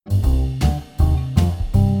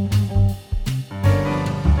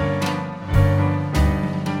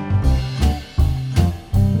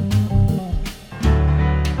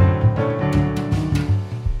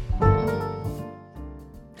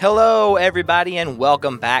Hello, everybody, and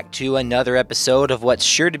welcome back to another episode of what's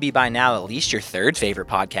sure to be by now at least your third favorite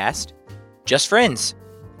podcast, Just Friends.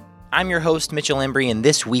 I'm your host, Mitchell Embry, and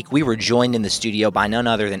this week we were joined in the studio by none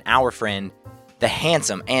other than our friend, the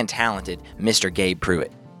handsome and talented Mr. Gabe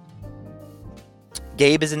Pruitt.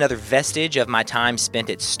 Gabe is another vestige of my time spent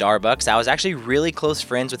at Starbucks. I was actually really close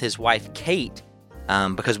friends with his wife, Kate,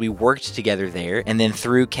 because we worked together there, and then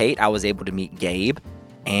through Kate, I was able to meet Gabe.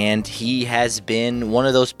 And he has been one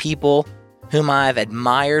of those people whom I've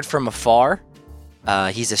admired from afar.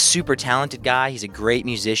 He's a super talented guy. He's a great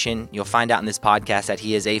musician. You'll find out in this podcast that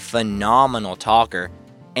he is a phenomenal talker.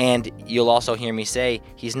 And you'll also hear me say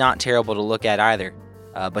he's not terrible to look at either.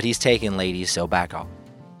 But he's taken ladies, so back off.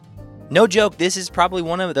 No joke, this is probably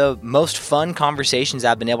one of the most fun conversations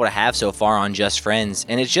I've been able to have so far on Just Friends.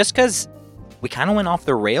 And it's just because we kind of went off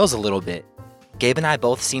the rails a little bit. Gabe and I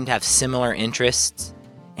both seem to have similar interests.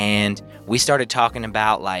 And we started talking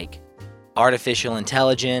about like artificial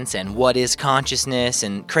intelligence and what is consciousness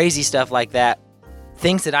and crazy stuff like that.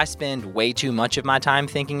 Things that I spend way too much of my time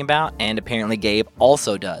thinking about, and apparently Gabe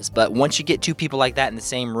also does. But once you get two people like that in the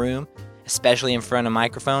same room, especially in front of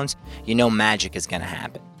microphones, you know magic is going to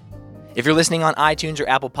happen. If you're listening on iTunes or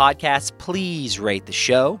Apple Podcasts, please rate the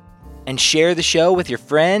show and share the show with your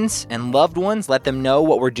friends and loved ones. Let them know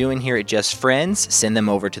what we're doing here at Just Friends. Send them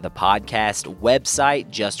over to the podcast website,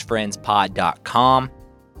 justfriendspod.com,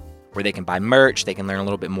 where they can buy merch, they can learn a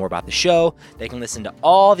little bit more about the show, they can listen to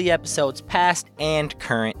all the episodes past and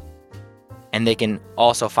current, and they can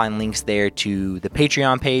also find links there to the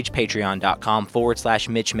Patreon page,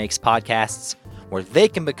 patreon.com/Mitch Makes Podcasts, where they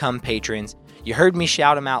can become patrons. You heard me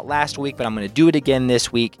shout them out last week, but I'm going to do it again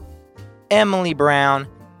this week. Emily Brown,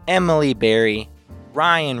 Emily Berry,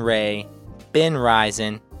 Ryan Ray, Ben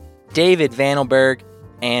Risen, David Vandelberg,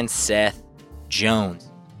 and Seth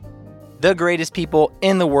Jones. The greatest people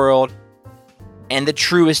in the world and the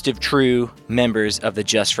truest of true members of the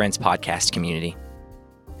Just Friends podcast community.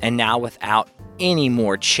 And now, without any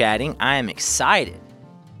more chatting, I am excited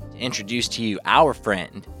to introduce to you our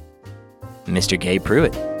friend, Mr. Gabe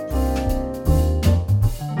Pruitt.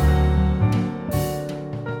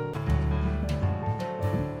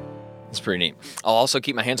 It's pretty neat. I'll also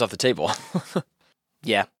keep my hands off the table.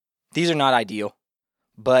 Yeah, these are not ideal,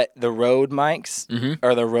 but the Rode mics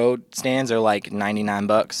or the Rode stands are like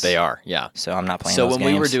 $99. They are, yeah. So I'm not playing so those when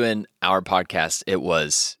games. we were doing our podcast, it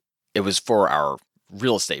was for our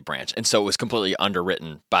real estate branch, and so it was completely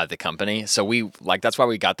underwritten by the company. So that's why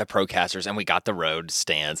we got the Procasters and we got the Rode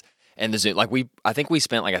stands. And the Zoom, I think we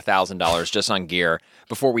spent like $1,000 just on gear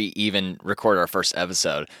before we even recorded our first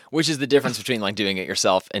episode, which is the difference between like doing it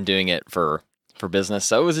yourself and doing it for business.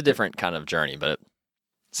 So it was a different kind of journey, but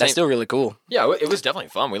that's still really cool. Yeah, it was definitely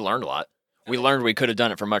fun. We learned a lot. We learned we could have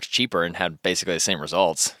done it for much cheaper and had basically the same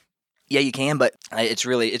results. Yeah, you can, but it's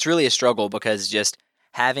really a struggle because just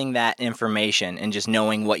having that information and just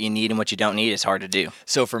knowing what you need and what you don't need is hard to do.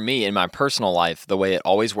 So for me, in my personal life, the way it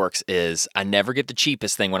always works is I never get the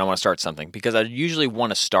cheapest thing when I want to start something because I usually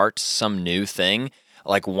want to start some new thing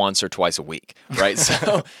like once or twice a week, right?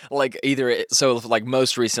 So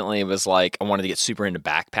most recently it was like I wanted to get super into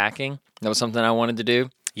backpacking. That was something I wanted to do.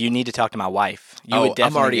 You need to talk to my wife.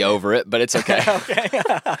 I'm already over it, but it's okay. Okay.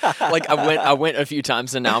 Like I went a few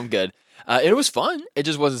times and now I'm good. It was fun. It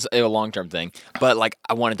just wasn't a long-term thing. But, like,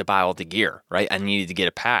 I wanted to buy all the gear, right? I needed to get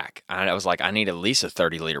a pack. I was like, I need at least a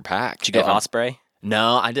 30-liter pack. Did you get Osprey?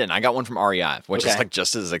 No, I didn't. I got one from REI, which is, like,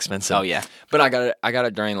 just as expensive. Oh, yeah. But I got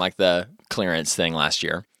it during, like, the clearance thing last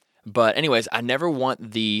year. But anyways, I never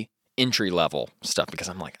want the entry-level stuff because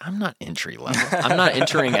I'm like, I'm not entry-level. I'm not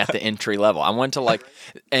entering at the entry level. I want to, like,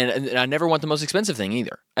 and I never want the most expensive thing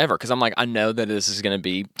either, ever, because I'm like, I know that this is going to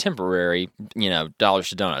be temporary, dollars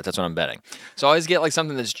to donuts. That's what I'm betting. So I always get, like,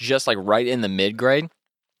 something that's just, like, right in the mid-grade.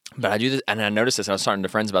 But I do this, and I noticed this, and I was talking to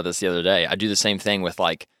friends about this the other day. I do the same thing with,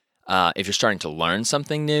 like, if you're starting to learn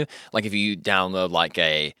something new, like if you download, like,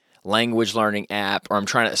 a language learning app, or I'm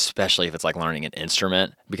trying to, especially if it's like learning an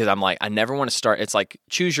instrument, because I'm like, I never want to start, it's like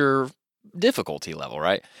choose your difficulty level,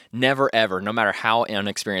 right? Never ever, no matter how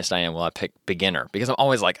inexperienced I am, will I pick beginner, because I'm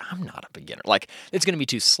always like, I'm not a beginner. Like, it's going to be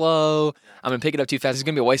too slow. I'm going to pick it up too fast. It's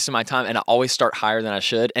going to be a waste of my time. And I always start higher than I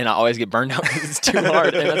should. And I always get burned out because it's too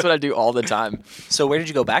hard. And that's what I do all the time. So where did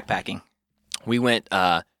you go backpacking? We went,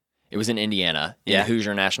 it was in Indiana, in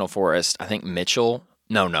Hoosier National Forest. I think Mitchell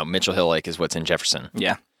Hill Lake is what's in Jefferson.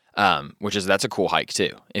 Yeah. That's a cool hike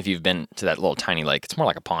too. If you've been to that little tiny lake, it's more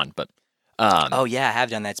like a pond, but Oh yeah, I have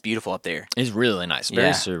done that. It's beautiful up there. It's really nice, very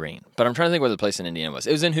Yeah. serene. But I'm trying to think where the place in Indiana was.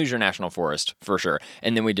 It was in Hoosier National Forest for sure,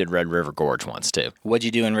 and then we did Red River Gorge once too. What'd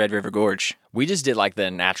you do in Red River Gorge? We just did like the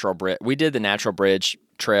natural bridge. We did the natural bridge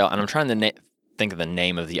trail, and I'm trying to think of the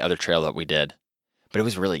name of the other trail that we did, but it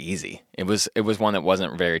was really easy. It was one that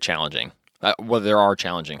wasn't very challenging. Well, there are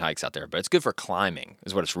challenging hikes out there, but it's good for climbing.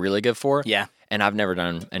 Is what it's really good for. Yeah. And I've never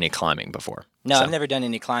done any climbing before. No, so. I've never done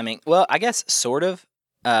any climbing. Well, I guess sort of.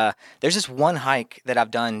 There's this one hike that I've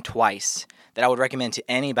done twice that I would recommend to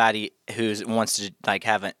anybody who wants to like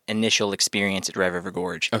have an initial experience at Red River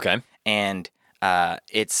Gorge. Okay. And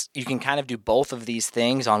you can kind of do both of these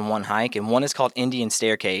things on one hike, and one is called Indian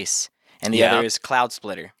Staircase, and the other is Cloud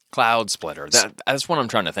Splitter. Cloud Splitter. That's what I'm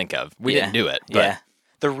trying to think of. We didn't do it. But. Yeah.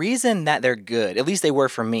 The reason that they're good, at least they were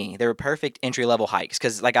for me, they were perfect entry-level hikes.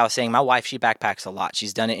 Because like I was saying, my wife, she backpacks a lot.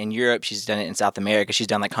 She's done it in Europe. She's done it in South America. She's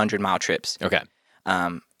done like 100-mile trips. Okay.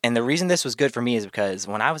 And the reason this was good for me is because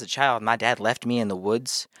when I was a child, my dad left me in the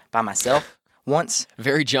woods by myself once.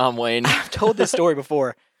 Very John Wayne. I've told this story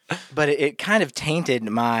before, but it kind of tainted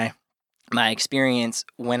my experience.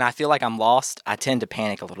 When I feel like I'm lost, I tend to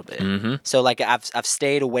panic a little bit. Mm-hmm. So like I've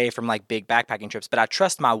stayed away from like big backpacking trips, but I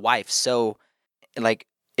trust my wife so like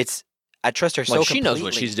I trust her so completely. She knows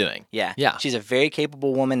what she's doing. Yeah. Yeah. She's a very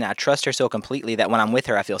capable woman, and I trust her so completely that when I'm with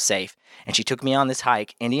her, I feel safe. And she took me on this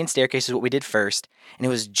hike. Indian Staircase is what we did first, and it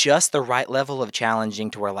was just the right level of challenging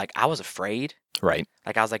to where like I was afraid. Right.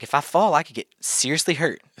 Like I was like, if I fall, I could get seriously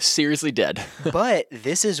hurt. Seriously dead. But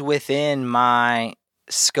this is within my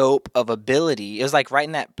scope of ability. It was like right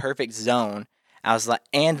in that perfect zone. I was like,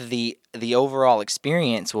 and the overall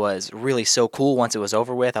experience was really so cool once it was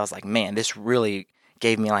over with. I was like, man, this really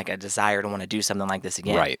gave me like a desire to want to do something like this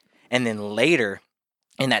again. Right. And then later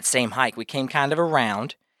in that same hike, we came kind of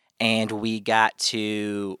around and we got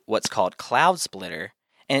to what's called Cloud Splitter.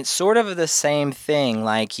 And it's sort of the same thing.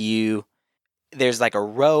 Like there's like a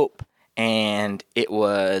rope and it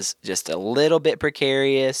was just a little bit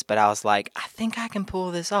precarious, but I was like, I think I can pull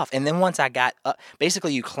this off. And then once I got up,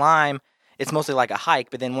 basically you climb, it's mostly like a hike,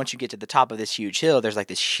 but then once you get to the top of this huge hill, there's like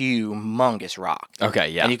this humongous rock. Okay,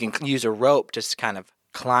 yeah. And you can use a rope to just kind of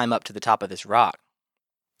climb up to the top of this rock.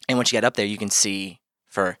 And once you get up there, you can see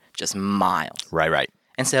for just miles. Right.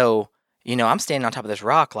 And so, I'm standing on top of this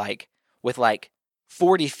rock, like, with like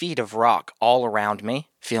 40 feet of rock all around me,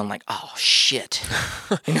 feeling like, oh, shit.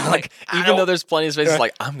 Like even though there's plenty of space, it's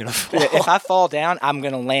like, I'm going to fall. If I fall down, I'm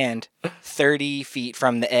going to land 30 feet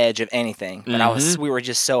from the edge of anything. But we were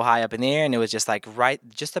just so high up in the air, and it was just like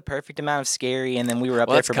just the perfect amount of scary. And then we were up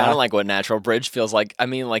there for kind of like what Natural Bridge feels like. I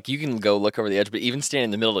mean, like you can go look over the edge, but even standing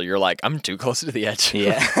in the middle, you're like, I'm too close to the edge.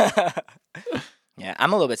 Yeah. Yeah,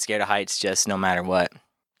 I'm a little bit scared of heights, just no matter what.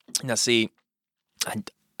 Now, see,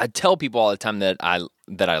 I tell people all the time that I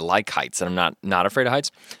like heights, and I'm not afraid of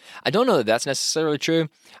heights. I don't know that that's necessarily true.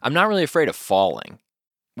 I'm not really afraid of falling,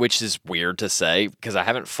 which is weird to say because I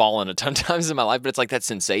haven't fallen a ton of times in my life, but it's like that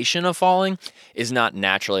sensation of falling is not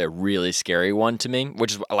naturally a really scary one to me,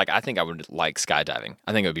 which is like I think I would like skydiving.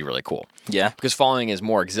 I think it would be really cool. Yeah. Because falling is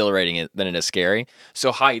more exhilarating than it is scary.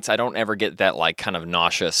 So heights, I don't ever get that like kind of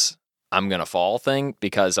nauseous I'm going to fall thing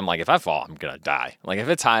because I'm like, if I fall, I'm going to die. Like if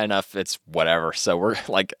it's high enough, it's whatever. So we're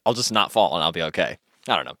like, I'll just not fall and I'll be okay.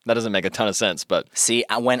 I don't know. That doesn't make a ton of sense, but. See,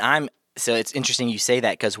 so it's interesting you say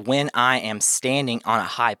that because when I am standing on a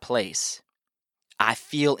high place, I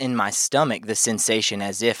feel in my stomach the sensation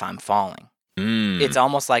as if I'm falling. It's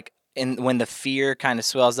almost like when the fear kind of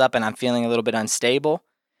swells up and I'm feeling a little bit unstable,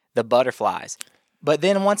 the butterflies. But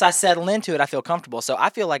then once I settle into it, I feel comfortable. So I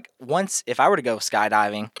feel like if I were to go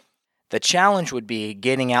skydiving, the challenge would be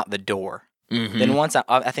getting out the door. Mm-hmm. Then once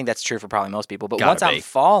I think that's true for probably most people, but once I'm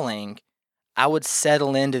falling, I would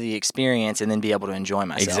settle into the experience and then be able to enjoy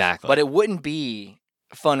myself. Exactly. But it wouldn't be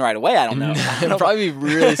fun right away. I don't know. It'd probably be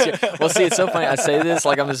really scary. Well, see, it's so funny. I say this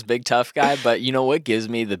like I'm this big tough guy, but you know what gives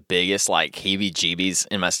me the biggest like heebie-jeebies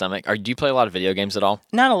in my stomach? Do you play a lot of video games at all?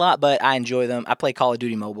 Not a lot, but I enjoy them. I play Call of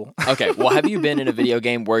Duty Mobile. Okay. Well, have you been in a video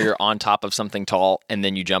game where you're on top of something tall and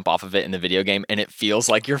then you jump off of it in the video game and it feels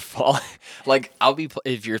like you're falling? Like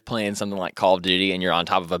if you're playing something like Call of Duty and you're on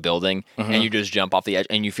top of a building and you just jump off the edge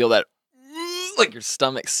and you feel that like your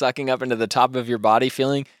stomach sucking up into the top of your body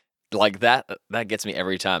feeling. Like that gets me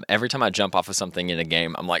every time. Every time I jump off of something in a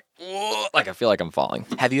game, I'm like, whoa, like I feel like I'm falling.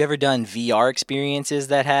 Have you ever done VR experiences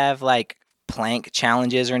that have like plank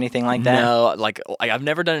challenges or anything like that? No, like I've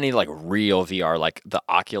never done any like real VR, like the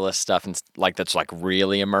Oculus stuff and like that's like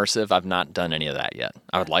really immersive. I've not done any of that yet.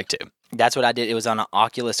 I would like to. That's what I did. It was on an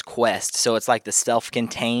Oculus Quest. So it's like the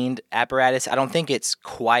self-contained apparatus. I don't think it's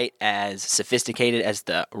quite as sophisticated as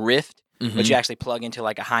the Rift. which you actually plug into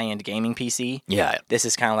like a high-end gaming PC. Yeah. This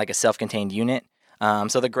is kind of like a self-contained unit.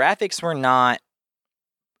 So the graphics were not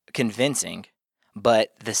convincing,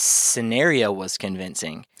 but the scenario was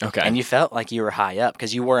convincing. Okay. And you felt like you were high up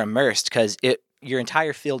because you were immersed because your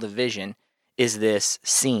entire field of vision is this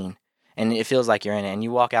scene, and it feels like you're in it. And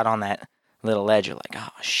you walk out on that little ledge, you're like, oh,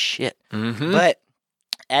 shit. Mm-hmm. But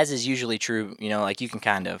as is usually true, like you can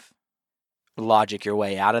kind of logic your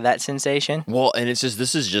way out of that sensation. Well, and this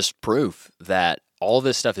is just proof that all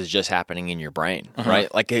this stuff is just happening in your brain,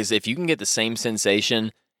 right? Like, 'cause if you can get the same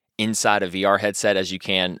sensation inside a VR headset as you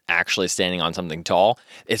can actually standing on something tall,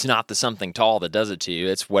 it's not the something tall that does it to you.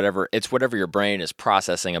 It's whatever your brain is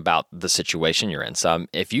processing about the situation you're in. So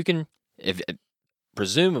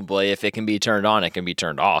presumably if it can be turned on, it can be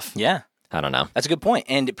turned off. Yeah. I don't know. That's a good point.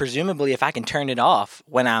 And presumably if I can turn it off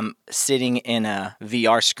when I'm sitting in a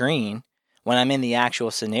VR screen, when I'm in the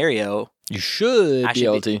actual scenario, You should be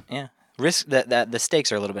able to. Yeah. Risk that the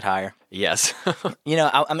stakes are a little bit higher. Yes.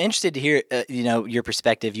 I'm interested to hear, your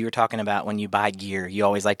perspective. You were talking about when you buy gear, you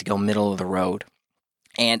always like to go middle of the road.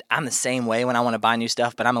 And I'm the same way when I want to buy new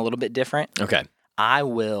stuff, but I'm a little bit different. Okay. I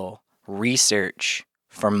will research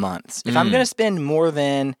for months. If I'm going to spend more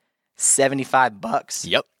than $75,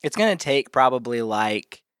 Yep. it's going to take probably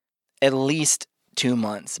like at least 2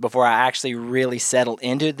 months before I actually really settle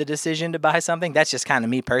into the decision to buy something. That's just kind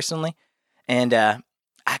of me personally. And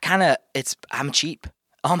I'm cheap.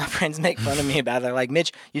 All my friends make fun of me about it. They're like,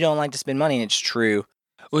 Mitch, you don't like to spend money, and it's true.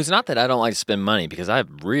 Well, it's not that I don't like to spend money because I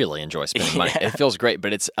really enjoy spending money. It feels great,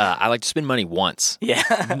 but it's I like to spend money once.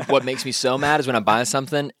 Yeah. What makes me so mad is when I buy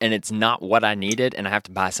something and it's not what I needed and I have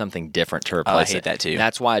to buy something different to replace it. I hate that too.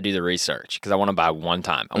 That's why I do the research, because I want to buy one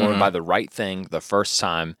time. I want to buy the right thing the first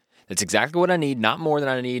time. It's exactly what I need, not more than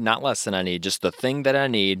I need, not less than I need, just the thing that I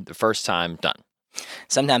need the first time, done.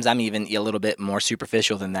 Sometimes I'm even a little bit more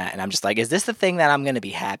superficial than that, and I'm just like, is this the thing that I'm going to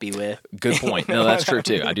be happy with? Good point. No, that's true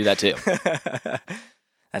too. I do that too.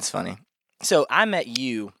 That's funny. So I met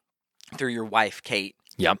you through your wife, Kate.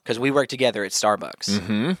 Yep. Because we worked together at Starbucks.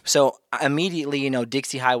 Mm-hmm. So immediately,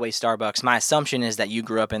 Dixie Highway Starbucks, my assumption is that you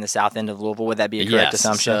grew up in the south end of Louisville. Would that be a correct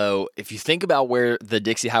assumption? So if you think about where the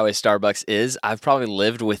Dixie Highway Starbucks is, I've probably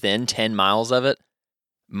lived within 10 miles of it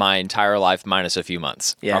my entire life, minus a few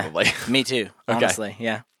months, probably. Me too, honestly,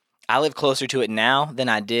 yeah. I live closer to it now than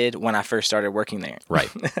I did when I first started working there. Right.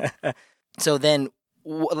 So then,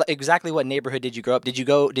 exactly what neighborhood did you grow up? Did you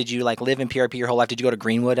live in PRP your whole life? Did you go to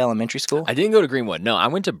Greenwood Elementary School? I didn't go to Greenwood. No, I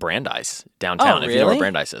went to Brandeis downtown, Oh, if you know where really?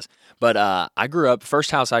 Brandeis is. But I grew up,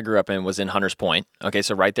 first house I grew up in was in Hunters Point. Okay,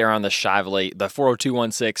 so right there on the Shively, the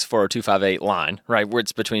 40216, 40258 line, right, where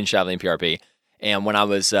it's between Shively and PRP. And when I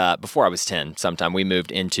was, before I was 10 sometime, we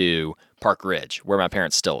moved into Park Ridge, where my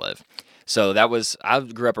parents still live. So I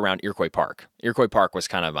grew up around Iroquois Park. Iroquois Park was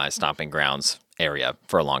kind of my stomping grounds area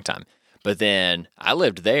for a long time. But then I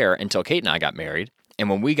lived there until Kate and I got married. And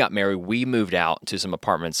when we got married, we moved out to some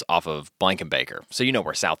apartments off of Blankenbaker. So you know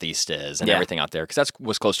where Southeast is and everything out there, because that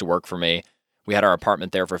was close to work for me. We had our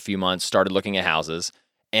apartment there for a few months, started looking at houses.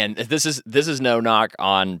 And this is no knock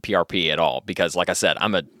on PRP at all, because like I said,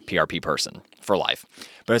 I'm a PRP person for life.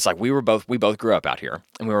 But it's like we both grew up out here,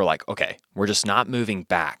 and we were like, okay, we're just not moving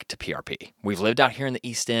back to PRP. We've lived out here in the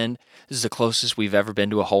East End. This is the closest we've ever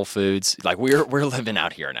been to a Whole Foods. Like we're living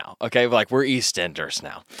out here now. Okay, like we're East Enders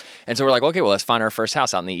now. And so we're like, okay, well, let's find our first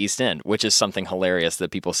house out in the East End, which is something hilarious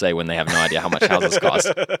that people say when they have no idea how much houses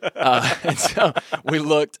cost. And so we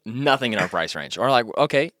looked, nothing in our price range. Or like,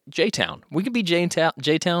 okay, J-Town. We could be J-Town. Fern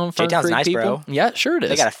J-Town's Creek nice, people. bro. Yeah, sure it is.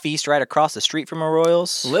 They got a Feast right across the street from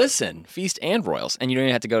Arroyo's. Listen, Feast and Royals, and you don't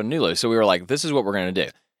even have to go to Nulu. So we were like, this is what we're going to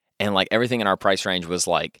do. And like everything in our price range was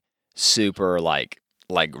like super like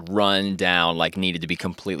run down, like needed to be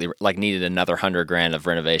completely, like needed another $100,000 of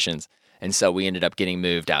renovations. And so we ended up getting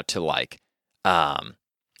moved out to like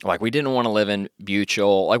we didn't want to live in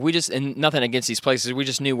Buchel. Like we just, and nothing against these places, we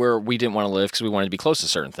just knew where we didn't want to live because we wanted to be close to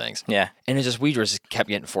certain things. Yeah. And we just kept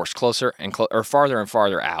getting forced closer and or farther and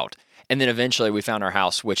farther out. And then eventually we found our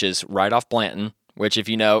house, which is right off Blanton, which if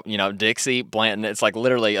you know, Dixie, Blanton, it's like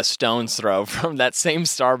literally a stone's throw from that same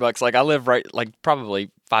Starbucks. Like I live right, like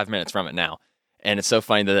probably 5 minutes from it now. And it's so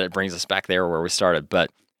funny that it brings us back there where we started.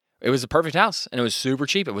 But it was a perfect house, and it was super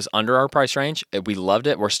cheap. It was under our price range. We loved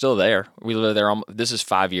it. We're still there. We lived there. This is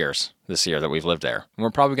 5 years this year that we've lived there. And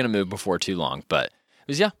we're probably going to move before too long. But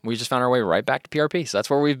we just found our way right back to PRP. So that's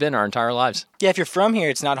where we've been our entire lives. Yeah, if you're from here,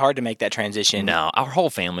 it's not hard to make that transition. No, our whole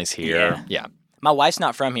family's here. Yeah. My wife's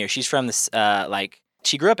not from here. She's from this,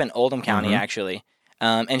 she grew up in Oldham County, actually.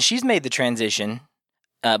 And she's made the transition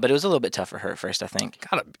But it was a little bit tough for her at first, I think.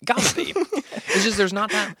 Gotta be. It's just there's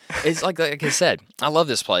not that. It's like I said, I love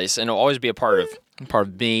this place, and it'll always be a part of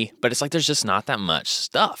me. But it's like there's just not that much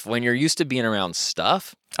stuff. When you're used to being around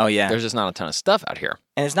stuff, Oh, yeah. there's just not a ton of stuff out here.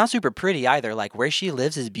 And it's not super pretty either. Like, where she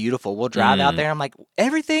lives is beautiful. We'll drive out there, and I'm like,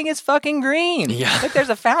 everything is fucking green. Yeah. Look, there's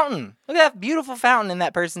a fountain. Look at that beautiful fountain in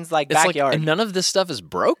that person's, like, It's backyard. like, and none of this stuff is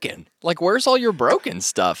broken. Like, where's all your broken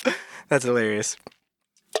stuff? That's hilarious.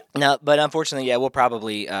 No, but unfortunately, yeah, we'll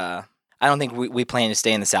probably, I don't think we plan to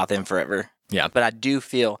stay in the South End forever. Yeah. But I do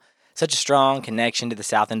feel such a strong connection to the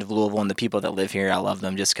South End of Louisville and the people that live here. I love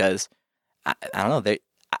them just because, I don't know,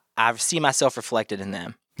 I see myself reflected in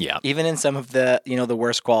them. Yeah. Even in some of the, the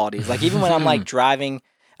worst qualities. Like, even when I'm, like, driving,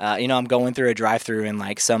 I'm going through a drive-thru and,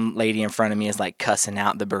 like, some lady in front of me is, like, cussing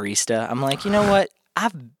out the barista. I'm like, you know what?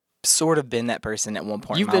 I've sort of been that person at one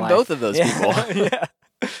point You've in my been life. both of those people. Yeah.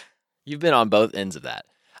 You've been on both ends of that.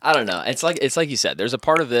 I don't know. It's like you said, there's a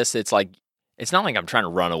part of this, it's like, it's not like I'm trying to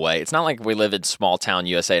run away. It's not like we live in small town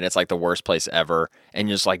USA and it's like the worst place ever and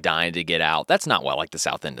you're just like dying to get out. That's not what like the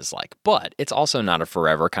South End is like. But it's also not a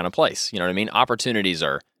forever kind of place. You know what I mean? Opportunities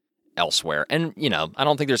are elsewhere. And, I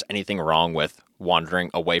don't think there's anything wrong with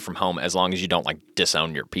wandering away from home as long as you don't like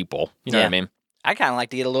disown your people. You know what I mean? I kind of like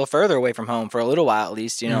to get a little further away from home for a little while at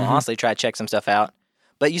least, honestly try to check some stuff out.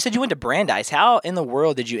 But you said you went to Brandeis. How in the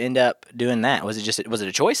world did you end up doing that? Was it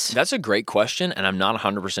a choice? That's a great question, and I'm not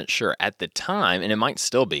 100% sure. At the time, and it might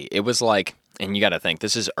still be, it was like, and you got to think,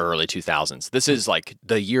 this is early 2000s. This is like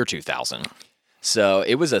the year 2000. So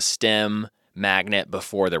it was a STEM magnet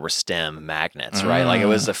before there were STEM magnets, right? Like it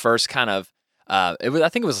was the first kind of, I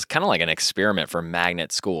think it was kind of like an experiment for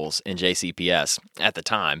magnet schools in JCPS at the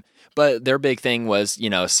time. But their big thing was,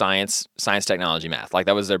 science, technology, math. Like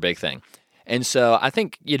that was their big thing. And so I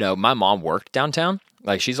think, my mom worked downtown.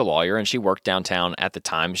 Like she's a lawyer and she worked downtown at the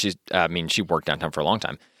time. She worked downtown for a long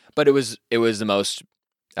time. But it was the most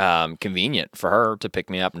convenient for her to pick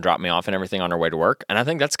me up and drop me off and everything on her way to work. And I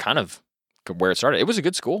think that's kind of where it started. It was a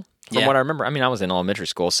good school from what I remember. I mean, I was in elementary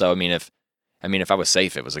school, so if I was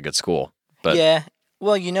safe, it was a good school. But yeah.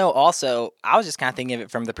 Well, also, I was just kind of thinking of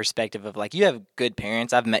it from the perspective of like, you have good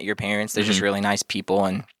parents. I've met your parents. They're just really nice people,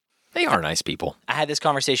 and they are nice people. I had this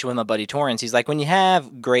conversation with my buddy Torrance. He's like, when you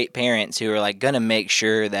have great parents who are like going to make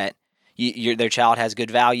sure that their child has good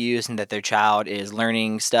values and that their child is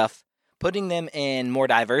learning stuff, putting them in more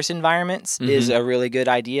diverse environments is a really good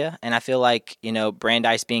idea. And I feel like,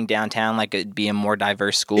 Brandeis being downtown, like it'd be a more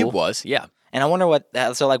diverse school. It was, yeah. And I wonder what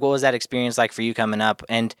was that experience like for you coming up?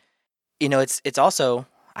 And, it's also,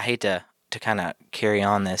 I hate to kind of carry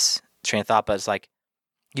on this train of thought, but it's like,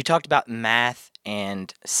 you talked about math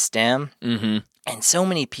and STEM, and so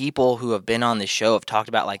many people who have been on this show have talked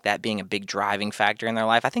about like that being a big driving factor in their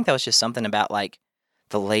life. I think that was just something about like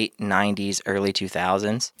the late 90s, early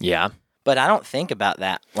 2000s. Yeah. But I don't think about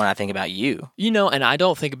that when I think about you. And I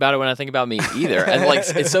don't think about it when I think about me either. And like,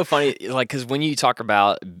 it's so funny, like, because when you talk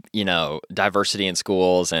about, diversity in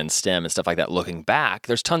schools and STEM and stuff like that, looking back,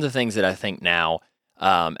 there's tons of things that I think now,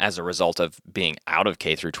 as a result of being out of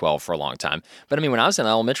K through 12 for a long time. But I mean, when I was in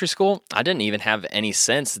elementary school, I didn't even have any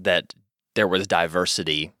sense that there was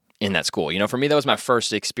diversity in that school. For me, that was my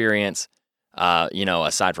first experience,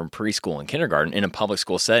 aside from preschool and kindergarten in a public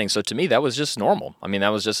school setting. So to me, that was just normal. I mean, that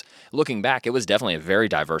was just, looking back, it was definitely a very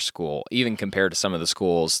diverse school, even compared to some of the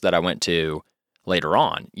schools that I went to later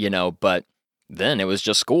on, but then it was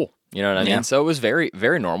just school, you know what I mean? So it was very,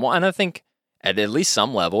 very normal. And I think at least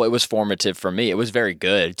some level, it was formative for me. It was very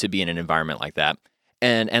good to be in an environment like that.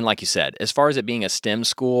 And like you said, as far as it being a STEM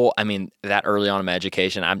school, I mean, that early on in my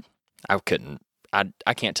education, I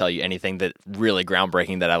can't tell you anything that really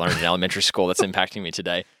groundbreaking that I learned in elementary school that's impacting me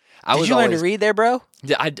today. Did you learn to read there, bro?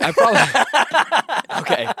 Yeah, I probably.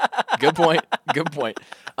 Okay, good point.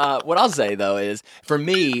 What I'll say though is, for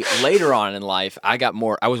me, later on in life, I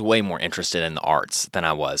was way more interested in the arts than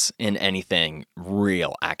I was in anything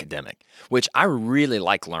real academic, which I really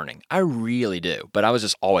like learning. I really do, but I was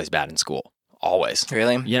just always bad in school. Always.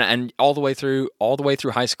 Really? And all the way through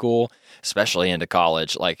high school, especially into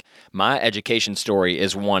college, like my education story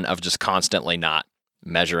is one of just constantly not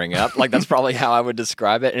measuring up. Like that's probably how I would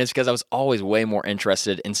describe it. And it's because I was always way more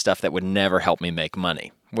interested in stuff that would never help me make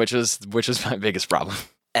money, which was my biggest problem.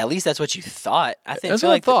 At least that's what you thought. That's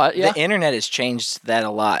what I thought, yeah. The internet has changed that a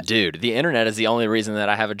lot. Dude, the internet is the only reason that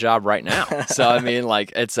I have a job right now. So I mean,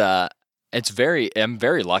 like I'm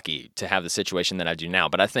very lucky to have the situation that I do now.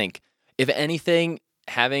 But I think, if anything,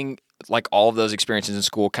 having like all of those experiences in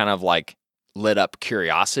school kind of like lit up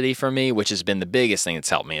curiosity for me, which has been the biggest thing that's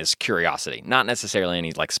helped me, is curiosity, not necessarily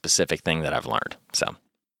any like specific thing that I've learned. So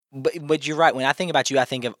But you're right. When I think about you, I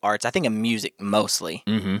think of arts. I think of music mostly.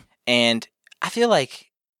 Mm-hmm. And I feel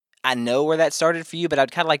like I know where that started for you, but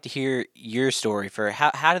I'd kind of like to hear your story for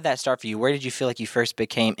how did that start for you? Where did you feel like you first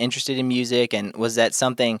became interested in music? And was that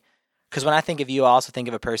something, because when I think of you, I also think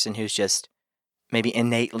of a person who's just maybe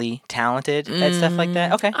innately talented at stuff like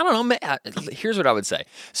that. Okay. I don't know. Here's what I would say.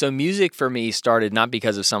 So music for me started not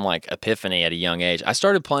because of some like epiphany at a young age. I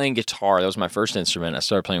started playing guitar. That was my first instrument. I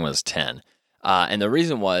started playing when I was 10. And the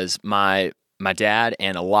reason was my dad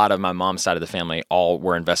and a lot of my mom's side of the family all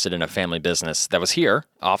were invested in a family business that was here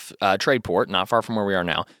off Tradeport, not far from where we are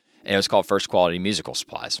now. And it was called First Quality Musical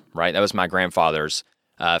Supplies, right? That was my grandfather's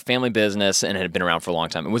family business, and it had been around for a long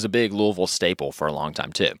time. It was a big Louisville staple for a long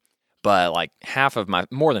time too. But like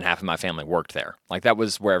more than half of my family worked there. Like that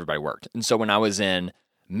was where everybody worked. And so when I was in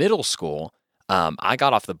middle school, I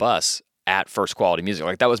got off the bus at First Quality Music.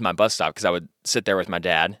 Like that was my bus stop because I would sit there with my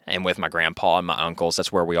dad and with my grandpa and my uncles.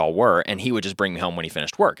 That's where we all were. And he would just bring me home when he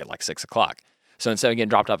finished work at like 6 o'clock. So instead of getting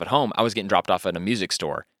dropped off at home, I was getting dropped off at a music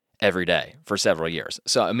store every day for several years.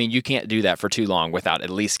 So, I mean, you can't do that for too long without at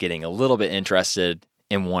least getting a little bit interested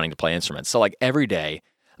in wanting to play instruments. So like every day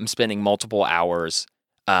I'm spending multiple hours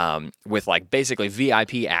with like basically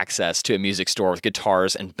VIP access to a music store with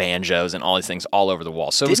guitars and banjos and all these things all over the wall.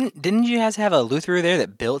 So didn't you guys have a Luther there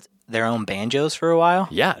that built their own banjos for a while?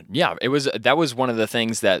 Yeah. That was one of the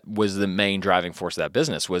things that was the main driving force of that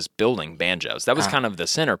business was building banjos. That was kind of the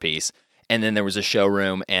centerpiece. And then there was a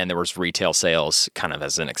showroom and there was retail sales kind of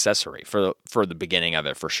as an accessory for the beginning of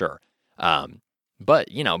it for sure. But,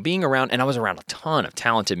 being around, and I was around a ton of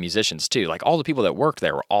talented musicians too. Like all the people that worked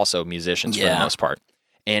there were also musicians for the most part.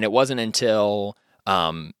 And it wasn't until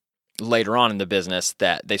later on in the business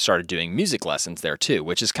that they started doing music lessons there too,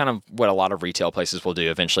 which is kind of what a lot of retail places will do.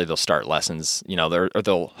 Eventually they'll start lessons, or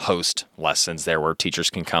they'll host lessons there where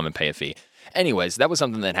teachers can come and pay a fee. Anyways, that was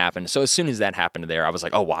something that happened. So as soon as that happened there, I was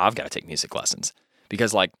like, oh, wow, I've got to take music lessons.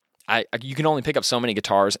 Because like you can only pick up so many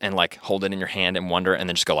guitars and like hold it in your hand and wonder and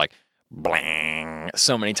then just go like blang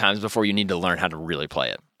so many times before you need to learn how to really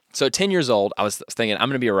play it. So at 10 years old, I was thinking, I'm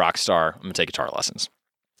going to be a rock star. I'm going to take guitar lessons.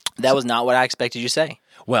 That was not what I expected you to say.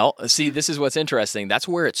 Well, see, this is what's interesting. That's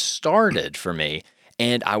where it started for me.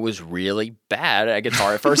 And I was really bad at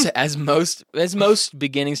guitar at first, as most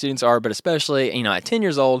beginning students are, but especially, at 10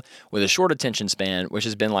 years old with a short attention span, which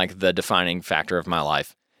has been like the defining factor of my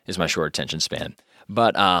life, is my short attention span.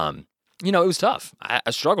 But, it was tough.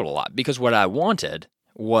 I struggled a lot because what I wanted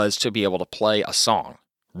was to be able to play a song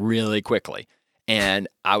really quickly. And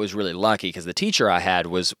I was really lucky because the teacher I had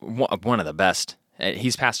was one of the best.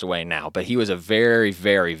 He's passed away now, but he was a very,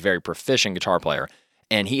 very, very proficient guitar player.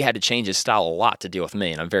 And he had to change his style a lot to deal with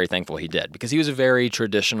me. And I'm very thankful he did because he was a very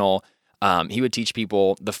traditional, he would teach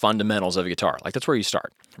people the fundamentals of guitar. Like that's where you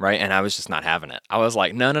start, right? And I was just not having it. I was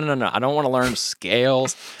like, no. I don't want to learn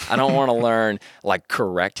scales. I don't want to learn like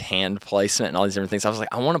correct hand placement and all these different things. I was like,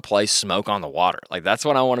 I want to play Smoke on the Water. Like that's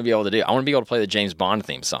what I want to be able to do. I want to be able to play the James Bond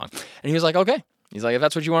theme song. And he was like, okay. He's like, if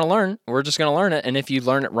that's what you want to learn, we're just going to learn it. And if you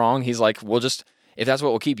learn it wrong, he's like, if that's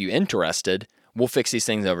what will keep you interested, we'll fix these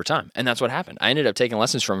things over time. And that's what happened. I ended up taking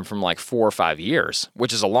lessons from him from like 4 or 5 years,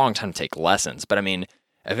 which is a long time to take lessons. But I mean,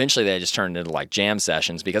 eventually they just turned into like jam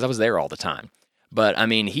sessions because I was there all the time. But I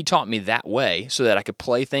mean, he taught me that way so that I could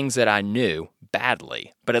play things that I knew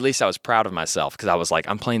badly. But at least I was proud of myself because I was like,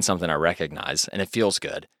 I'm playing something I recognize and it feels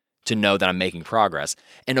good to know that I'm making progress.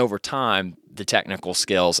 And over time, the technical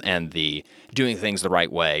skills and the doing things the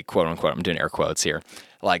right way, quote unquote, I'm doing air quotes here,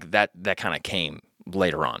 like that kind of came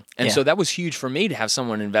later on. And so that was huge for me to have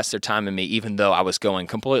someone invest their time in me, even though I was going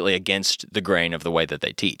completely against the grain of the way that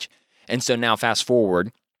they teach. And so now fast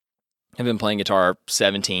forward, I've been playing guitar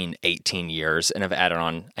 17, 18 years, and I've added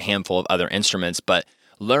on a handful of other instruments, but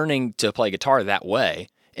learning to play guitar that way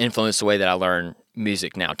influenced the way that I learn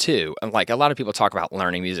music now too. And like a lot of people talk about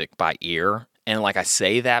learning music by ear, and like I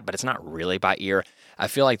say that, but it's not really by ear. I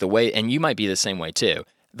feel like the way, and you might be the same way too,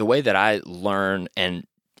 the way that I learn and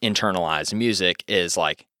internalize music is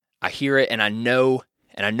like I hear it and I know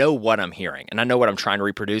what I'm hearing and I know what I'm trying to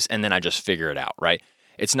reproduce, and then I just figure it out, right?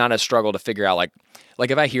 It's not a struggle to figure out like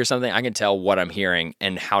if I hear something, I can tell what I'm hearing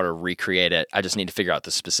and how to recreate it. I just need to figure out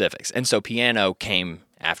the specifics. And so piano came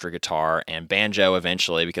after guitar and banjo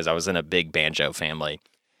eventually because I was in a big banjo family.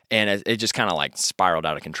 And it just kind of like spiraled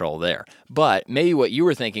out of control there. But maybe what you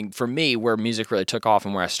were thinking, for me, where music really took off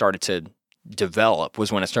and where I started to develop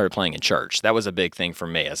was when I started playing in church. That was a big thing for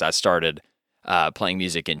me as I started playing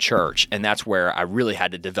music in church. And that's where I really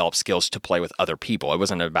had to develop skills to play with other people. It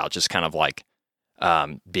wasn't about just kind of like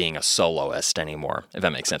being a soloist anymore, if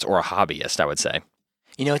that makes sense, or a hobbyist, I would say.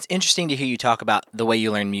 It's interesting to hear you talk about the way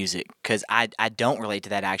you learn music because I don't relate to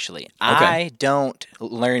that actually. I don't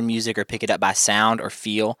learn music or pick it up by sound or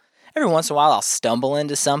feel. Every once in a while, I'll stumble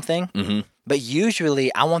into something, but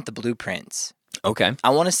usually I want the blueprints. Okay.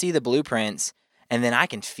 I want to see the blueprints, and then I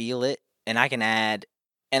can feel it, and I can add.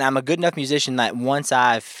 And I'm a good enough musician that once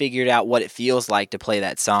I've figured out what it feels like to play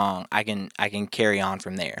that song, I can carry on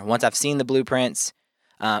from there. Once I've seen the blueprints,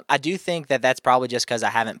 I do think that that's probably just because I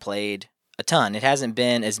haven't played a ton. It hasn't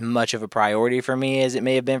been as much of a priority for me as it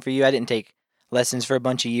may have been for you. I didn't take lessons for a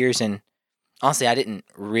bunch of years, and honestly, I didn't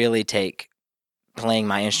really take playing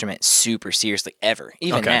my instrument super seriously ever,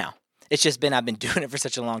 even now. It's just been I've been doing it for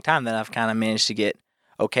such a long time that I've kind of managed to get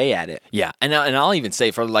okay at it. Yeah, and I'll even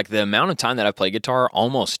say for like the amount of time that I've played guitar,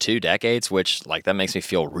 almost 2 decades, which like that makes me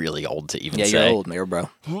feel really old to even say. Yeah, you're old, bro.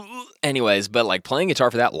 Anyways, but like playing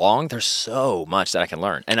guitar for that long, there's so much that I can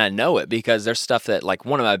learn. And I know it because there's stuff that like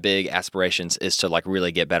one of my big aspirations is to like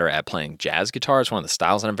really get better at playing jazz guitar. It's one of the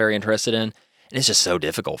styles that I'm very interested in. And it's just so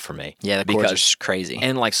difficult for me. Yeah, the chords are crazy.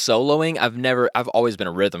 And like soloing, I've always been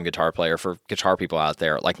a rhythm guitar player for guitar people out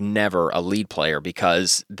there, like never a lead player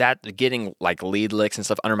because that getting like lead licks and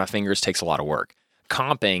stuff under my fingers takes a lot of work.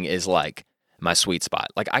 Comping is like my sweet spot.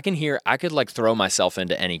 Like I could like throw myself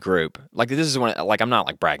into any group. Like this is when like I'm not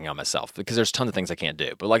like bragging on myself because there's tons of things I can't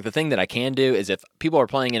do. But like the thing that I can do is if people are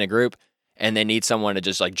playing in a group and they need someone to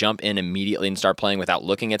just like jump in immediately and start playing without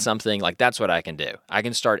looking at something, like that's what I can do. I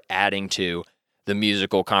can start adding to the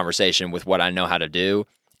musical conversation with what I know how to do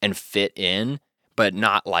and fit in, but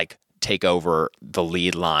not like take over the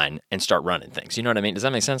lead line and start running things. You know what I mean? Does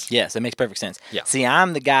that make sense? Yes, that makes perfect sense. Yeah. See,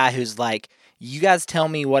 I'm the guy who's like, you guys tell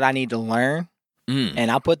me what I need to learn, and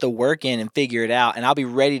I'll put the work in and figure it out, and I'll be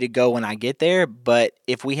ready to go when I get there. But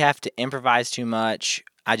if we have to improvise too much,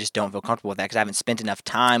 I just don't feel comfortable with that because I haven't spent enough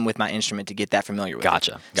time with my instrument to get that familiar with it.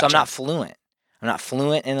 Gotcha. So I'm not fluent. I'm not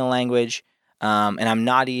fluent in the language, and I'm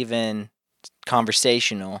not even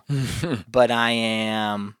conversational, but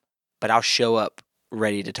I'll show up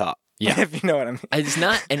ready to talk. Yeah. If you know what I mean. It's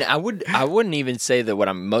not, and I wouldn't even say that what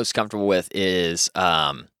I'm most comfortable with is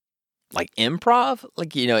like improv,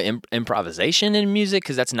 like, improvisation in music,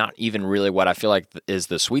 because that's not even really what I feel like is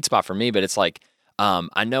the sweet spot for me, but it's like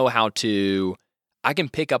I know I can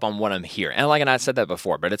pick up on what I'm hearing. And I said that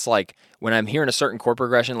before, but it's like when I'm hearing a certain chord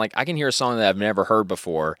progression, like I can hear a song that I've never heard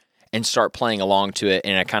before and start playing along to it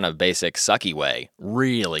in a kind of basic sucky way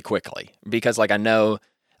really quickly. Because like I know,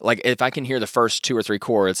 like if I can hear the first 2 or 3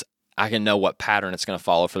 chords, I can know what pattern it's going to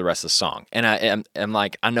follow for the rest of the song. And I'm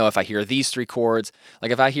like, I know if I hear these 3 chords,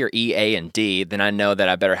 like if I hear E, A, and D, then I know that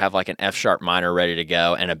I better have like an F sharp minor ready to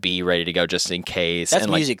go and a B ready to go just in case. That's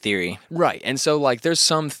and music theory. Right. And so like there's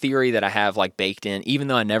some theory that I have like baked in, even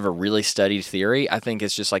though I never really studied theory. I think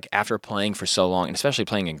it's just like after playing for so long, and especially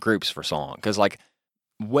playing in groups for so long, because like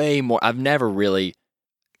way more, I've never really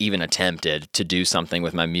even attempted to do something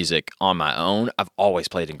with my music on my own. I've always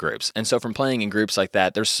played in groups. And so from playing in groups like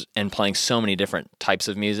that, and playing so many different types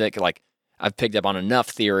of music, like I've picked up on enough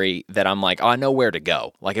theory that I'm like, oh, I know where to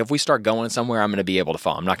go. Like if we start going somewhere, I'm going to be able to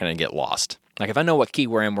follow. I'm not going to get lost. Like if I know what key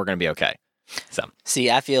we're in, we're going to be okay. So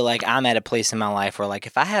see, I feel like I'm at a place in my life where like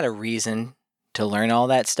if I had a reason to learn all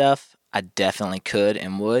that stuff, I definitely could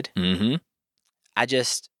and would. Mm-hmm.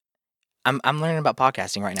 I'm learning about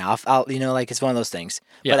podcasting right now. I'll like it's one of those things.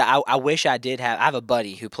 Yeah. But I wish I did have. I have a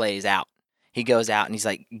buddy who plays out. He goes out and he's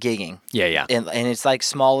like gigging. Yeah. And it's like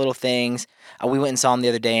small little things. We went and saw him the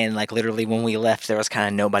other day, and like literally when we left, there was kind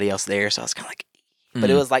of nobody else there. So I was kind of like,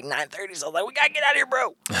 but it was like 9:30, so I was like, we gotta get out of here,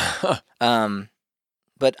 bro.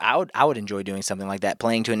 But I would enjoy doing something like that,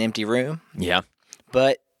 playing to an empty room. Yeah.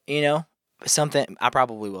 But something I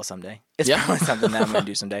probably will someday. It's probably something that I'm gonna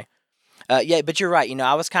do someday. Yeah, but you're right.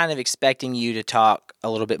 I was kind of expecting you to talk a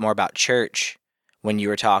little bit more about church when you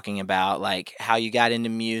were talking about like how you got into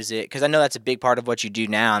music, because I know that's a big part of what you do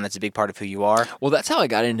now, and that's a big part of who you are. Well, that's how I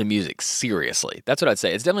got into music, seriously. That's what I'd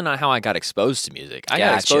say. It's definitely not how I got exposed to music. I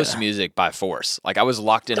got exposed to music by force. Like I was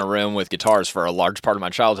locked in a room with guitars for a large part of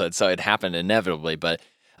my childhood, so it happened inevitably. But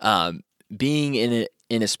being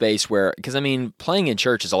in a space where, because I mean, playing in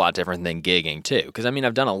church is a lot different than gigging too. Because I mean,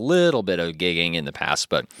 I've done a little bit of gigging in the past,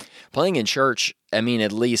 but playing in church, I mean,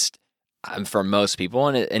 at least for most people,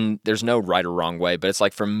 and there's no right or wrong way, but it's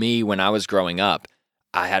like for me, when I was growing up,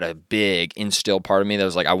 I had a big instilled part of me that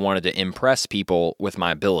was like, I wanted to impress people with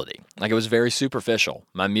my ability. Like it was very superficial.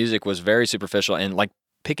 My music was very superficial, and like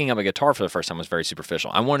picking up a guitar for the first time was very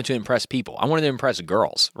superficial. I wanted to impress people. I wanted to impress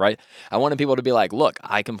girls, right? I wanted people to be like, look,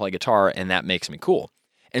 I can play guitar, and that makes me cool.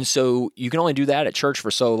 And so you can only do that at church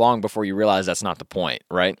for so long before you realize that's not the point,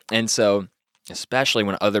 right? And so, especially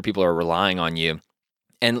when other people are relying on you,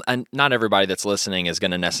 and not everybody that's listening is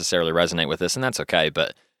going to necessarily resonate with this, and that's okay.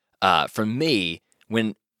 But for me,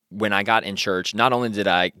 when I got in church, not only did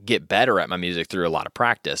I get better at my music through a lot of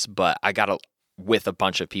practice, but I got with a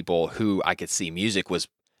bunch of people who I could see music was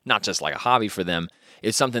not just like a hobby for them.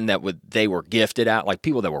 It's something that they were gifted at, like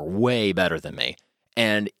people that were way better than me.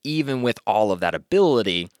 And even with all of that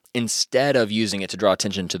ability, instead of using it to draw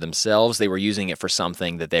attention to themselves, they were using it for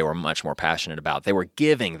something that they were much more passionate about. They were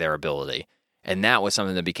giving their ability. And that was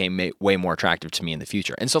something that became way more attractive to me in the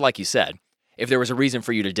future. And so, like you said, if there was a reason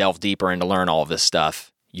for you to delve deeper and to learn all of this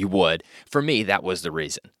stuff, you would. For me, that was the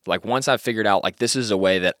reason. Like once I figured out, like this is a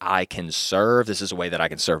way that I can serve, this is a way that I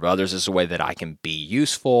can serve others, this is a way that I can be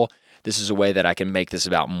useful, this is a way that I can make this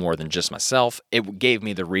about more than just myself, it gave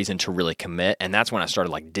me the reason to really commit. And that's when I started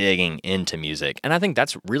like digging into music. And I think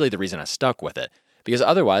that's really the reason I stuck with it. Because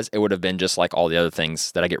otherwise, it would have been just like all the other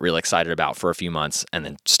things that I get really excited about for a few months and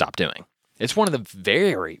then stop doing. It's one of the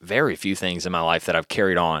very, very few things in my life that I've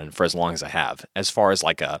carried on for as long as I have, as far as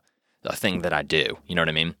like a thing that I do. You know what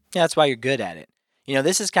I mean? Yeah, that's why you're good at it. You know,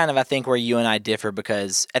 this is kind of, I think, where you and I differ,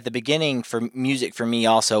 because at the beginning, for music for me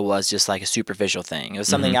also was just like a superficial thing. It was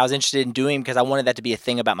something I was interested in doing because I wanted that to be a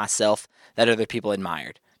thing about myself that other people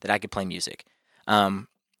admired, that I could play music. And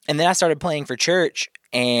then I started playing for church,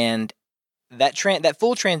 and that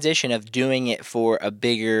full transition of doing it for a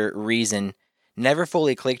bigger reason never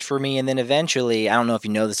fully clicked for me. And then eventually, I don't know if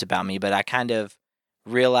you know this about me, but I kind of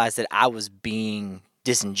realized that I was being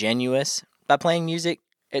disingenuous by playing music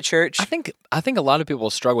at church. I think a lot of people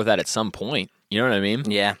struggle with that at some point. You know what I mean?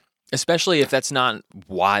 Yeah. Especially if that's not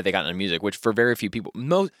why they got into music, which for very few people,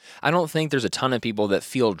 I don't think there's a ton of people that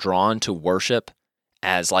feel drawn to worship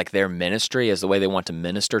as like their ministry, as the way they want to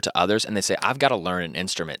minister to others, and they say, I've got to learn an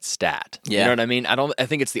instrument stat. Yeah. You know what I mean? I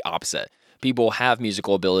think it's the opposite. People have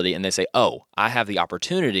musical ability and they say, oh, I have the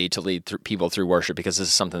opportunity to lead people through worship because this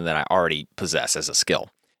is something that I already possess as a skill.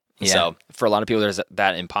 Yeah. So for a lot of people, there's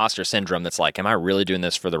that imposter syndrome that's like, am I really doing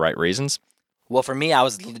this for the right reasons? Well, for me, I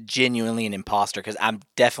was genuinely an imposter because I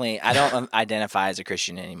don't identify as a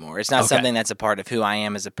Christian anymore. It's not something that's a part of who I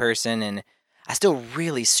am as a person, and I still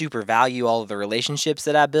really super value all of the relationships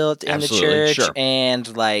that I built in the church. Sure.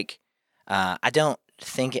 And like, I don't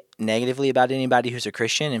think negatively about anybody who's a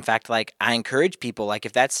Christian. In fact, like I encourage people, like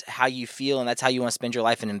if that's how you feel and that's how you want to spend your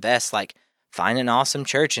life and invest, like find an awesome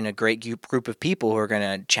church and a great group of people who are going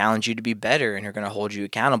to challenge you to be better and who are going to hold you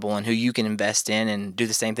accountable and who you can invest in and do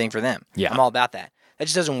the same thing for them. Yeah. I'm all about that. That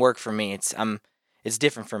just doesn't work for me. It's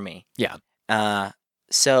different for me. Yeah.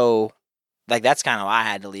 So like that's kind of why I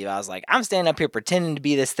had to leave. I was like, I'm standing up here pretending to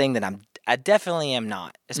be this thing that I definitely am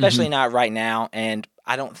not, especially not right now. And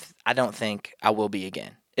I don't think I will be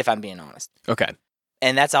again, if I'm being honest. Okay.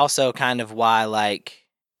 And that's also kind of why, like,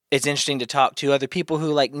 it's interesting to talk to other people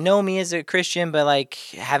who, like, know me as a Christian, but, like,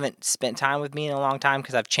 haven't spent time with me in a long time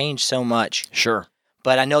because I've changed so much. Sure.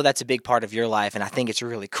 But I know that's a big part of your life, and I think it's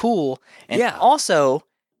really cool. And yeah. also,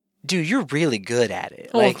 dude, you're really good at it.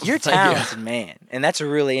 Well, like, you're talented, man. And that's a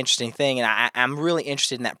really interesting thing. And I'm really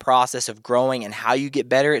interested in that process of growing and how you get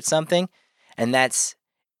better at something. And that's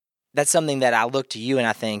something that I look to you and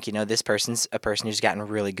I think, you know, this person's a person who's gotten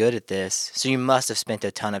really good at this. So you must have spent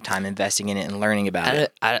a ton of time investing in it and learning about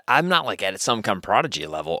it. I'm not like at some kind of prodigy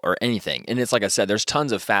level or anything. And it's like I said, there's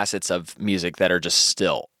tons of facets of music that are just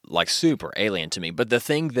still like super alien to me. But the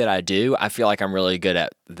thing that I do, I feel like I'm really good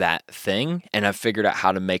at that thing. And I've figured out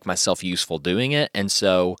how to make myself useful doing it. And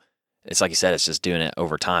so it's like you said, it's just doing it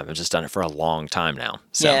over time. I've just done it for a long time now.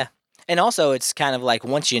 So. Yeah. And also it's kind of like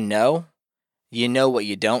once you know what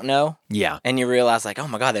you don't know. Yeah. And you realize like, oh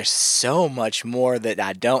my God, there's so much more that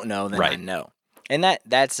I don't know than I know. And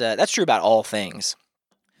that's true about all things.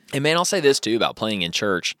 And man, I'll say this too about playing in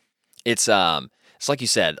church. It's like you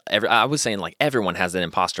said, I was saying like everyone has that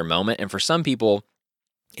imposter moment. And for some people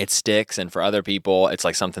it sticks. And for other people, it's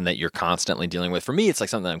like something that you're constantly dealing with. For me, it's like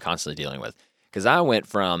something I'm constantly dealing with. Because I went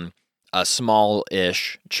from a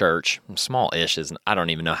small-ish church. Small-ish is, I don't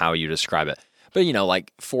even know how you describe it. But, you know,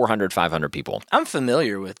 like 400, 500 people. I'm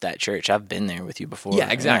familiar with that church. I've been there with you before. Yeah,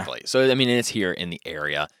 exactly. Yeah. So, I mean, it's here in the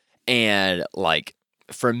area. And, like,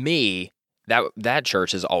 for me, that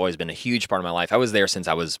church has always been a huge part of my life. I was there since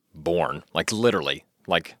I was born, like, literally.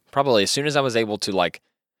 Like, probably as soon as I was able to, like,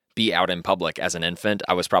 be out in public as an infant,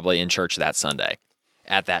 I was probably in church that Sunday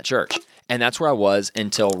at that church. And that's where I was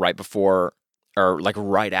until right before, or, like,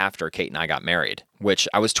 right after Kate and I got married, which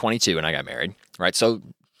I was 22 and I got married, right? So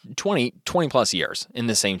 20 plus years in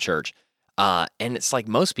the same church. And it's like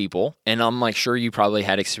most people, and I'm like, sure, you probably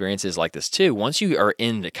had experiences like this too. Once you are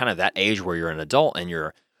in kind of that age where you're an adult and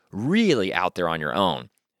you're really out there on your own,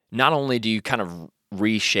 not only do you kind of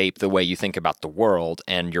reshape the way you think about the world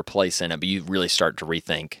and your place in it, but you really start to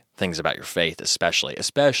rethink things about your faith, especially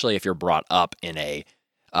if you're brought up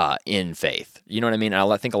in faith. You know what I mean?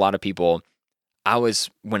 I think a lot of people,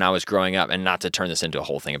 when I was growing up, and not to turn this into a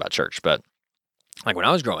whole thing about church, but like when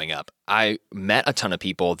I was growing up, I met a ton of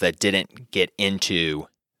people that didn't get into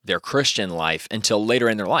their Christian life until later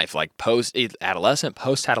in their life, like post-adolescent,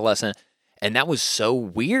 and that was so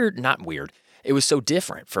weird, not weird. It was so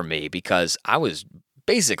different for me because I was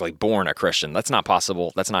basically born a Christian. That's not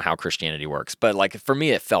possible. That's not how Christianity works. But like for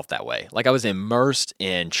me, it felt that way. Like I was immersed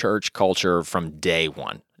in church culture from day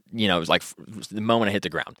one. You know, it was like the moment I hit the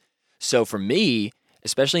ground. So for me,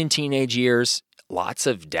 especially in teenage years, lots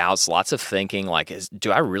of doubts, lots of thinking like,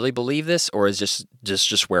 do I really believe this? Or is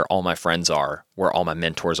just where all my friends are, where all my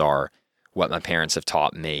mentors are, what my parents have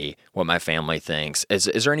taught me, what my family thinks? Is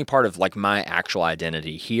there any part of like my actual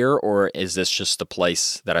identity here, or is this just the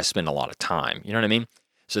place that I spend a lot of time? You know what I mean?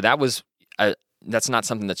 So that's not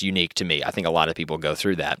something that's unique to me. I think a lot of people go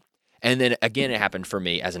through that. And then again, it happened for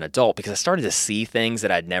me as an adult because I started to see things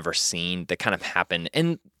that I'd never seen that kind of happen.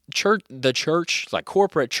 And the church, like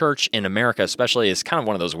corporate church in America especially, is kind of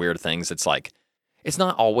one of those weird things. It's like, it's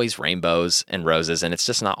not always rainbows and roses, and it's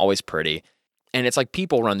just not always pretty. And it's like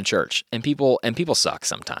people run the church, and people suck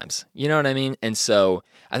sometimes. You know what I mean? And so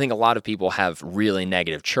I think a lot of people have really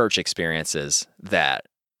negative church experiences that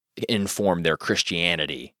inform their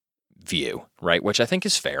Christianity view, right? Which I think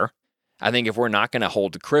is fair. I think if we're not going to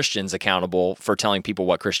hold Christians accountable for telling people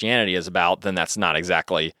what Christianity is about, then that's not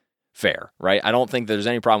exactly fair, right? I don't think there's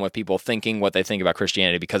any problem with people thinking what they think about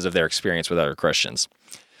Christianity because of their experience with other Christians.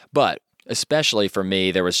 But especially for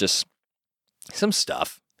me, there was just some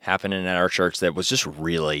stuff happening at our church that was just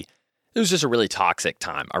really, it was just a really toxic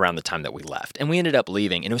time around the time that we left. And we ended up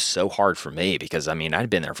leaving, and it was so hard for me because, I mean, I'd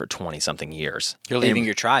been there for 20-something years. You're leaving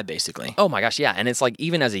your tribe, basically. Oh my gosh, yeah. And it's like,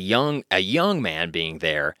 even as a young man being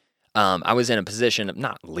there, I was in a position of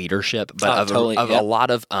not leadership, but a lot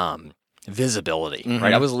of visibility,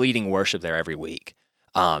 right? I was leading worship there every week.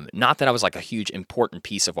 Not that I was like a huge important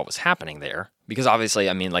piece of what was happening there, because obviously,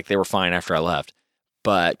 I mean, like they were fine after I left.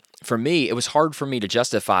 But for me, it was hard for me to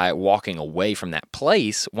justify walking away from that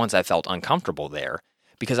place once I felt uncomfortable there,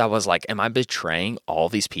 because I was like, am I betraying all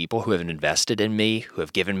these people who have invested in me, who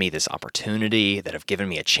have given me this opportunity, that have given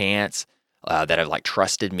me a chance, that have like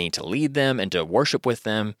trusted me to lead them and to worship with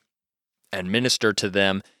them and minister to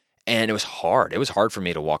them? And it was hard. It was hard for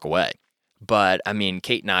me to walk away. But I mean,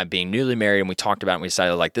 Kate and I being newly married, and we talked about it, and we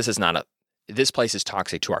decided like, this place is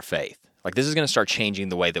toxic to our faith. Like this is going to start changing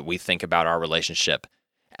the way that we think about our relationship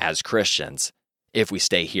as Christians if we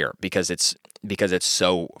stay here, because it's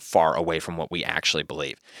so far away from what we actually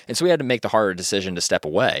believe. And so we had to make the harder decision to step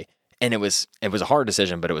away. And it was a hard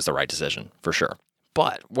decision, but it was the right decision for sure.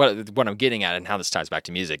 But what I'm getting at, and how this ties back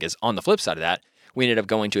to music, is on the flip side of that, we ended up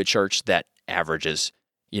going to a church that averages,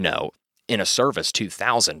 you know, in a service,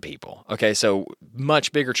 2,000 people. Okay, so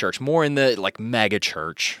much bigger church, more in the like mega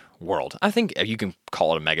church world. I think you can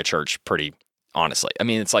call it a mega church pretty honestly. I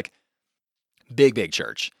mean, it's like big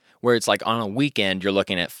church, where it's like on a weekend you're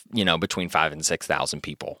looking at, you know, between 5,000 and 6,000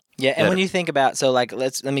 people. Yeah, and when you think about, so like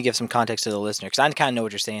let me give some context to the listener, because I kind of know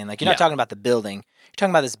what you're saying. Like you're not talking about the building, you're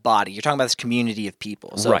talking about this body, you're talking about this community of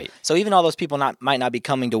people. So, right. So even all those people might not be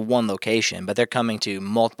coming to one location, but they're coming to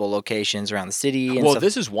multiple locations around the city. And well,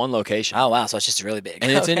 this is one location. Oh wow, so it's just really big,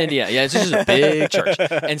 and it's in Indiana. Yeah, it's just a big church.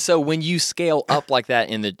 And so when you scale up like that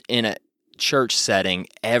in a church setting,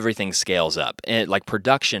 everything scales up, and like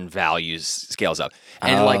production values scales up.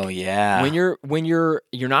 And when you're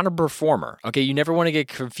not a performer, okay, you never want to get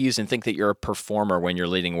confused and think that you're a performer when you're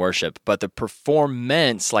leading worship, but the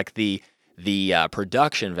performance, like the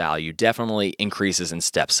production value, definitely increases and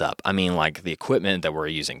steps up. I mean, like the equipment that we're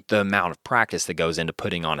using, the amount of practice that goes into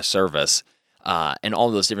putting on a service, and all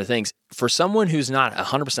those different things. For someone who's not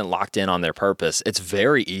 100% locked in on their purpose, it's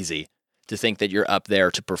very easy to think that you're up there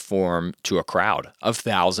to perform to a crowd of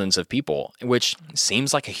thousands of people, which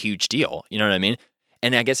seems like a huge deal. You know what I mean?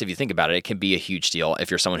 And I guess if you think about it, it can be a huge deal if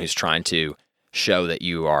you're someone who's trying to show that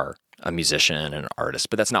you are a musician and an artist,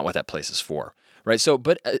 but that's not what that place is for, right? So,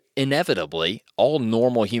 but inevitably, all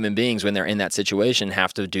normal human beings, when they're in that situation,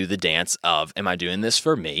 have to do the dance of, am I doing this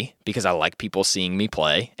for me because I like people seeing me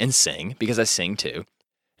play and sing, because I sing too?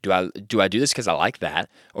 Do I do this because I like that,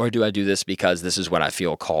 or do I do this because this is what I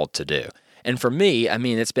feel called to do? And for me, I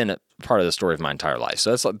mean, it's been a part of the story of my entire life.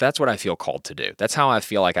 So that's what I feel called to do. That's how I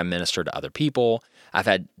feel like I minister to other people. I've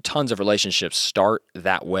had tons of relationships start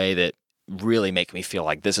that way that really make me feel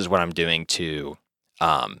like this is what I'm doing to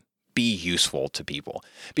be useful to people.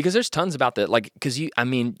 Because there's tons about that, like, because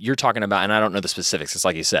you're talking about, and I don't know the specifics. It's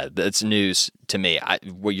like you said, it's news to me.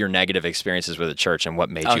 What your negative experiences with the church and what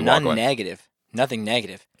made you walk away. Nothing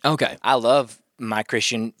negative. Okay. I love my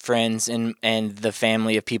Christian friends and the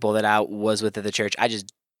family of people that I was with at the church.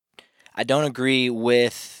 I don't agree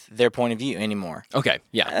with their point of view anymore. Okay,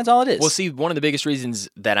 yeah. That's all it is. Well, see, one of the biggest reasons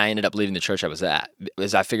that I ended up leaving the church I was at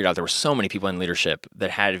is I figured out there were so many people in leadership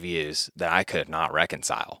that had views that I could not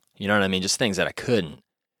reconcile. You know what I mean? Just things that I couldn't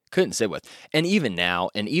sit with. And even now,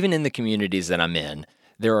 and even in the communities that I'm in,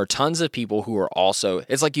 there are tons of people who are also,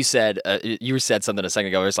 it's like you said, you said something a second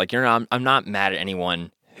ago, it's like, I'm not mad at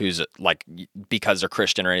anyone who's like, because they're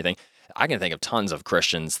Christian or anything. I can think of tons of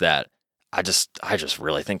Christians that I just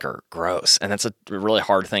really think are gross. And that's a really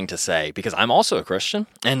hard thing to say because I'm also a Christian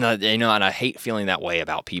and and I hate feeling that way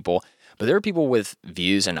about people, but there are people with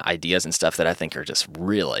views and ideas and stuff that I think are just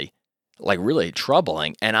really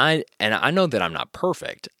troubling. And I know that I'm not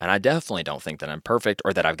perfect, and I definitely don't think that I'm perfect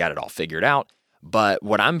or that I've got it all figured out. But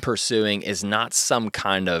what I'm pursuing is not some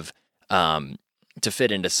kind of to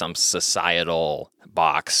fit into some societal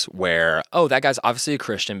box where, oh, that guy's obviously a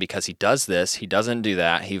Christian because he does this, he doesn't do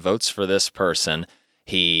that, he votes for this person,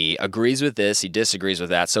 he agrees with this, he disagrees with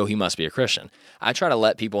that, so he must be a Christian. I try to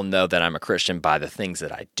let people know that I'm a Christian by the things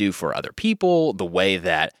that I do for other people, the way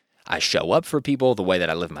that I show up for people, the way that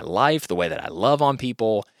I live my life, the way that I love on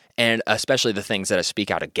people, and especially the things that I speak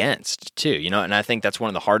out against too, and I think that's one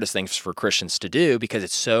of the hardest things for Christians to do because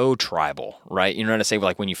it's so tribal, right? You know what I say?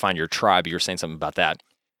 Like when you find your tribe, you were saying something about that.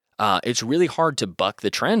 It's really hard to buck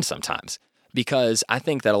the trend sometimes because I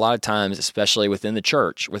think that a lot of times, especially within the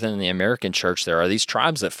church, within the American church, there are these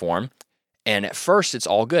tribes that form. And at first it's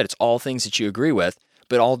all good. It's all things that you agree with.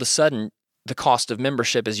 But all of a sudden, the cost of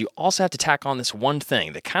membership is you also have to tack on this one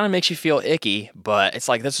thing that kind of makes you feel icky, but it's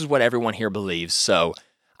like, this is what everyone here believes. So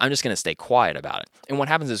I'm just going to stay quiet about it. And what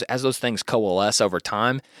happens is as those things coalesce over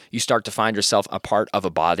time, you start to find yourself a part of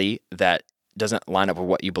a body that doesn't line up with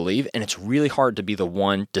what you believe. And it's really hard to be the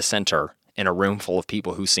one dissenter in a room full of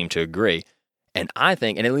people who seem to agree. And I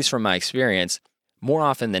think, and at least from my experience, more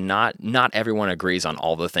often than not everyone agrees on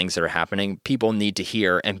all the things that are happening. People need to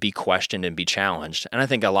hear and be questioned and be challenged. And I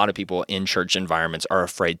think a lot of people in church environments are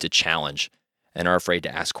afraid to challenge and are afraid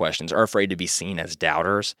to ask questions, are afraid to be seen as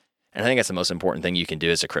doubters. And I think that's the most important thing you can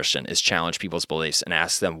do as a Christian is challenge people's beliefs and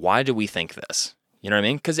ask them, why do we think this? You know what I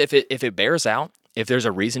mean? Because if it bears out, if there's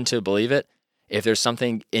a reason to believe it, if there's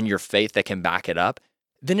something in your faith that can back it up,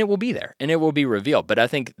 then it will be there and it will be revealed. But I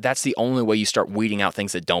think that's the only way you start weeding out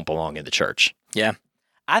things that don't belong in the church. Yeah.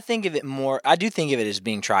 I do think of it as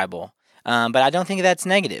being tribal, but I don't think that's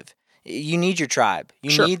negative. You need your tribe.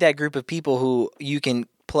 You Sure. need that group of people who you can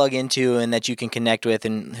plug into and that you can connect with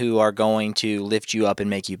and who are going to lift you up and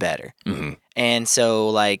make you better. Mm-hmm. And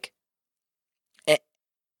so,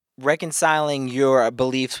 reconciling your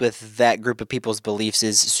beliefs with that group of people's beliefs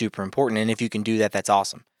is super important. And if you can do that, that's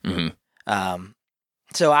awesome. Mm-hmm.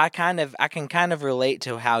 So I can kind of relate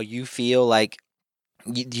to how you feel. Like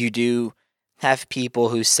you do have people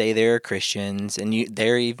who say they're Christians, and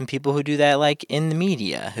there are even people who do that, like in the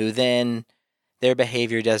media, who then their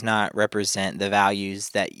behavior does not represent the values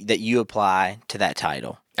that you apply to that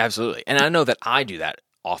title. Absolutely. And I know that I do that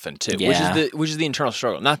often too, Yeah. which is the internal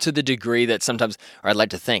struggle. Not to the degree that sometimes, or I'd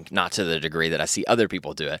like to think, not to the degree that I see other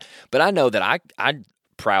people do it. But I know that I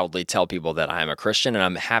proudly tell people that I am a Christian, and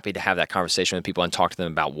I'm happy to have that conversation with people and talk to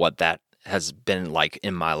them about what that has been like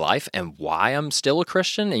in my life and why I'm still a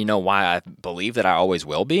Christian and, why I believe that I always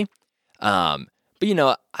will be. But,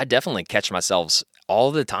 I definitely catch myself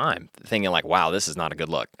all the time thinking like, wow, this is not a good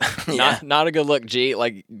look. Yeah. not a good look, G.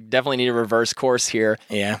 Like, definitely need a reverse course here.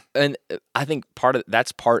 Yeah. And I think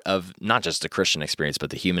that's part of not just the Christian experience,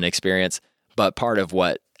 but the human experience. But part of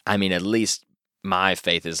what, at least my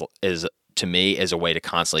faith is to me is a way to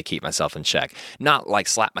constantly keep myself in check. Not like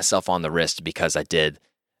slap myself on the wrist because I did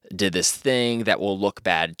this thing that will look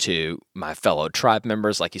bad to my fellow tribe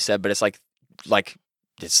members, like you said, but it's like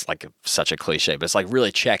it's like such a cliche, but it's like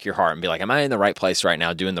really check your heart and be like, am I in the right place right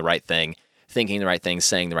now, doing the right thing, thinking the right things,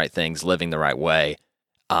 saying the right things, living the right way?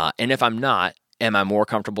 And if I'm not, am I more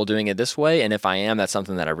comfortable doing it this way? And if I am, that's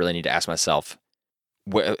something that I really need to ask myself,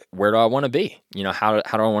 where do I want to be? How do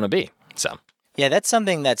I want to be? So Yeah, that's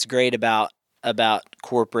something that's great about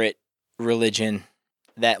corporate religion,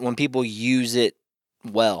 that when people use it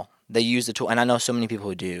well, they use the tool, and I know so many people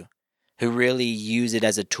who do, who really use it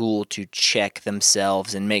as a tool to check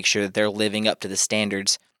themselves and make sure that they're living up to the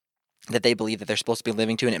standards that they believe that they're supposed to be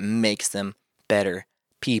living to, and it makes them better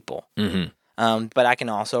people. mm-hmm. But I can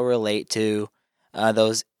also relate to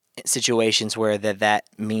those situations where that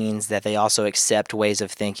means that they also accept ways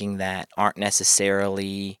of thinking that aren't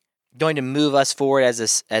necessarily going to move us forward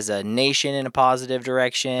as a nation in a positive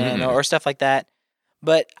direction or stuff like that.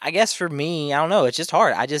 But I guess for me, I don't know. It's just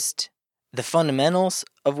hard. The fundamentals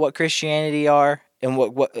of what Christianity are and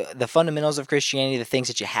what the fundamentals of Christianity, the things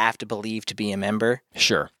that you have to believe to be a member.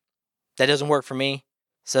 Sure. That doesn't work for me.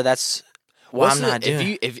 So that's why I'm not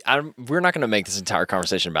doing it. We're not going to make this entire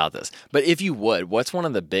conversation about this, but if you would, what's one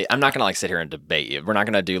of the big, I'm not going to sit here and debate you. We're not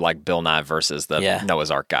going to do like Bill Nye versus the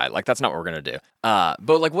Noah's Ark guy. Like, that's not what we're going to do.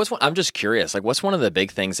 But like, I'm just curious, like, what's one of the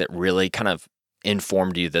big things that really kind of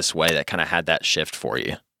informed you this way, that kind of had that shift for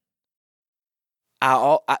you?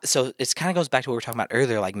 So it kind of goes back to what we were talking about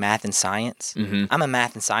earlier, like math and science. I'm a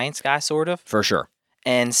math and science guy, sort of. For sure.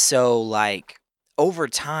 And so, like, over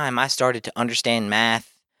time, I started to understand math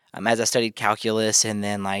as I studied calculus and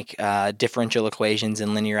then, like, differential equations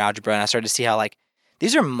and linear algebra. And I started to see how, like,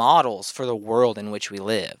 these are models for the world in which we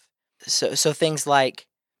live. So things like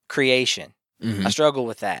creation, I struggle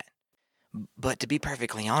with that. But to be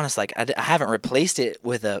perfectly honest, like, I haven't replaced it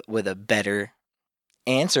with a better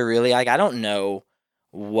answer, really. Like, I don't know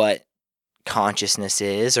what consciousness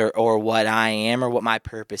is or what I am or what my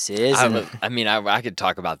purpose is. I could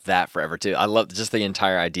talk about that forever too. I love just the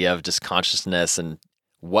entire idea of just consciousness and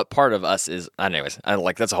what part of us is. Anyways,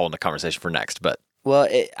 that's a whole conversation for next. But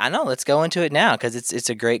I know. Let's go into it now because it's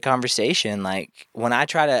a great conversation. Like, when I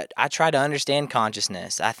try to understand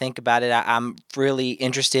consciousness, I think about it. I'm really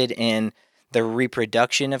interested in the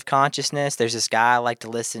reproduction of consciousness. There's this guy I like to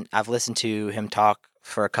listen. I've listened to him talk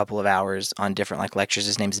for a couple of hours on different like lectures.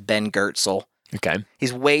 His name's Ben Goertzel. Okay.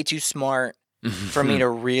 He's way too smart for me to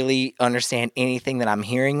really understand anything that I'm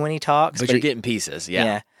hearing when he talks. But you're getting pieces,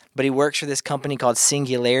 yeah. But he works for this company called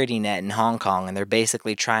Singularity Net in Hong Kong, and they're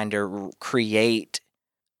basically trying to create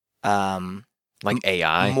like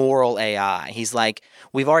AI? Moral AI. He's like,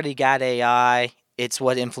 we've already got AI. It's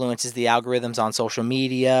what influences the algorithms on social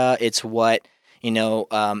media. It's what,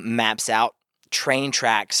 maps out train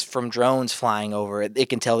tracks from drones flying over. It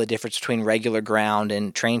can tell the difference between regular ground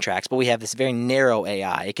and train tracks, but we have this very narrow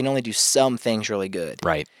AI. It can only do some things really good.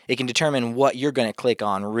 Right. It can determine what you're going to click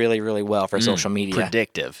on really, really well for social media.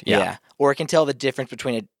 Predictive. Yeah. Or it can tell the difference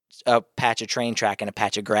between a patch of train track and a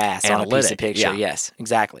patch of grass on a piece of picture. Yeah. Yes,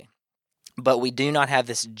 exactly. But we do not have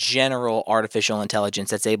this general artificial intelligence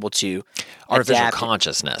that's able to artificial adapt.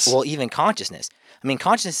 Consciousness. Well, even consciousness. I mean,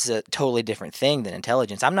 consciousness is a totally different thing than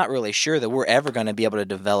intelligence. I'm not really sure that we're ever going to be able to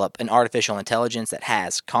develop an artificial intelligence that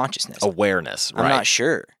has consciousness. Awareness, right? I'm not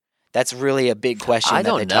sure. That's really a big question I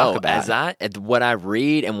that they talk about. What I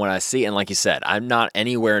read and what I see, and like you said, I'm not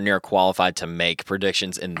anywhere near qualified to make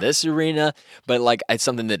predictions in this arena, but like it's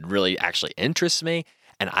something that really actually interests me.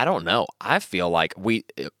 And I don't know. I feel like we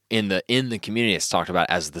in the community it's talked about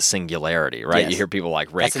as the singularity, right? Yes. You hear people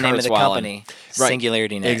like Ray Kurzweil. That's the name of the company,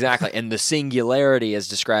 Singularity Net. Exactly. And the singularity is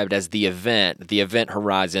described as the event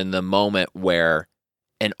horizon, the moment where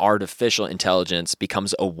an artificial intelligence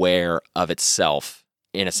becomes aware of itself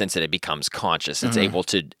in a sense that it becomes conscious. It's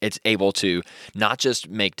able to not just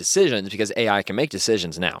make decisions, because AI can make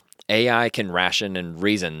decisions now. AI can ration and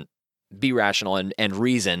reason. Be rational and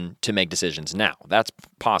reason to make decisions now. That's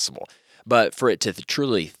possible. But for it to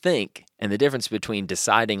truly think, and the difference between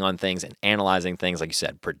deciding on things and analyzing things, like you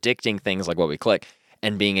said, predicting things like what we click,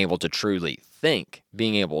 and being able to truly think,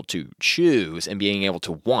 being able to choose, and being able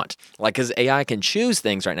to want. Like, because AI can choose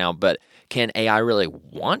things right now, but can AI really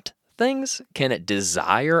want things? Can it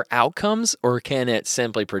desire outcomes? Or can it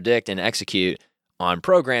simply predict and execute on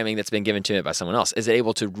programming that's been given to it by someone else? Is it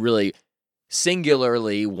able to really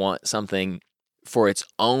singularly want something for its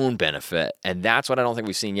own benefit? And that's what I don't think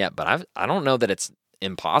we've seen yet, but I don't know that it's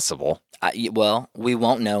impossible. Well, we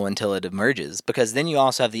won't know until it emerges, because then you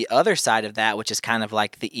also have the other side of that, which is kind of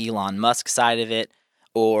like the Elon Musk side of it,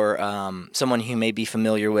 or someone who may be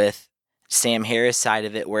familiar with Sam Harris side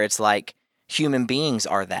of it, where it's like human beings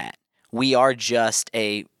are that. We are just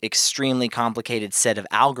a extremely complicated set of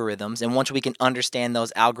algorithms, and once we can understand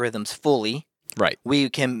those algorithms fully, right, we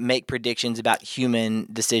can make predictions about human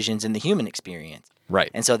decisions in the human experience.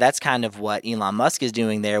 Right. And so that's kind of what Elon Musk is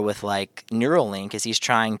doing there with like Neuralink, is he's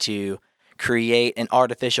trying to create an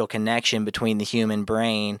artificial connection between the human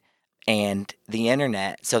brain and the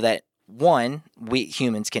internet, so that one, we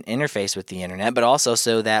humans can interface with the internet, but also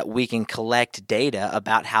so that we can collect data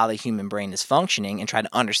about how the human brain is functioning and try to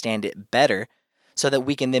understand it better, so that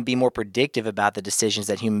we can then be more predictive about the decisions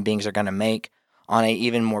that human beings are going to make on an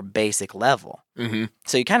even more basic level. Mm-hmm.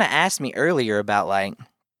 So you kind of asked me earlier about like,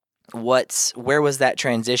 where was that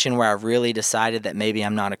transition where I really decided that maybe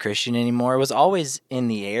I'm not a Christian anymore? It was always in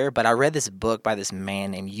the air, but I read this book by this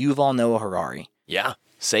man named Yuval Noah Harari. Yeah.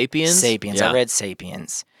 Sapiens? Sapiens. Yeah. I read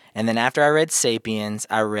Sapiens. And then after I read Sapiens,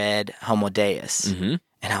 I read Homo Deus. Mm-hmm.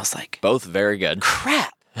 And I was like, Both very good.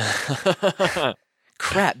 crap,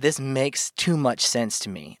 this makes too much sense to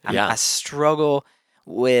me. Yeah. I struggle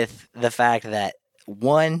with the fact that,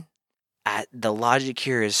 one, the logic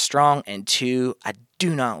here is strong, and two, I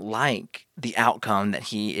do not like the outcome that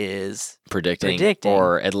he is predicting.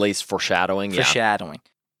 Or at least foreshadowing. foreshadowing.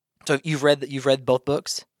 So you've read both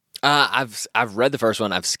books? I've read the first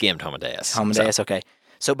one. I've skimmed Homo Deus. Homo Deus, okay.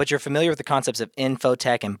 So, but you're familiar with the concepts of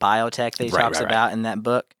infotech and biotech that he talks about in that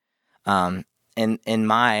book? In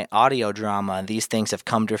my audio drama, these things have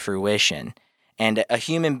come to fruition. And a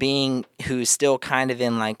human being who's still kind of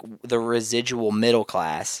in like the residual middle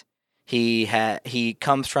class, he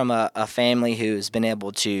comes from a family who's been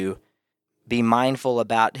able to be mindful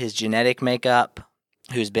about his genetic makeup,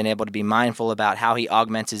 who's been able to be mindful about how he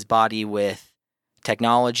augments his body with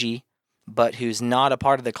technology, but who's not a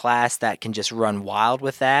part of the class that can just run wild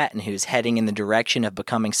with that, and who's heading in the direction of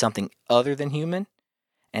becoming something other than human.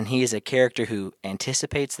 And he is a character who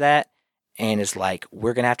anticipates that and is like,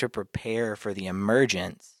 we're going to have to prepare for the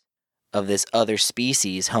emergence of this other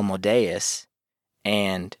species, Homo Deus,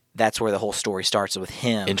 and that's where the whole story starts with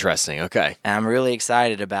him. Interesting. Okay. And I'm really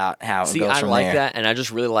excited about how it goes from I like there. that, and I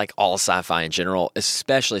just really like all sci-fi in general,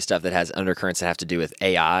 especially stuff that has undercurrents that have to do with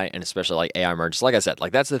AI, and especially like AI emergence. Like I said,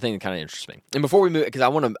 like that's the thing that kind of interests me. And before we move, because I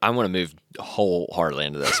want to move wholeheartedly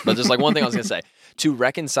into this, but just like one thing I was gonna say to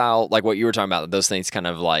reconcile, like what you were talking about, those things kind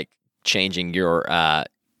of like changing your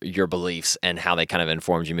beliefs and how they kind of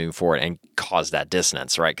informed you moving forward and cause that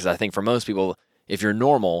dissonance, right? Because I think for most people, if you're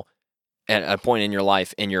normal at a point in your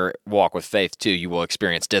life, in your walk with faith too, you will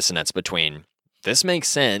experience dissonance between this makes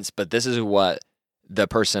sense, but this is what the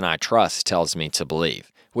person I trust tells me to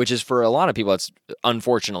believe, which is for a lot of people, it's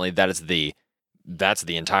unfortunately that's the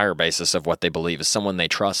entire basis of what they believe is someone they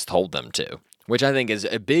trust told them to, which I think is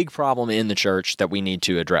a big problem in the church that we need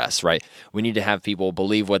to address, right? We need to have people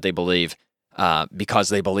believe what they believe because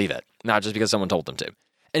they believe it, not just because someone told them to.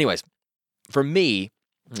 Anyways, for me,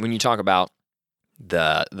 when you talk about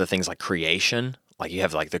the things like creation, like you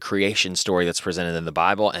have like the creation story that's presented in the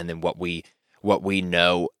Bible, and then what we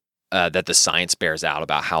know that the science bears out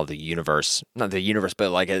about how the universe, not the universe,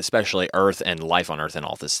 but like especially Earth and life on Earth and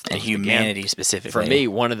all this and humanity specifically. For me,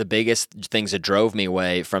 one of the biggest things that drove me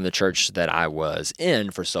away from the church that I was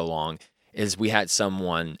in for so long is we had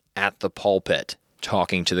someone at the pulpit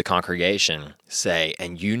talking to the congregation say,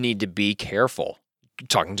 and you need to be careful,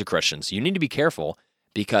 talking to Christians, you need to be careful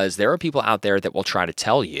because there are people out there that will try to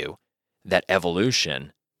tell you that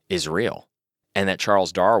evolution is real and that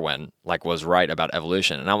Charles Darwin was right about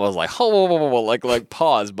evolution. And I was like, whoa, like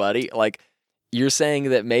pause, buddy. Like you're saying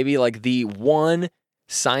that maybe like the one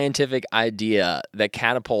scientific idea that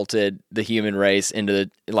catapulted the human race into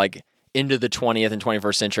the 20th and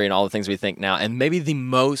 21st century and all the things we think now, and maybe the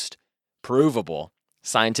most provable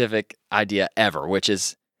scientific idea ever, which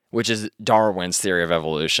is Darwin's theory of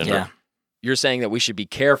evolution. Yeah. You're saying that we should be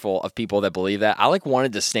careful of people that believe that. I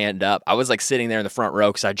wanted to stand up. I was sitting there in the front row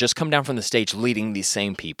because I'd just come down from the stage leading these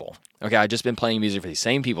same people. Okay, I'd just been playing music for these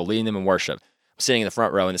same people, leading them in worship. I'm sitting in the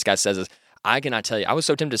front row, and this guy says this. I cannot tell you. I was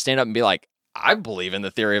so tempted to stand up and be like, I believe in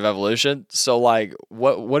the theory of evolution. So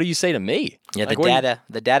what do you say to me? Yeah,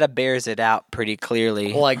 the data bears it out pretty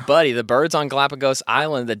clearly. Well, buddy, the birds on Galapagos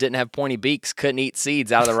Island that didn't have pointy beaks couldn't eat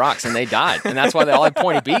seeds out of the rocks, and they died. And that's why they all have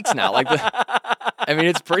pointy beaks now.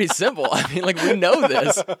 It's pretty simple. We know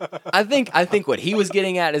this. I think what he was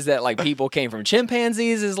getting at is that people came from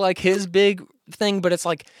chimpanzees is his big thing, but it's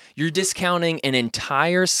you're discounting an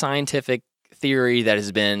entire scientific theory that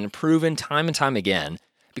has been proven time and time again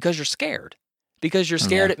because you're scared. Because you're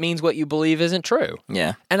scared, It means what you believe isn't true.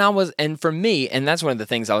 Yeah. And for me, and that's one of the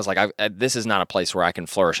things I was like, this is not a place where I can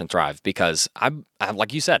flourish and thrive because I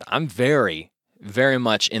like you said, I'm very, very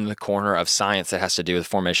much in the corner of science that has to do with the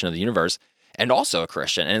formation of the universe and also a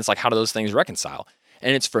Christian. And it's how do those things reconcile?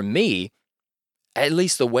 And it's for me, at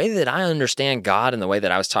least the way that I understand God and the way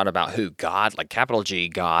that I was taught about who God, capital G,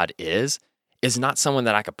 God is not someone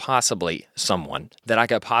that I could possibly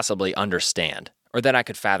understand. Or that I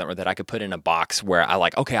could fathom, or that I could put in a box where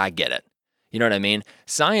okay, I get it. You know what I mean?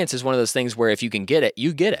 Science is one of those things where if you can get it,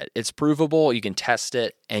 you get it. It's provable, you can test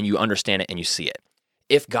it, and you understand it, and you see it.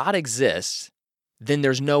 If God exists, then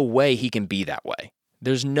there's no way he can be that way.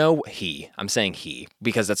 There's no I'm saying he,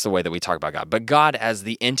 because that's the way that we talk about God. But God as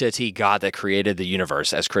the entity, God that created the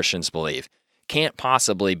universe, as Christians believe, can't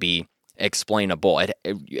possibly be explainable.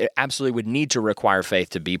 It absolutely would need to require faith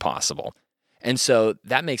to be possible. And so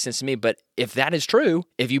that makes sense to me. But if that is true,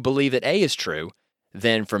 if you believe that A is true,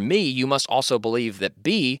 then for me, you must also believe that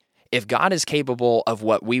B, if God is capable of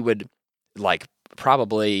what we would like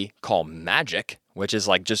probably call magic, which is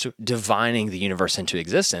like just divining the universe into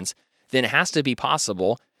existence, then it has to be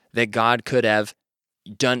possible that God could have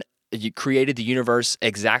created the universe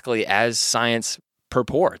exactly as science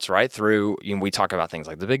purports, right? Through, we talk about things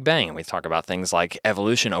like the Big Bang, and we talk about things like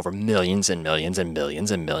evolution over millions and millions and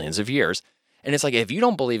millions and millions of years. And it's like, if you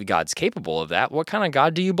don't believe God's capable of that, what kind of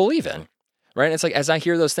God do you believe in? Right? And it's like, as I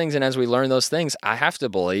hear those things and as we learn those things, I have to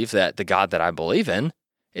believe that the God that I believe in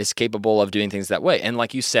is capable of doing things that way. And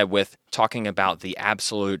like you said, with talking about the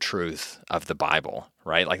absolute truth of the Bible,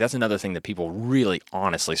 right? Like that's another thing that people really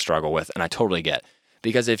honestly struggle with, and I totally get.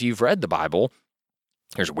 Because if you've read the Bible,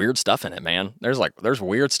 there's weird stuff in it, man. There's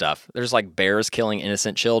weird stuff. There's like bears killing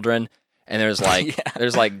innocent children, and there's like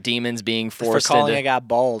there's like demons being forced for calling into a guy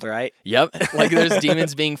bald, right? Yep. Like there's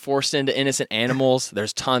demons being forced into innocent animals.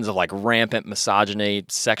 There's tons of like rampant misogyny,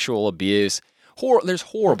 sexual abuse. There's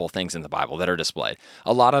horrible things in the Bible that are displayed.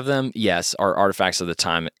 A lot of them, yes, are artifacts of the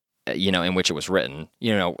time, in which it was written.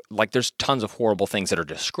 Like there's tons of horrible things that are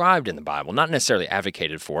described in the Bible, not necessarily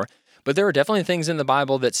advocated for, but there are definitely things in the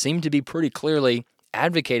Bible that seem to be pretty clearly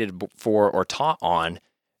advocated for or taught on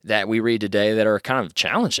that we read today that are kind of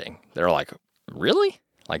challenging. They're like, really?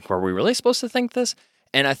 Like, were we really supposed to think this?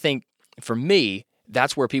 And I think for me,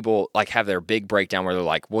 that's where people like have their big breakdown where they're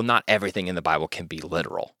like, well, not everything in the Bible can be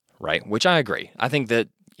literal, right? Which I agree. I think that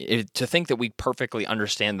to think that we perfectly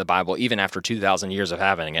understand the Bible, even after 2,000 years of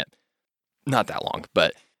having it, not that long,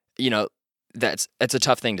 but it's a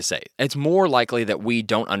tough thing to say. It's more likely that we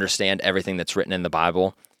don't understand everything that's written in the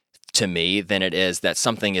Bible to me than it is that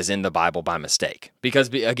something is in the Bible by mistake. Because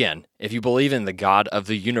again, if you believe in the God of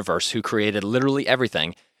the universe who created literally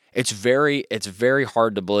everything, it's very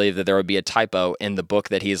hard to believe that there would be a typo in the book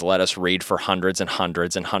that he has let us read for hundreds and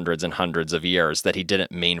hundreds and hundreds and hundreds of years that he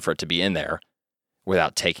didn't mean for it to be in there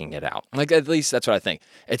without taking it out. Like, at least that's what I think.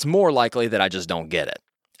 It's more likely that I just don't get it.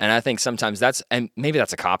 And I think sometimes and maybe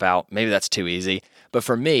that's a cop-out, maybe that's too easy, but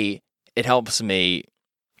for me, it helps me.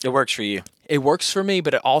 It works for you. It works for me,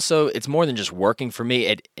 but it's more than just working for me.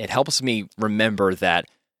 It helps me remember that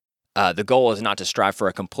the goal is not to strive for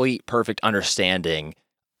a complete, perfect understanding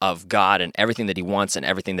of God and everything that he wants and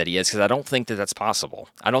everything that he is, because I don't think that that's possible.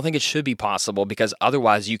 I don't think it should be possible, because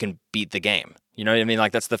otherwise you can beat the game. You know what I mean?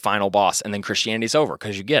 Like that's the final boss, and then Christianity's over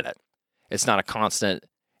because you get it. It's not a constant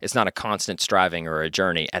striving or a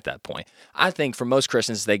journey at that point. I think for most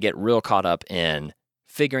Christians, they get real caught up in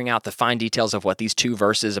figuring out the fine details of what these two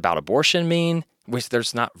verses about abortion mean, which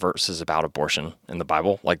there's not verses about abortion in the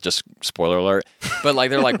Bible, like just spoiler alert, but like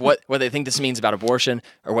they're like what they think this means about abortion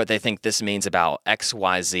or what they think this means about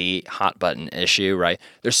XYZ hot button issue, right?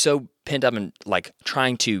 They're so pinned up in like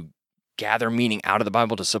trying to gather meaning out of the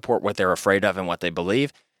Bible to support what they're afraid of and what they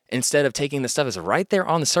believe, instead of taking the stuff that's right there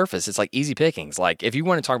on the surface. It's like easy pickings. Like if you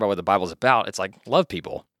want to talk about what the Bible's about, it's like love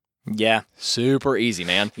people. Yeah. Super easy,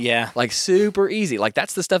 man. Yeah. Like super easy. Like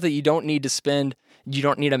that's the stuff that you don't need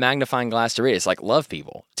a magnifying glass to read. It's like love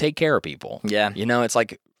people, take care of people. Yeah. It's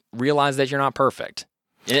like realize that you're not perfect.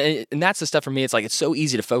 And that's the stuff for me. It's like, it's so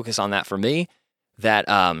easy to focus on that for me that,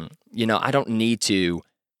 I don't need to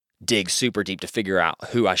dig super deep to figure out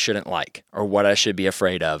who I shouldn't like or what I should be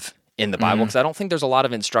afraid of in the Bible. Because I don't think there's a lot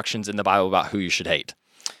of instructions in the Bible about who you should hate.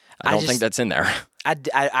 I don't think that's in there. I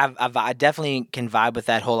definitely can vibe with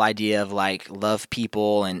that whole idea of like love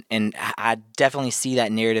people, and I definitely see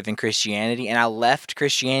that narrative in Christianity, and I left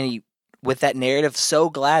Christianity with that narrative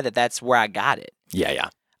so glad that that's where I got it. Yeah.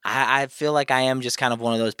 I feel like I am just kind of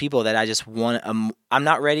one of those people that I just want. I'm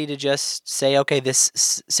not ready to just say, okay, this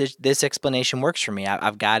explanation works for me.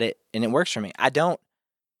 I've got it and it works for me.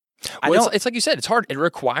 It's like you said, it's hard. It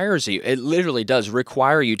requires you. It literally does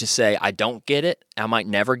require you to say, I don't get it. I might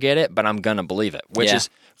never get it, but I'm going to believe it, which is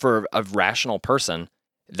for a rational person.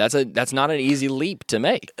 That's not an easy leap to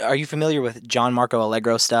make. Are you familiar with John Marco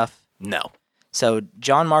Allegro stuff? No. So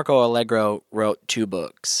John Marco Allegro wrote 2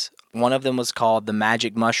 books. One of them was called The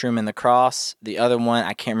Magic Mushroom and the Cross. The other one,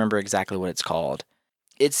 I can't remember exactly what it's called.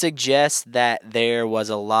 It suggests that there was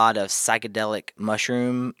a lot of psychedelic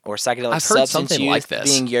mushroom or psychedelic substance use like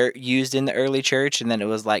this being used in the early church, and then it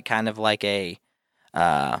was like kind of like a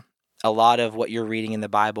lot of what you're reading in the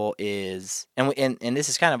Bible is, and this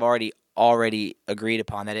is kind of already agreed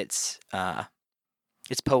upon, that it's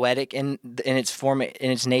poetic in its form,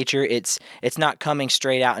 in its nature. It's not coming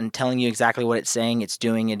straight out and telling you exactly what it's saying. It's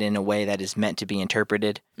doing it in a way that is meant to be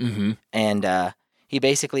interpreted. Mm-hmm. And he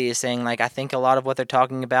basically is saying, like, I think a lot of what they're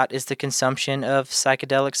talking about is the consumption of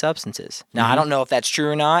psychedelic substances. Now, I don't know if that's true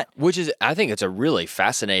or not. Which is, I think it's a really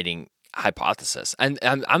fascinating hypothesis. And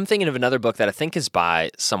I'm thinking of another book that I think is by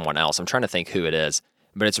someone else. I'm trying to think who it is,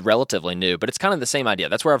 but it's relatively new. But it's kind of the same idea.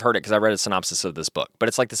 That's where I've heard it because I read a synopsis of this book. But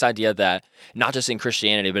it's like this idea that not just in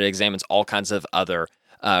Christianity, but it examines all kinds of other,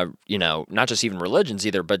 not just even religions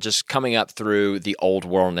either, but just coming up through the old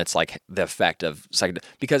world. And it's like the effect of psychedelics.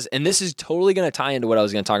 Because, and this is totally going to tie into what I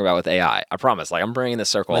was going to talk about with AI. I promise. Like, I'm bringing this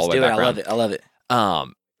circle all the way back around. I love it.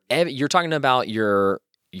 You're talking about your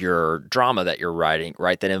drama that you're writing,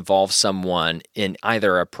 right? That involves someone in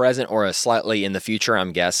either a present or a slightly in the future,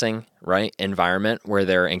 I'm guessing, right? Environment where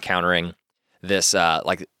they're encountering this,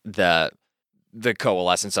 like the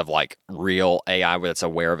coalescence of like real AI that's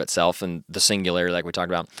aware of itself and the singularity, like we talked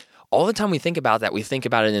about. All the time we think about that, we think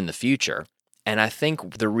about it in the future. And I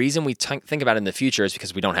think the reason we think about it in the future is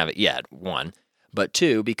because we don't have it yet, one. But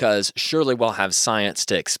two, because surely we'll have science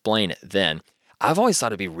to explain it then. I've always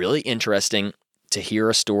thought it'd be really interesting to hear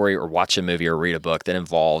a story or watch a movie or read a book that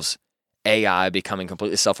involves AI becoming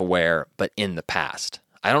completely self-aware, but in the past.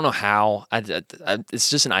 I don't know how.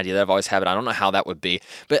 It's just an idea that I've always had, but I don't know how that would be.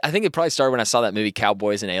 But I think it probably started when I saw that movie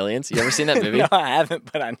Cowboys and Aliens. You ever seen that movie? No, I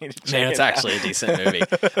haven't, but I need to check Man, it it's out. actually a decent movie.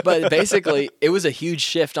 But basically, it was a huge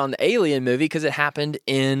shift on the Alien movie because it happened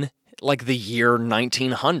in like the year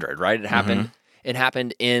 1900, right? It happened. It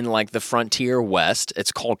happened in like the frontier West.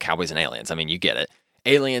 It's called Cowboys and Aliens. I mean, you get it.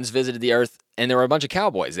 Aliens visited the Earth, and there were a bunch of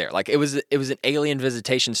cowboys there. Like it was an alien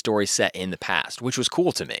visitation story set in the past, which was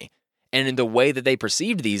cool to me. And in the way that they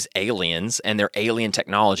perceived these aliens and their alien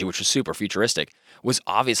technology, which was super futuristic, was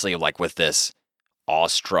obviously like with this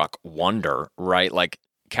awestruck wonder, right? Like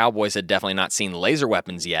cowboys had definitely not seen laser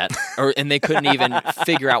weapons yet, and they couldn't even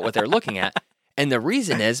figure out what they're looking at. And the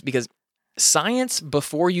reason is because science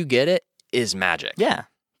before you get it is magic. Yeah.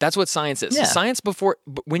 That's what science is. Yeah. Science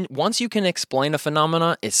once you can explain a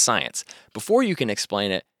phenomena, it's science. Before you can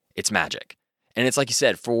explain it, it's magic. And it's like you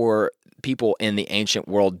said, for people in the ancient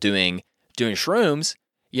world doing shrooms,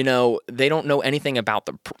 they don't know anything about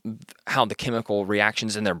how the chemical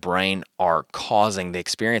reactions in their brain are causing the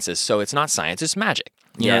experiences. So it's not science, it's magic.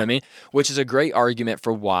 You know what I mean? Which is a great argument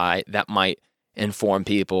for why that might inform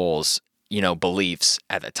people's beliefs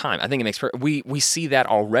at the time. I think it makes we see that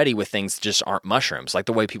already with things that just aren't mushrooms, like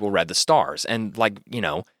the way people read the stars. And like,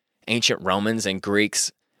 ancient Romans and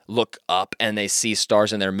Greeks look up and they see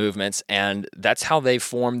stars in their movements, and that's how they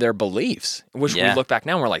form their beliefs, which we look back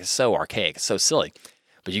now and we're like, so archaic, so silly.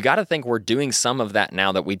 But you got to think we're doing some of that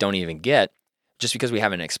now that we don't even get just because we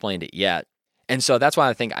haven't explained it yet. And so that's why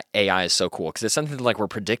I think AI is so cool, because it's something like we're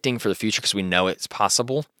predicting for the future because we know it's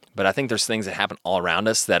possible. But I think there's things that happen all around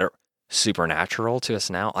us that are supernatural to us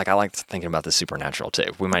now. Like I like thinking about the supernatural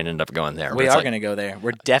too. We might end up going there. We are going to go there.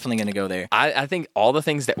 We're definitely going to go there. I think all the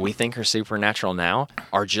things that we think are supernatural now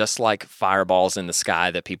are just like fireballs in the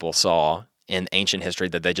sky that people saw in ancient history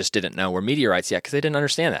that they just didn't know were meteorites yet because they didn't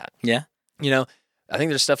understand that. Yeah. I think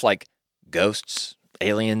there's stuff like ghosts,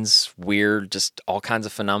 aliens, weird, just all kinds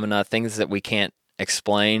of phenomena, things that we can't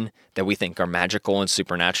explain that we think are magical and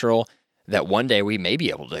supernatural that one day we may be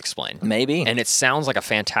able to explain. Maybe. And it sounds like a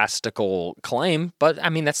fantastical claim, but I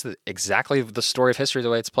mean, that's exactly the story of history, the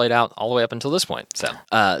way it's played out all the way up until this point.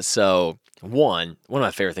 So, one of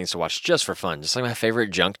my favorite things to watch just for fun, just like my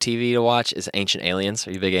favorite junk TV to watch is Ancient Aliens.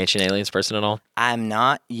 Are you a big Ancient Aliens person at all? I'm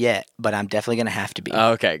not yet, but I'm definitely going to have to be.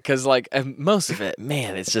 Okay, because like most of it,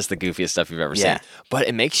 man, it's just the goofiest stuff you've ever seen. But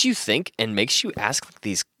it makes you think and makes you ask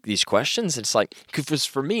these questions. It's like, because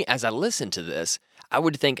for me, as I listen to this, I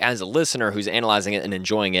would think as a listener who's analyzing it and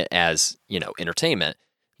enjoying it as, entertainment,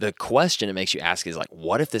 the question it makes you ask is like,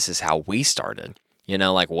 what if this is how we started?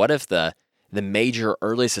 Like what if the major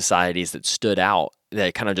early societies that stood out,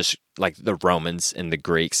 that kind of just like the Romans and the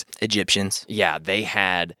Greeks, Egyptians. Yeah, they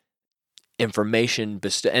had information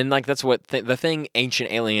and like that's what the thing ancient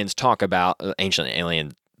aliens talk about, ancient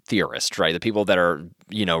alien theorists, right? The people that are,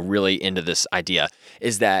 really into this idea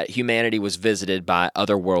is that humanity was visited by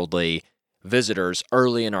otherworldly visitors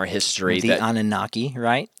early in our history. The Anunnaki,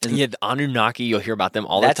 right? Yeah, the Anunnaki, you'll hear about them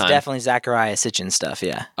all the time. That's definitely Zachariah Sitchin stuff,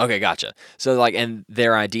 yeah. Okay, gotcha. So like, and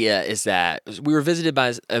their idea is that we were visited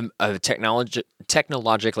by a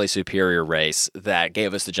technologically superior race that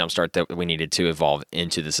gave us the jumpstart that we needed to evolve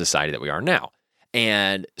into the society that we are now.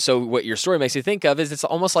 And so what your story makes you think of is it's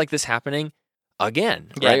almost like this happening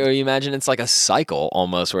again, right? Yeah. Or you imagine it's like a cycle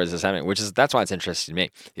almost where this is happening, that's why it's interesting to me.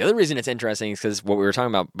 The other reason it's interesting is because what we were talking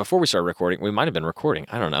about before we started recording, we might have been recording.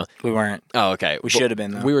 I don't know. We weren't. Oh, okay. We should have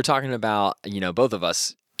been, though. We were talking about, both of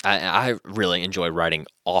us I really enjoy writing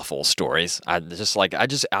awful stories. I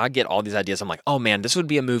get all these ideas. I'm like, oh man, this would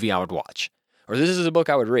be a movie I would watch, or this is a book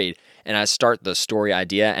I would read. And I start the story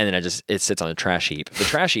idea, and then it sits on a trash heap. The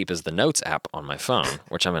trash heap is the notes app on my phone,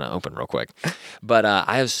 which I'm going to open real quick. But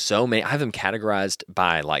I have so many. I have them categorized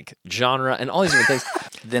by like genre and all these different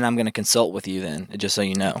things. Then I'm going to consult with you then, just so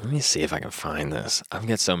you know. Let me see if I can find this. I've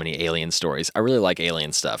got so many alien stories. I really like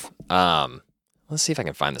alien stuff. Let's see if I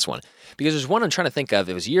can find this one, because there's one I'm trying to think of.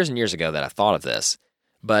 It was years and years ago that I thought of this,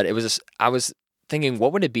 but I was thinking,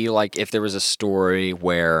 what would it be like if there was a story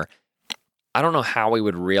where I don't know how we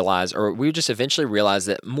would realize, or we would just eventually realize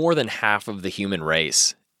that more than half of the human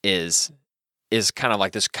race is kind of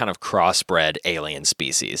like this kind of crossbred alien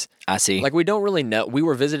species. I see. Like, we don't really know. We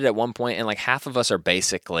were visited at one point, and like half of us are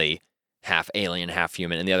basically half alien, half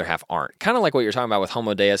human, and the other half aren't. Kind of like what you're talking about with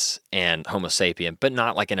Homo Deus and Homo sapien, but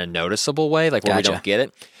not like in a noticeable way, like where we don't get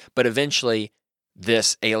it. But eventually,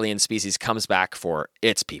 this alien species comes back for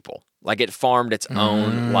its people. Like, it farmed its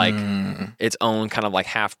own, its own kind of like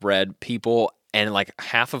half-bred people, and like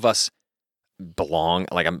half of us belong,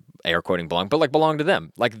 like I'm air quoting belong, but like belong to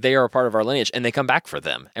them. Like, they are a part of our lineage, and they come back for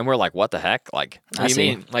them. And we're like, what the heck? Like, what do you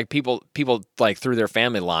mean? Like, people like through their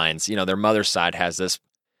family lines, their mother's side has this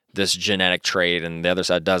genetic trait and the other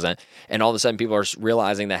side doesn't. And all of a sudden people are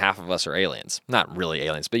realizing that half of us are aliens. Not really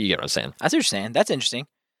aliens, but you get what I'm saying. I see what you're saying. That's interesting.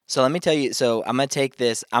 So let me tell you, I'm going to take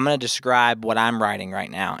this, I'm going to describe what I'm writing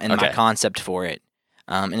right now and my concept for it.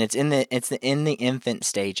 And it's in the infant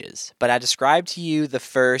stages. But I described to you the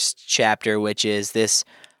first chapter, which is this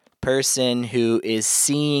person who is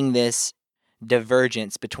seeing this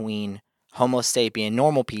divergence between Homo sapien,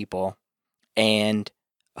 normal people, and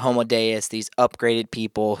Homo Deus, these upgraded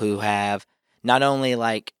people who have not only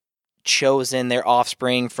like chosen their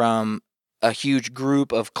offspring from a huge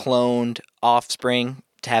group of cloned offspring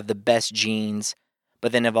to have the best genes,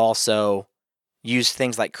 but then have also used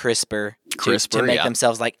things like CRISPR to make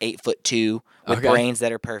themselves like 8'2" with brains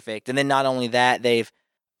that are perfect. And then not only that, they've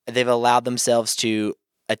allowed themselves to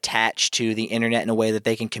attach to the internet in a way that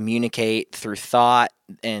they can communicate through thought,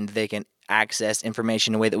 and they can access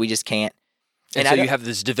information in a way that we just can't. And so you have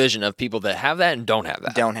this division of people that have that and don't have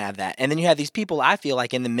that. Don't have that. And then you have these people, I feel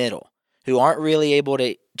like, in the middle who aren't really able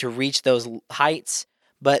to reach those heights,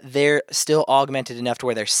 but they're still augmented enough to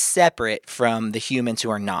where they're separate from the humans who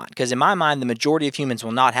are not. Because in my mind, the majority of humans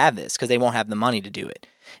will not have this because they won't have the money to do it.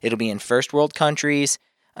 It'll be in first world countries,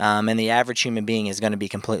 and the average human being is going to be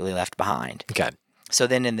completely left behind. Okay. So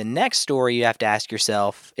then in the next story, you have to ask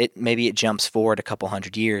yourself, maybe it jumps forward a couple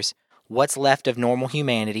hundred years, what's left of normal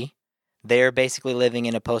humanity? They're basically living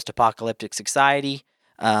in a post-apocalyptic society,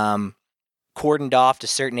 cordoned off to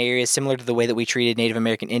certain areas, similar to the way that we treated Native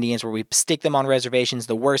American Indians, where we stick them on reservations,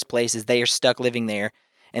 the worst places, they are stuck living there.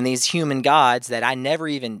 And these human gods that I never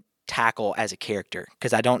even tackle as a character,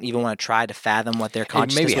 because I don't even want to try to fathom what their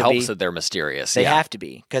consciousness would be. It maybe helps that they're mysterious. They have to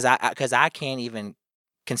be, because I can't even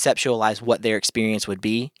conceptualize what their experience would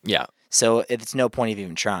be. Yeah. So it's no point of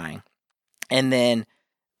even trying. And then,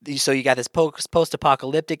 so you got this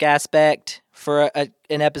post-apocalyptic aspect for an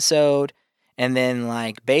episode, and then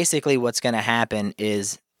like basically what's going to happen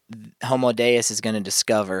is Homo Deus is going to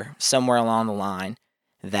discover somewhere along the line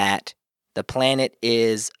that the planet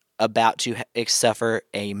is about to suffer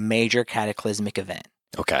a major cataclysmic event.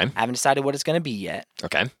 Okay. I haven't decided what it's going to be yet.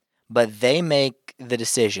 Okay. But they make the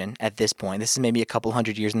decision at this point, this is maybe a couple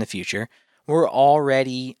hundred years in the future, we're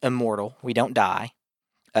already immortal. We don't die.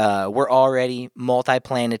 We're already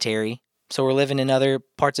multiplanetary, so we're living in other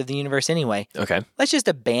parts of the universe anyway. Okay. Let's just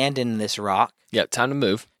abandon this rock. Yeah, time to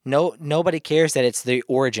move. Nobody cares that it's the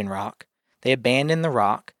origin rock. They abandon the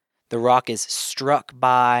rock. The rock is struck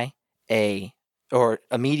by a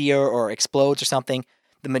meteor or explodes or something.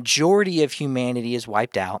 The majority of humanity is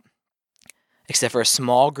wiped out, except for a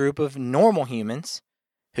small group of normal humans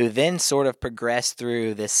who then sort of progress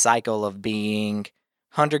through this cycle of being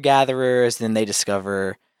hunter-gatherers. Then they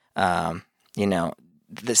discover,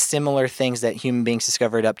 the similar things that human beings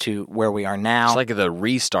discovered up to where we are now. It's like the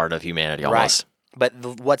restart of humanity almost. Right.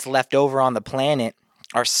 But what's left over on the planet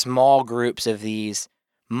are small groups of these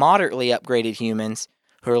moderately upgraded humans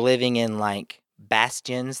who are living in like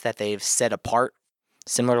bastions that they've set apart,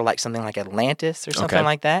 similar to like something like Atlantis or something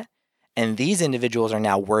like that. And these individuals are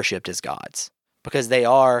now worshipped as gods because they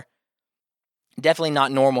are definitely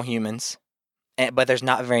not normal humans, but there's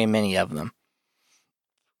not very many of them.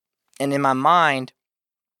 And in my mind,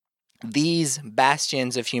 these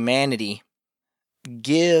bastions of humanity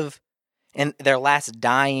give, and their last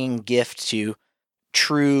dying gift to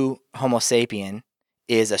true Homo sapien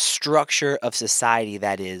is a structure of society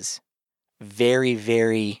that is very,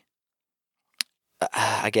 very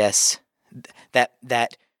I guess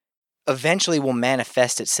that eventually will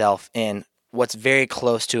manifest itself in what's very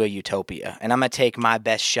close to a utopia. And I'm going to take my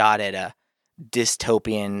best shot at a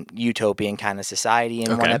dystopian, utopian kind of society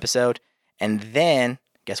in one Okay. episode. And then,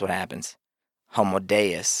 guess what happens? Homo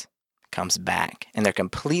Deus comes back. And they're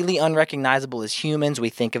completely unrecognizable as humans. We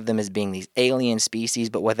think of them as being these alien species,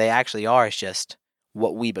 but what they actually are is just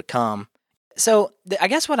what we become. So I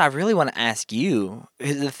guess what I really want to ask you,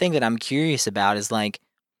 the thing that I'm curious about is like,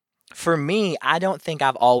 for me, I don't think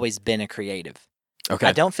I've always been a creative. Okay.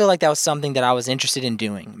 I don't feel like that was something that I was interested in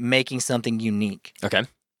doing, making something unique. Okay.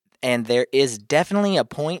 And there is definitely a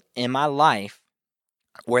point in my life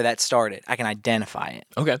where that started. I can identify it.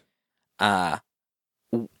 Okay.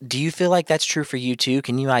 Do you feel like that's true for you too?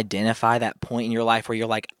 Can you identify that point in your life where you're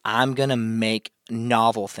like, I'm going to make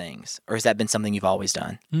novel things? Or has that been something you've always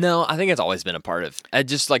done? No, I think it's always been a part of.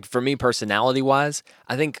 Just like for me, personality wise,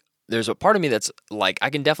 I think there's a part of me that's like I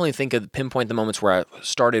can definitely pinpoint the moments where I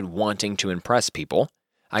started wanting to impress people.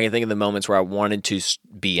 I can think of the moments where I wanted to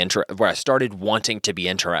where I started wanting to be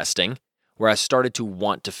interesting, where I started to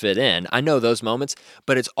want to fit in. I know those moments,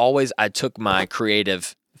 but it's always I took my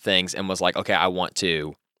creative things and was like, okay, I want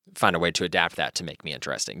to find a way to adapt that to make me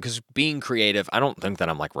interesting. Because being creative, I don't think that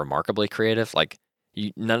I'm like remarkably creative. Like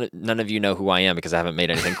none of you know who I am because I haven't made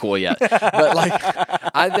anything cool yet. But like,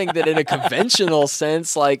 I think that in a conventional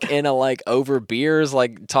sense, like in a like over beers,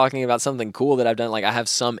 like talking about something cool that I've done, like I have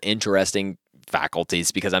some interesting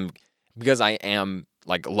faculties because I am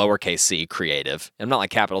like lowercase c creative. I'm not like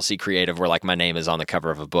capital C creative where like my name is on the cover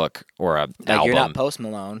of a book or a Like album. you're not Post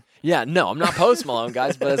Malone. Yeah, no, I'm not Post Malone,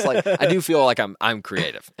 guys, but it's like I do feel like I'm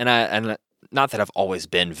creative, and not that I've always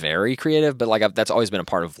been very creative, but like that's always been a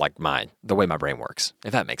part of like the way my brain works,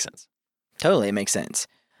 if that makes sense. Totally, it makes sense.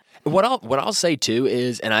 What I'll say too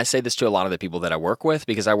is, and I say this to a lot of the people that I work with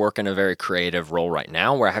because I work in a very creative role right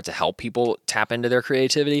now where I have to help people tap into their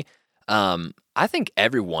creativity. I think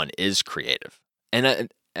everyone is creative, and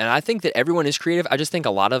I think that everyone is creative. I just think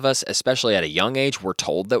a lot of us, especially at a young age, we're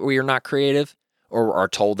told that we are not creative, or are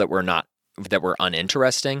told that we're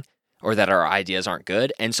uninteresting, or that our ideas aren't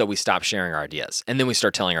good, and so we stop sharing our ideas, and then we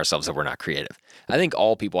start telling ourselves that we're not creative. I think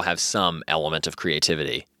all people have some element of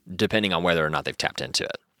creativity, depending on whether or not they've tapped into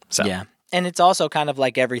it. So. Yeah. And it's also kind of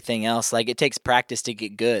like everything else. Like it takes practice to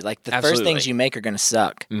get good. Like the first things you make are going to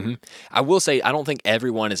suck. Mm-hmm. I will say, I don't think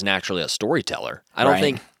everyone is naturally a storyteller. I don't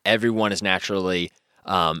think everyone is naturally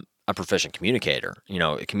a proficient communicator,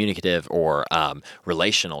 communicative or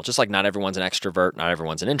relational. Just like not everyone's an extrovert, not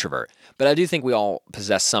everyone's an introvert. But I do think we all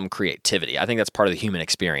possess some creativity. I think that's part of the human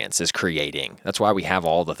experience is creating. That's why we have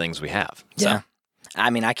all the things we have. So. Yeah. I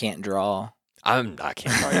mean, I can't draw. I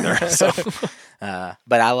can't draw either. So.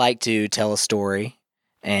 But I like to tell a story,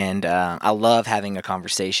 and I love having a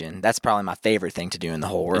conversation. That's probably my favorite thing to do in the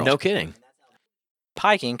whole world. No kidding.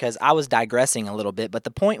 Piking, because I was digressing a little bit, but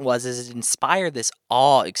the point was it inspired this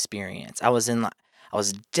awe experience. I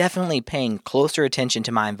was definitely paying closer attention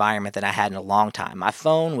to my environment than I had in a long time. My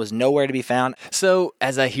phone was nowhere to be found. So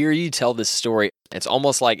as I hear you tell this story, it's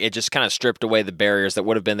almost like it just kind of stripped away the barriers that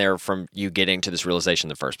would have been there from you getting to this realization in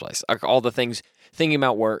the first place. Like all the things, thinking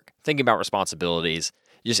about work, thinking about responsibilities,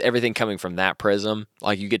 just everything coming from that prism.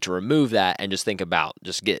 Like you get to remove that and just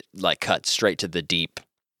get like cut straight to the deep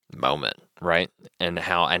moment, right? And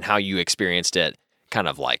how you experienced it kind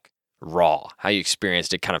of like raw, how you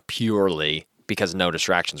experienced it kind of purely because no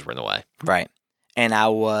distractions were in the way. Right.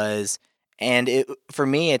 For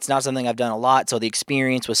me, it's not something I've done a lot, so the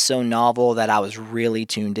experience was so novel that I was really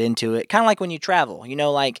tuned into it. Kind of like when you travel,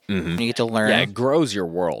 like when you get to learn. Yeah, it grows your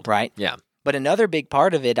world. Right? Yeah. But another big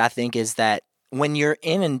part of it, I think, is that when you're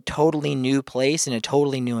in a totally new place, in a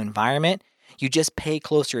totally new environment, you just pay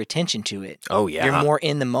closer attention to it. Oh, yeah. You're more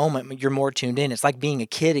in the moment. You're more tuned in. It's like being a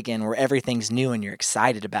kid again where everything's new and you're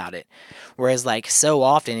excited about it. Whereas like so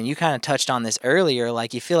often, and you kind of touched on this earlier,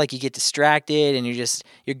 like you feel like you get distracted and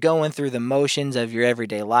you're going through the motions of your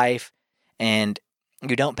everyday life and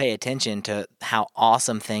you don't pay attention to how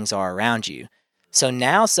awesome things are around you. So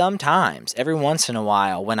now sometimes, every once in a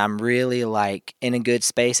while, when I'm really like in a good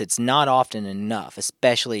space, it's not often enough,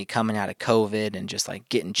 especially coming out of COVID and just like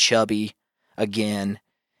getting chubby again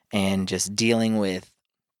and just dealing with,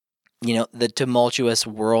 the tumultuous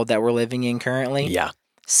world that we're living in currently. Yeah.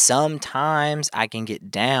 Sometimes I can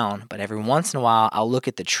get down, but every once in a while I'll look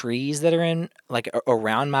at the trees that are in like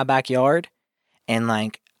around my backyard and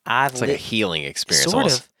like it's like a healing experience. Sort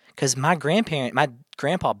of. Because my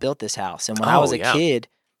grandpa built this house. And when I was a kid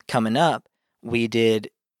coming up,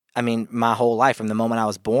 my whole life from the moment I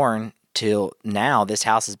was born till now, this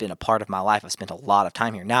house has been a part of my life. I've spent a lot of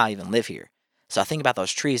time here. Now I even live here. So I think about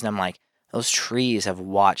those trees and I'm like, those trees have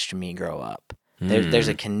watched me grow up. There's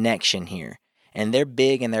a connection here. And they're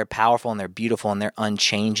big and they're powerful and they're beautiful and they're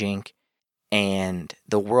unchanging. And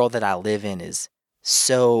the world that I live in is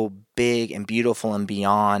so big and beautiful and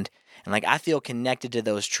beyond. And like I feel connected to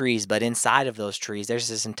those trees, but inside of those trees, there's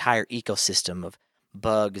this entire ecosystem of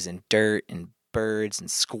bugs and dirt and birds and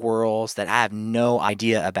squirrels that I have no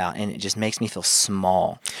idea about, and it just makes me feel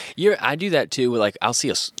small. I do that too. Like I'll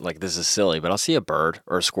see like this is silly, but I'll see a bird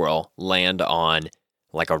or a squirrel land on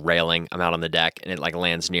like a railing. I'm out on the deck and it like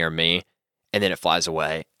lands near me, and then it flies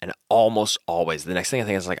away. And almost always, the next thing I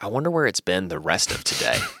think is like, I wonder where it's been the rest of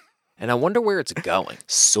today. And I wonder where it's going.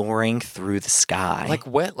 Soaring through the sky. Like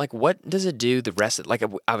what does it do the rest of, like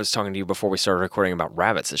I was talking to you before we started recording about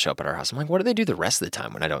rabbits that show up at our house. I'm like, what do they do the rest of the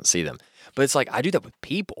time when I don't see them? But it's like, I do that with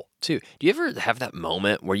people too. Do you ever have that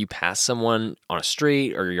moment where you pass someone on a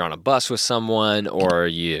street, or you're on a bus with someone, or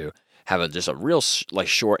you have just a real like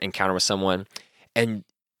short encounter with someone, and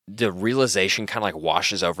the realization kind of like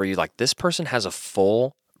washes over you, like this person has a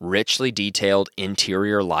full, richly detailed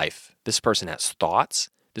interior life. This person has thoughts.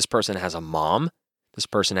 This person has a mom. This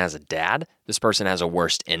person has a dad. This person has a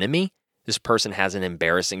worst enemy. This person has an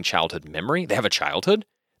embarrassing childhood memory. They have a childhood.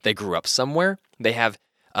 They grew up somewhere. They have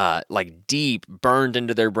like deep burned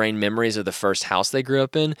into their brain memories of the first house they grew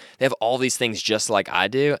up in. They have all these things just like I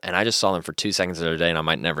do. And I just saw them for 2 seconds the other day and I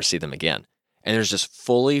might never see them again. And there's just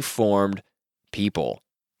fully formed people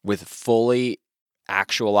with fully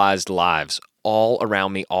actualized lives all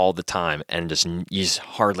around me all the time. And you just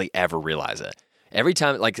hardly ever realize it. Every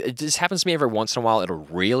time, like, it just happens to me every once in a while, it'll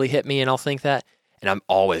really hit me and I'll think that. And I'm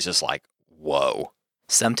always just like, whoa.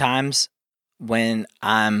 Sometimes when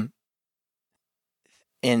I'm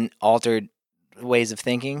in altered ways of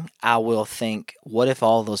thinking, I will think, what if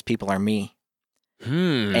all those people are me?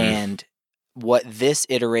 And what this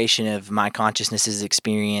iteration of my consciousness is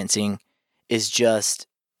experiencing is just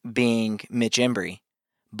being Mitch Embry.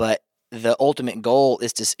 But the ultimate goal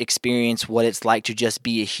is to experience what it's like to just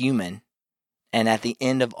be a human. And at the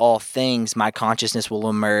end of all things, my consciousness will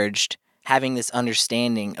emerge having this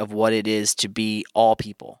understanding of what it is to be all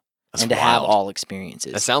people. That's and to wild. have all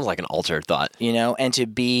experiences. That sounds like an altered thought. You know, and to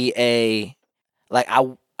be I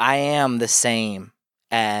am the same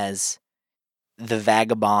as the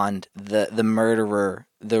vagabond, the murderer,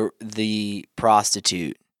 the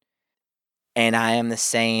prostitute. And I am the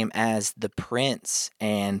same as the prince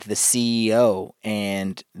and the CEO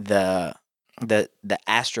and the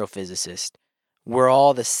astrophysicist. We're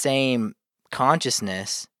all the same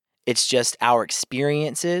consciousness. It's just our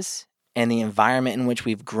experiences and the environment in which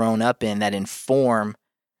we've grown up in that inform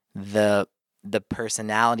the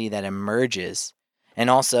personality that emerges. And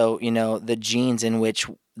also, you know, the genes in which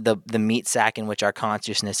the meat sack in which our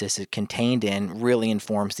consciousness is contained in really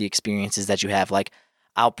informs the experiences that you have. Like,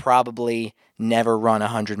 I'll probably never run a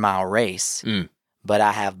 100-mile race. But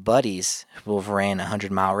I have buddies who have ran a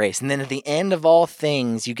 100-mile race. And then at the end of all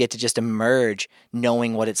things, you get to just emerge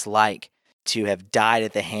knowing what it's like to have died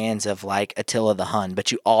at the hands of like Attila the Hun.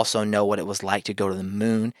 But you also know what it was like to go to the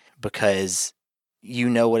moon because you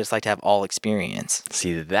know what it's like to have all experience.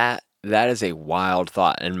 See, that is a wild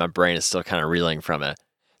thought, and my brain is still kind of reeling from it.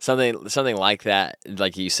 Something like that,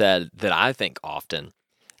 like you said, that I think often,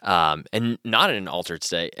 and not in an altered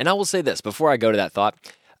state. And I will say this, before I go to that thought,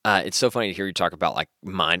 it's so funny to hear you talk about like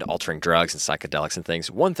mind-altering drugs and psychedelics and things.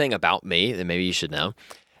 One thing about me that maybe you should know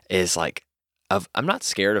is like, I'm not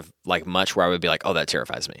scared of like much where I would be like, oh, that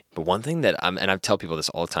terrifies me. But one thing that and I tell people this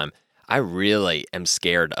all the time, I really am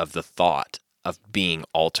scared of the thought of being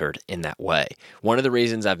altered in that way. One of the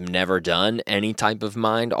reasons I've never done any type of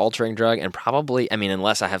mind-altering drug, and probably, I mean,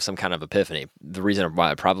 unless I have some kind of epiphany, the reason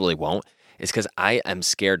why I probably won't is because I am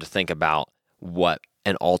scared to think about what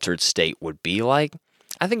an altered state would be like.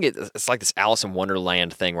 I think it's like this Alice in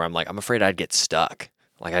Wonderland thing where I'm like, I'm afraid I'd get stuck.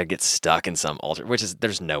 Like I'd get stuck in some alter, which is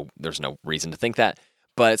there's no reason to think that.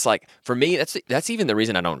 But it's like for me, that's even the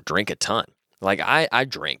reason I don't drink a ton. Like I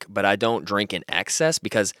drink, but I don't drink in excess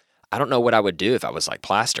because I don't know what I would do if I was like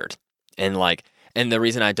plastered. And the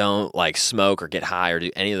reason I don't like smoke or get high or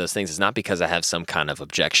do any of those things is not because I have some kind of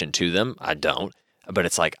objection to them. I don't. But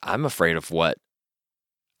it's like I'm afraid of what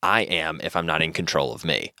I am if I'm not in control of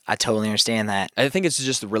me. I totally understand that. I think it's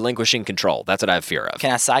just relinquishing control. That's what I have fear of.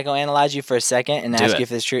 Can I psychoanalyze you for a second and ask you if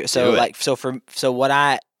this is true? So what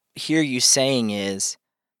I hear you saying is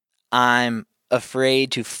I'm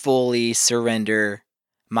afraid to fully surrender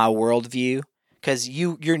my worldview. Because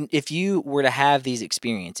if you were to have these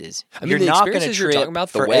experiences, I mean, you're the not going to experiences you're trip talking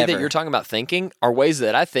about, the forever. way that you're talking about thinking, are ways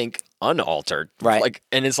that I think unaltered. Right. Like,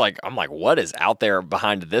 and it's like, I'm like, what is out there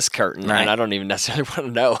behind this curtain? Right. And I don't even necessarily want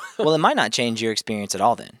to know. Well, it might not change your experience at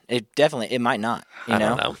all then. It might not, you I know?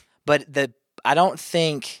 don't know. But I don't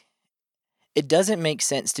think it doesn't make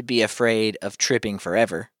sense to be afraid of tripping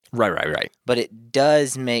forever, Right. but it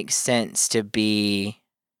does make sense to be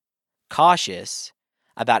cautious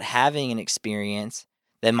about having an experience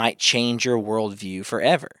that might change your worldview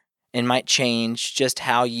forever and might change just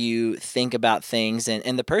how you think about things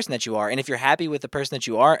and the person that you are. And if you're happy with the person that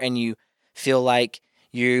you are and you feel like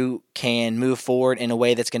you can move forward in a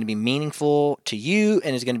way that's going to be meaningful to you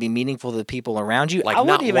and is going to be meaningful to the people around you, Like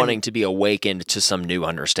not wanting to be awakened to some new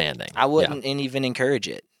understanding. I wouldn't even encourage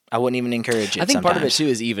it. I wouldn't even encourage it. I think part of it sometimes. too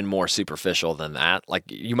is even more superficial than that. Like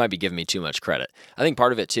you might be giving me too much credit. I think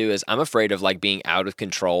part of it too is I'm afraid of like being out of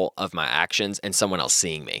control of my actions and someone else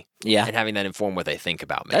seeing me. Yeah. And having that inform what they think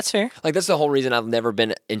about me. That's fair. Like that's the whole reason I've never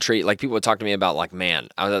been intrigued. Like people would talk to me about like, man,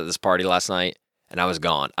 I was at this party last night and I was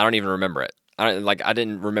gone. I don't even remember it. I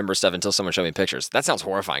didn't remember stuff until someone showed me pictures. That sounds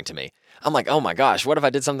horrifying to me. I'm like, oh my gosh, what if I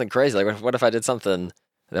did something crazy? Like what if I did something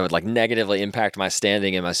that would like negatively impact my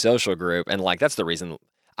standing in my social group? And like that's the reason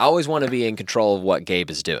I always want to be in control of what Gabe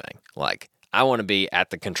is doing. Like I want to be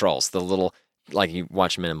at the controls, the little, like you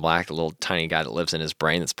watch Men in Black, the little tiny guy that lives in his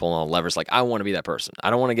brain that's pulling all the levers. Like I want to be that person. I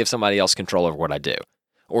don't want to give somebody else control over what I do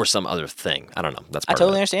or some other thing. I don't know. That's part I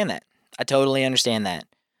totally of it. understand that. I totally understand that.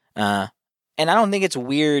 And I don't think it's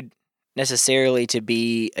weird necessarily to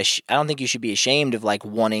be. I don't think you should be ashamed of like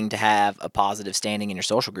wanting to have a positive standing in your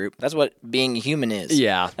social group. That's what being a human is.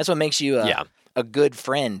 Yeah. That's what makes you Yeah. a good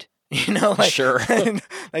friend. You know, like Sure.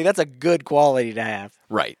 like that's a good quality to have.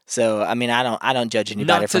 Right. So I mean, I don't judge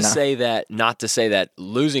anybody Not for to say that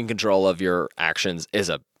losing control of your actions is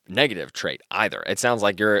a negative trait either. It sounds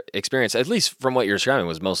like your experience, at least from what you're describing,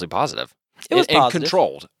 was mostly positive. It was and positive.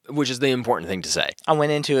 controlled, which is the important thing to say. I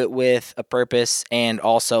went into it with a purpose and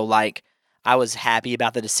also like I was happy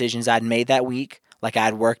about the decisions I'd made that week. Like I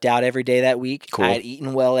had worked out every day that week. Cool. I had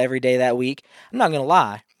eaten well every day that week. I'm not going to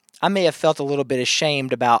lie. I may have felt a little bit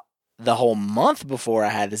ashamed about the whole month before I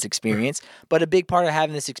had this experience, but a big part of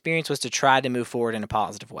having this experience was to try to move forward in a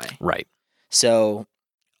positive way. Right. So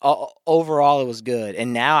overall, it was good.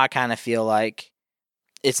 And now I kind of feel like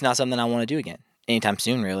it's not something I want to do again anytime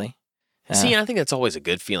soon, really. See, and I think that's always a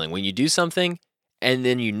good feeling when you do something and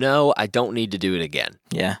then you know I don't need to do it again.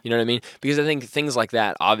 Yeah. You know what I mean? Because I think things like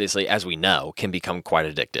that, obviously, as we know, can become quite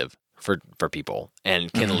addictive for people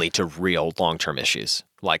and can lead to real long-term issues.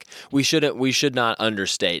 Like we should not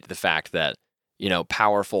understate the fact that, you know,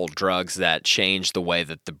 powerful drugs that change the way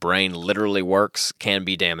that the brain literally works can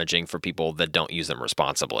be damaging for people that don't use them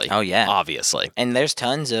responsibly. Oh, yeah. Obviously. And there's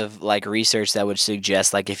tons of like research that would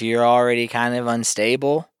suggest like if you're already kind of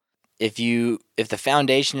unstable, if the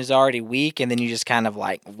foundation is already weak and then you just kind of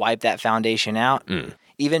like wipe that foundation out,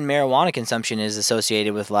 even marijuana consumption is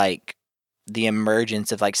associated with like the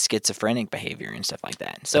emergence of like schizophrenic behavior and stuff like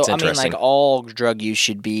that. So That's I mean interesting. like all drug use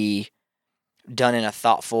should be done in a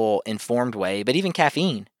thoughtful, informed way, but even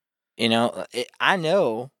caffeine, you know, I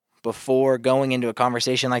know before going into a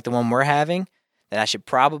conversation like the one we're having that I should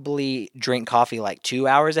probably drink coffee like 2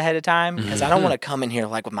 hours ahead of time because I don't want to come in here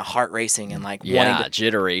like with my heart racing and like Yeah, wanting to,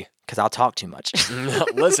 jittery. because I'll talk too much.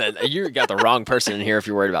 Listen, you got the wrong person in here if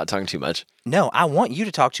you're worried about talking too much. No, I want you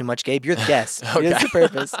to talk too much, Gabe. You're the guest. Okay. That's the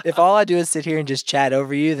purpose. If all I do is sit here and just chat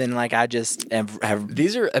over you, then like I just have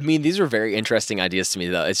These are very interesting ideas to me,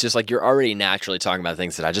 though. It's just like you're already naturally talking about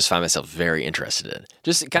things that I just find myself very interested in.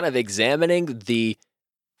 Just kind of examining the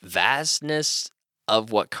vastness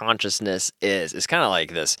of what consciousness is. It's kind of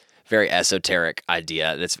like this very esoteric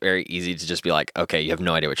idea that's very easy to just be like, okay, you have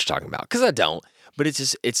no idea what you're talking about. Because I don't. But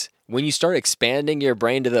it's when you start expanding your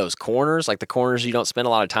brain to those corners, like the corners you don't spend a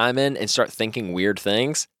lot of time in, and start thinking weird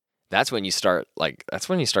things, that's when you start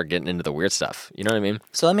getting into the weird stuff. You know what I mean?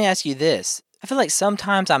 So let me ask you this. I feel like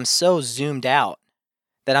sometimes I'm so zoomed out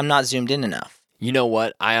that I'm not zoomed in enough. You know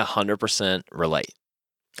what? I 100% relate.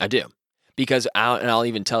 I do. Because I'll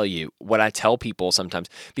even tell you what I tell people sometimes,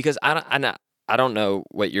 because I don't know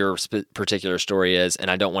what your particular story is, and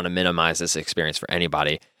I don't want to minimize this experience for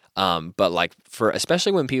anybody. But like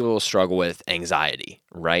especially when people struggle with anxiety,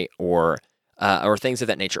 right? Or things of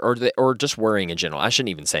that nature, or just worrying in general. I shouldn't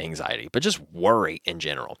even say anxiety, but just worry in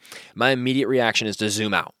general. My immediate reaction is to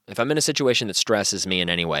zoom out. If I'm in a situation that stresses me in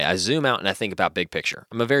any way, I zoom out and I think about big picture.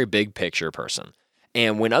 I'm a very big picture person.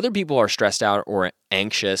 And when other people are stressed out or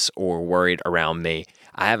anxious or worried around me,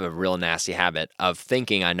 I have a real nasty habit of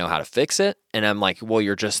thinking I know how to fix it. And I'm like, well,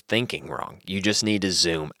 you're just thinking wrong. You just need to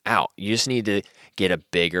zoom out. You just need to get a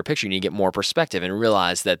bigger picture. You need to get more perspective and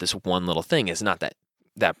realize that this one little thing is not that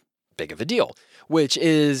big of a deal. which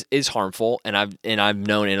is harmful. And I've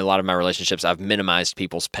known in a lot of my relationships, I've minimized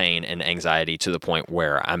people's pain and anxiety to the point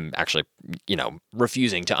where I'm actually,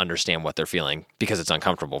 refusing to understand what they're feeling because it's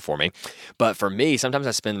uncomfortable for me. But for me, sometimes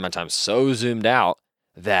I spend my time so zoomed out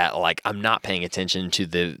that like I'm not paying attention to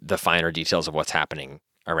the finer details of what's happening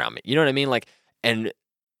around me. You know what I mean? Like, and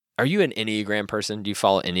are you an Enneagram person? Do you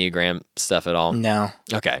follow Enneagram stuff at all? No.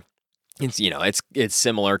 Okay. It's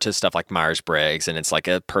similar to stuff like Myers-Briggs, and it's like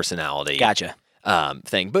a personality Gotcha.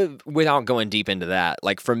 thing. But without going deep into that,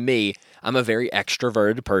 like for me, I'm a very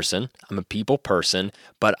extroverted person. I'm a people person,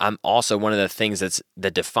 but I'm also one of the things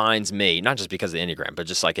that defines me, not just because of the Enneagram, but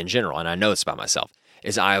just like in general, and I know it's about myself,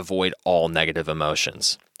 is I avoid all negative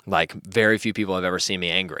emotions. Like very few people have ever seen me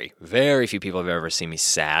angry. Very few people have ever seen me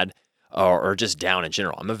sad or just down in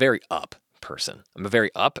general. I'm a very up person. I'm a very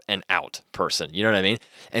up and out person. You know what I mean?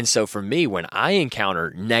 And so for me, when I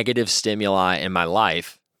encounter negative stimuli in my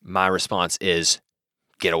life, my response is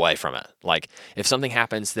get away from it. Like if something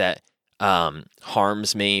happens that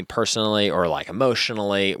harms me personally or like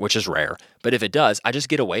emotionally, which is rare, but if it does, I just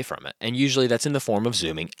get away from it. And usually that's in the form of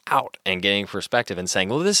zooming out and getting perspective and saying,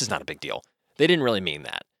 well, this is not a big deal. They didn't really mean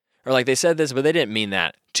that. Or like they said this, but they didn't mean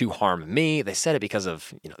that to harm me. They said it because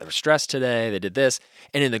of, they were stressed today. They did this.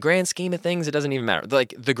 And in the grand scheme of things, it doesn't even matter.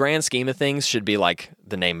 Like the grand scheme of things should be like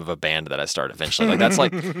the name of a band that I start eventually. Like that's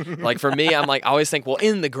like for me, I'm like, I always think, well,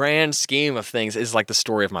 in the grand scheme of things is like the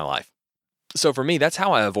story of my life. So for me, that's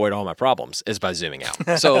how I avoid all my problems is by zooming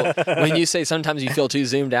out. So when you say sometimes you feel too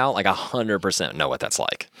zoomed out, like 100% know what that's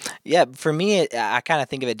like. Yeah. For me, I kind of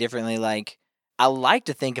think of it differently. Like I like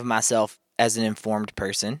to think of myself as an informed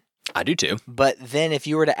person. I do too. But then if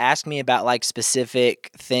you were to ask me about like specific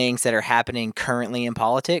things that are happening currently in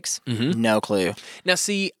politics, no clue. Now,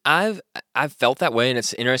 see, I've felt that way, and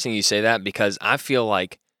it's interesting you say that because I feel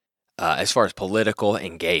like as far as political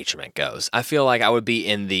engagement goes, I feel like I would be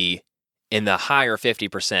in the higher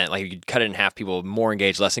 50%, like you could cut it in half, people more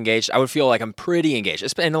engaged, less engaged. I would feel like I'm pretty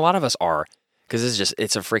engaged. And a lot of us are, because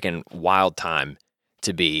it's a freaking wild time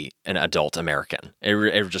to be an adult American.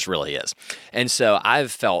 It just really is. And so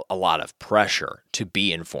I've felt a lot of pressure to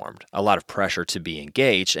be informed, a lot of pressure to be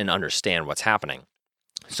engaged and understand what's happening.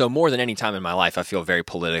 So more than any time in my life, I feel very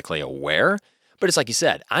politically aware. But it's like you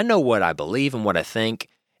said, I know what I believe and what I think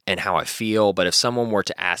and how I feel. But if someone were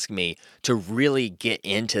to ask me to really get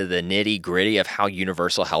into the nitty gritty of how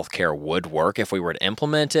universal healthcare would work if we were to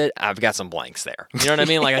implement it, I've got some blanks there. You know what I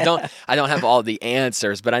mean? Like I don't have all the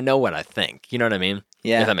answers, but I know what I think. You know what I mean?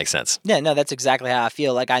 Yeah. If that makes sense. Yeah, no, that's exactly how I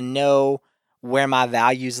feel. Like I know where my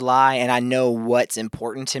values lie and I know what's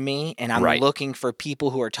important to me. And I'm looking for people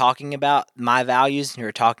who are talking about my values and who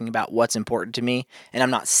are talking about what's important to me. And I'm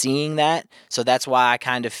not seeing that. So that's why I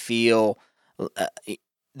kind of feel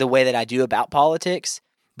the way that I do about politics.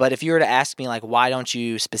 But if you were to ask me, like, why don't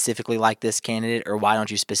you specifically like this candidate or why don't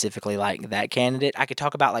you specifically like that candidate, I could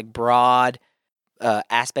talk about like broad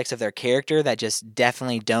aspects of their character that just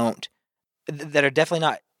definitely that are definitely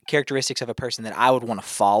not characteristics of a person that I would want to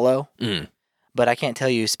follow. But I can't tell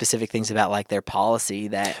you specific things about like their policy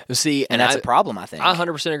and that's a problem, I think. I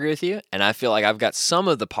 100% agree with you. And I feel like I've got some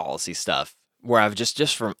of the policy stuff where I've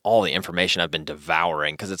just from all the information I've been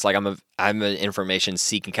devouring, because it's like I'm an information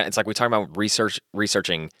seeking kind. It's like we talk about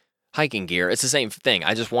researching hiking gear. It's the same thing.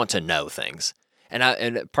 I just want to know things,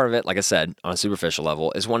 and part of it, like I said, on a superficial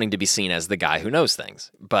level, is wanting to be seen as the guy who knows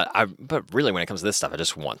things. But really, when it comes to this stuff, I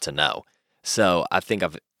just want to know. So I think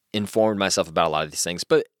I've informed myself about a lot of these things,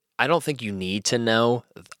 but I don't think you need to know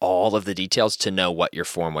all of the details to know what you're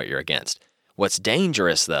for and what you're against. What's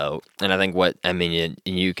dangerous, though, and I think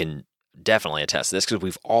you can definitely attest to this because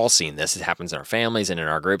we've all seen this. It happens in our families and in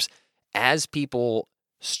our groups. As people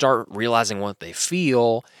start realizing what they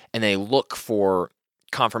feel and they look for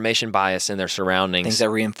confirmation bias in their surroundings. Things that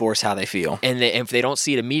reinforce how they feel. And if they don't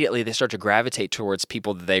see it immediately, they start to gravitate towards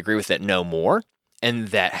people that they agree with that know more and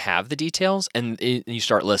that have the details, and you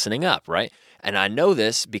start listening up, right? And I know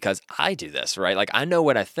this because I do this, right? Like I know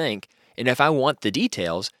what I think, and if I want the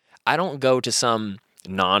details, I don't go to some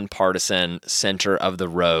nonpartisan center of the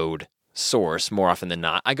road source more often than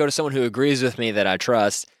not. I go to someone who agrees with me that I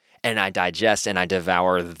trust, and I digest and I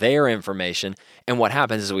devour their information. And what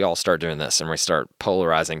happens is we all start doing this and we start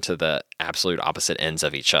polarizing to the absolute opposite ends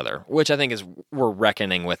of each other, which I think we're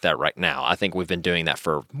reckoning with that right now. I think we've been doing that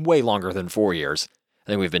for way longer than 4 years.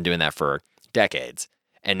 I think we've been doing that for decades.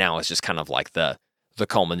 And now it's just kind of like the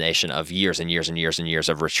culmination of years and years and years and years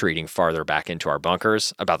of retreating farther back into our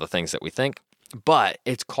bunkers about the things that we think. But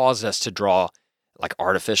it's caused us to draw like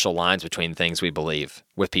artificial lines between things we believe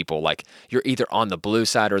with people. Like you're either on the blue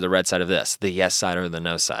side or the red side of this, the yes side or the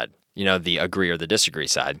no side, the agree or the disagree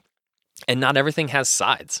side. And not everything has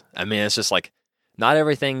sides. I mean, it's just like not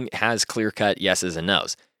everything has clear-cut yeses and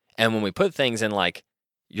nos. And when we put things in like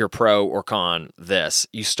you're pro or con this,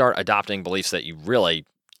 you start adopting beliefs that you really,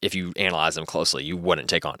 if you analyze them closely, you wouldn't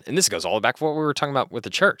take on. And this goes all the way back to what we were talking about with the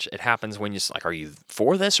church. It happens when you're like, are you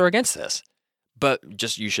for this or against this? But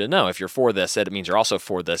just you should know if you're for this, it means you're also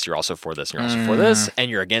for this, you're also for this, and you're also for this, and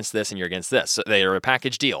you're against this, and you're against this. So they are a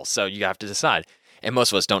package deal. So you have to decide. And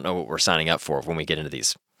most of us don't know what we're signing up for when we get into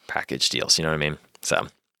these package deals. You know what I mean? So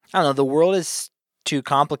I don't know. The world is too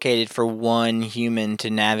complicated for one human to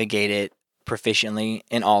navigate it proficiently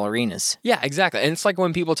in all arenas. yeah, exactly. And it's like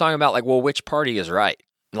when people talk about like, well, which party is right?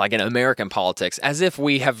 Like in American politics, as if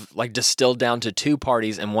we have like distilled down to two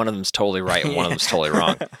parties and one of them's totally right and one of them's totally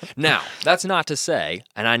wrong. Now, that's not to say,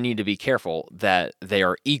 and I need to be careful, that they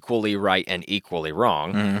are equally right and equally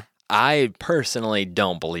wrong. Mhm. I personally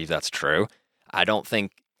don't believe that's true. I don't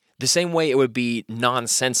think the same way it would be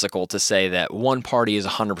nonsensical to say that one party is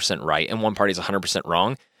 100% right and one party is 100%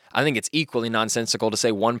 wrong. I think it's equally nonsensical to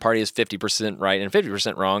say one party is 50% right and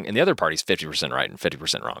 50% wrong and the other party is 50% right and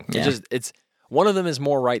 50% wrong. Yeah. It's one of them is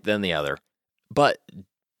more right than the other. But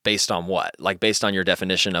based on what? Like based on your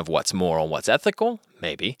definition of what's moral, what's ethical?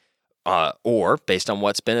 Maybe. Or based on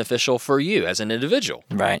what's beneficial for you as an individual.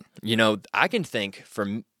 Right. You know, I can think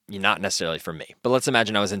not necessarily for me, but let's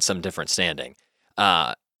imagine I was in some different standing.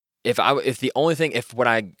 The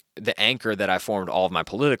anchor that I formed all of my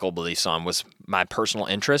political beliefs on was my personal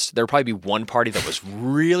interest, there would probably be one party that was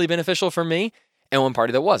really beneficial for me and one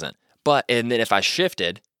party that wasn't. And then if I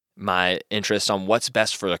shifted my interest on what's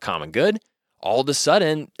best for the common good, all of a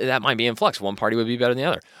sudden that might be in flux. One party would be better than the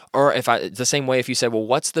other. Or the same way if you said, well,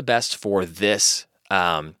 what's the best for this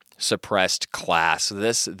suppressed class,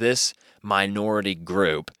 this minority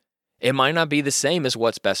group, it might not be the same as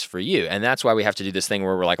what's best for you. And that's why we have to do this thing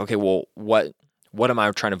where we're like, okay, well, what am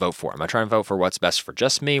I trying to vote for? Am I trying to vote for what's best for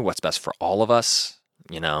just me? What's best for all of us?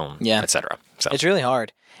 Yeah. Et cetera. So It's really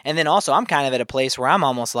hard. And then also, I'm kind of at a place where I'm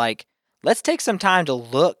almost like, let's take some time to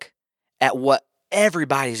look at what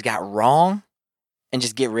everybody's got wrong and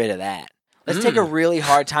just get rid of that. Let's take a really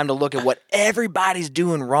hard time to look at what everybody's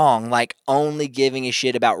doing wrong, like only giving a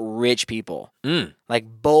shit about rich people. Like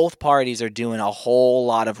both parties are doing a whole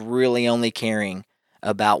lot of really only caring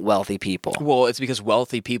about wealthy people. Well, it's because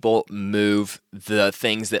wealthy people move the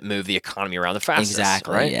things that move the economy around the fastest.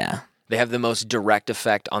 Exactly, right? yeah. They have the most direct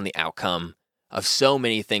effect on the outcome of so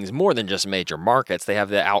many things, more than just major markets.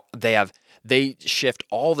 They shift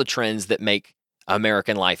all the trends that make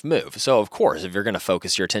American life move. So, of course, if you're going to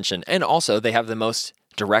focus your attention, and also they have the most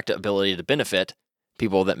direct ability to benefit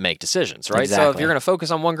people that make decisions, right? Exactly. So if you're going to focus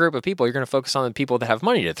on one group of people, you're going to focus on the people that have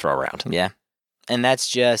money to throw around. Yeah. And that's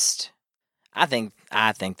just, I think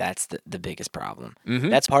that's the biggest problem. Mm-hmm.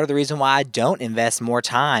 That's part of the reason why I don't invest more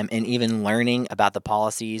time in even learning about the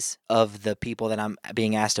policies of the people that I'm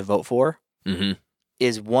being asked to vote for. Mm-hmm.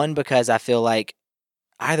 Is one, because I feel like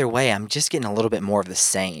either way, I'm just getting a little bit more of the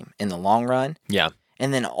same in the long run. Yeah.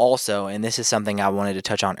 And then also, and this is something I wanted to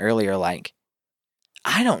touch on earlier, like,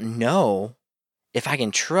 I don't know if I can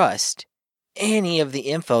trust any of the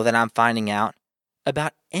info that I'm finding out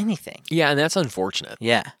about anything. Yeah, and that's unfortunate.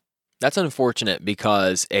 Yeah. That's unfortunate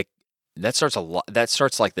because that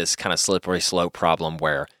starts like this kind of slippery slope problem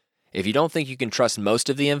where if you don't think you can trust most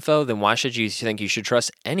of the info, then why should you think you should trust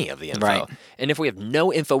any of the info? Right. And if we have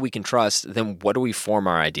no info we can trust, then what do we form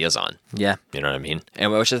our ideas on? Yeah. You know what I mean?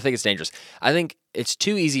 And which I think is dangerous. I think it's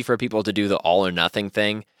too easy for people to do the all or nothing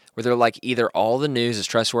thing where they're like either all the news is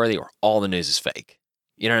trustworthy or all the news is fake.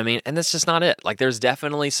 You know what I mean? And that's just not it. Like there's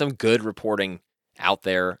definitely some good reporting out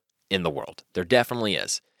there in the world. There definitely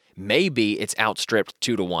is. Maybe it's outstripped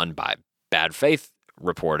 2-to-1 by bad faith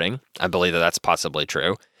reporting. I believe that that's possibly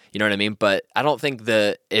true. You know what I mean? But I don't think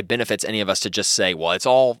it benefits any of us to just say, well, it's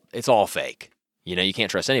all fake. You know, you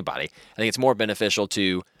can't trust anybody. I think it's more beneficial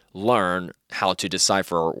to learn how to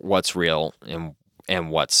decipher what's real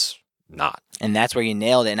and what's not. And that's where you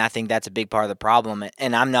nailed it. And I think that's a big part of the problem.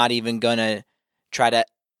 And I'm not even going to try to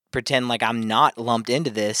pretend like I'm not lumped into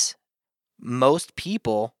this. Most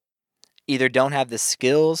people either don't have the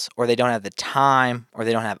skills or they don't have the time or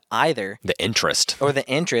they don't have either. The interest. Or the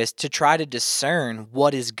interest to try to discern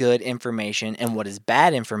what is good information and what is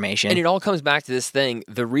bad information. And it all comes back to this thing.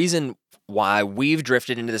 The reason why we've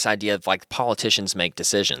drifted into this idea of like politicians make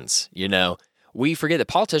decisions, you know, we forget that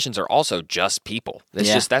politicians are also just people.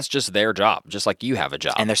 That's just their job, just like you have a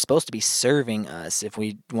job. And they're supposed to be serving us if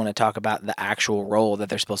we want to talk about the actual role that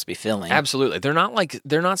they're supposed to be filling. Absolutely.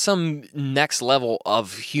 They're not some next level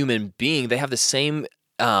of human being. They have the same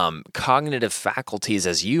cognitive faculties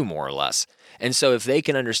as you, more or less. And so if they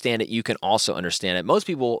can understand it, you can also understand it. Most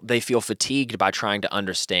people, they feel fatigued by trying to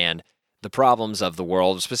understand the problems of the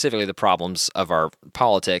world, specifically the problems of our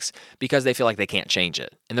politics, because they feel like they can't change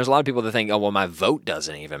it. And there's a lot of people that think, oh, well, my vote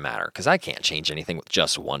doesn't even matter because I can't change anything with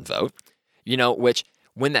just one vote. Which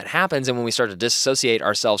when that happens and when we start to disassociate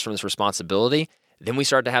ourselves from this responsibility, then we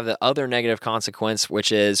start to have the other negative consequence,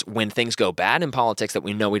 which is when things go bad in politics that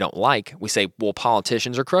we know we don't like, we say, well,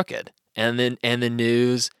 politicians are crooked. And the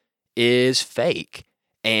news is fake.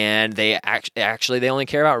 And they actually they only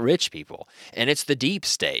care about rich people. And it's the deep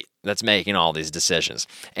state that's making all these decisions.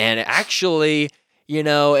 And actually,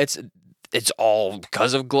 it's all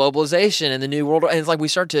because of globalization and the new world. And it's like we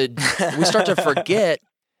start to forget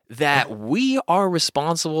that we are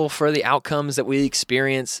responsible for the outcomes that we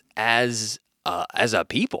experience as a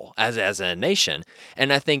people, as a nation.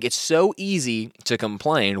 And I think it's so easy to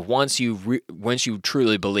complain once you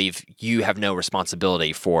truly believe you have no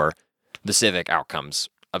responsibility for the civic outcomes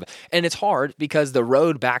of it. And it's hard because the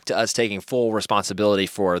road back to us taking full responsibility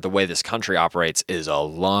for the way this country operates is a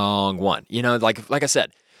long one. Like I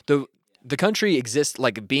said, the country exists,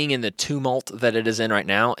 like being in the tumult that it is in right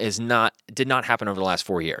now did not happen over the last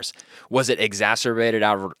 4 years. Was it exacerbated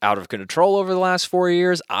out of control over the last 4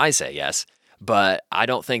 years? I say yes, but I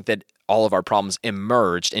don't think that all of our problems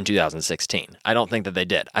emerged in 2016. I don't think that they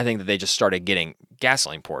did. I think that they just started getting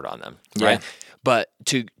gasoline poured on them, right? Yeah. But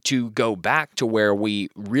to go back to where we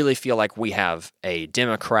really feel like we have a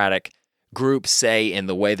democratic group say in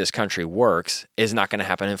the way this country works is not going to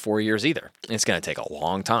happen in 4 years either. It's going to take a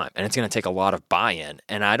long time, and it's going to take a lot of buy-in.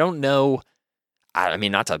 And I don't know, I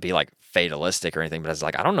mean, not to be like fatalistic or anything, but it's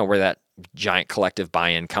like, I don't know where that giant collective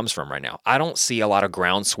buy-in comes from right now. I don't see a lot of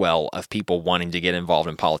groundswell of people wanting to get involved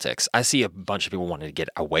in politics. I see a bunch of people wanting to get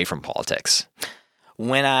away from politics.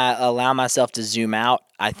 When I allow myself to zoom out,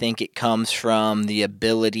 I think it comes from the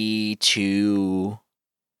ability to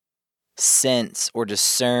sense or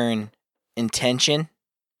discern intention.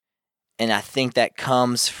 And I think that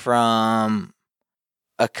comes from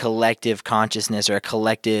a collective consciousness or a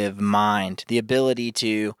collective mind. The ability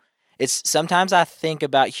to, sometimes I think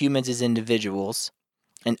about humans as individuals,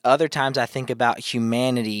 and other times I think about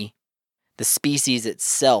humanity, the species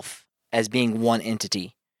itself, as being one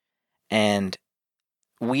entity. And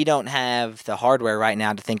we don't have the hardware right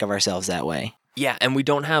now to think of ourselves that way. Yeah, and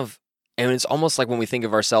it's almost like when we think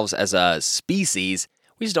of ourselves as a species,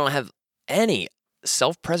 we just don't have any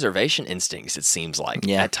self-preservation instincts, it seems like,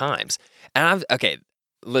 at times. And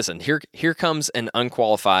listen, here comes an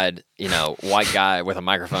unqualified, white guy with a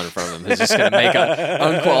microphone in front of him who's just going to make an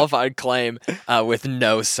unqualified claim with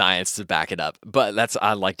no science to back it up. But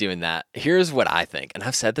I like doing that. Here's what I think, and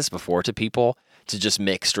I've said this before to people, to just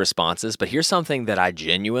mixed responses, but here's something that I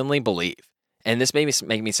genuinely believe. And this may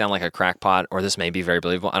make me sound like a crackpot, or this may be very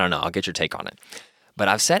believable. I don't know. I'll get your take on it. But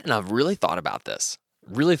I've said, and I've really thought about this.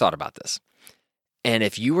 And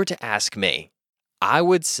if you were to ask me, I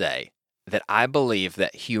would say that I believe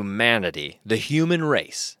that humanity, the human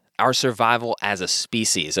race, our survival as a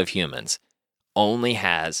species of humans, only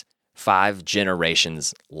has 5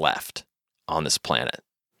 generations left on this planet.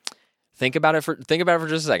 Think about it for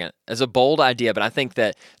just a second. It's a bold idea, but I think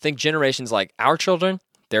generations like our children,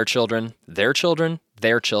 their children, their children,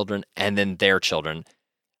 their children, and then their children.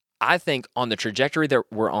 I think on the trajectory that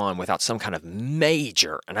we're on, without some kind of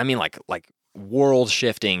major, and I mean like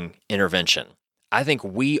world-shifting intervention, I think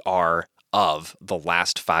we are of the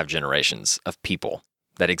last 5 generations of people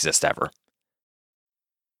that exist ever.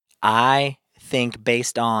 I think,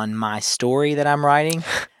 based on my story that I'm writing,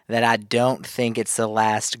 that I don't think it's the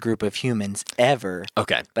last group of humans ever.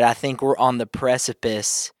 Okay. But I think we're on the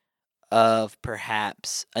precipice of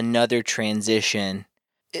perhaps another transition.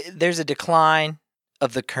 There's a decline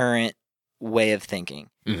of the current way of thinking.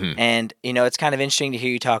 Mm-hmm. And, it's kind of interesting to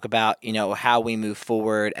hear you talk about, how we move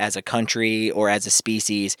forward as a country or as a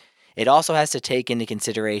species. It also has to take into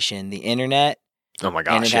consideration the internet. Oh my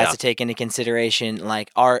gosh, and it has to take into consideration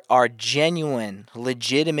like our genuine,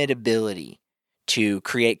 legitimate ability to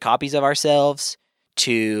create copies of ourselves,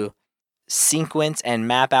 to sequence and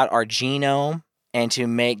map out our genome, and to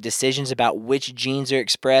make decisions about which genes are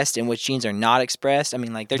expressed and which genes are not expressed. I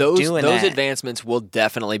mean, like, doing that. Those advancements will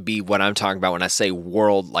definitely be what I'm talking about when I say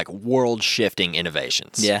world-shifting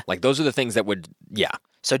innovations. Yeah. Like, those are the things that would, yeah.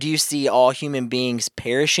 So do you see all human beings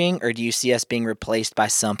perishing, or do you see us being replaced by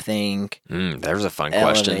something there's a fun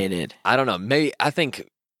elevated? Question. I don't know. Maybe, I think,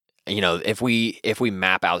 if we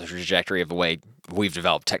map out the trajectory of the way we've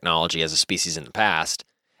developed technology as a species in the past,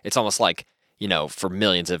 it's almost like, for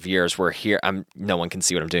millions of years, we're here. No one can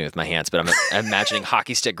see what I'm doing with my hands, but I'm imagining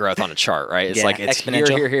hockey stick growth on a chart, right? It's like it's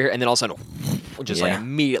exponential. here, and then all of a sudden, just like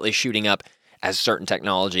immediately shooting up. as certain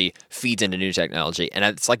technology feeds into new technology. And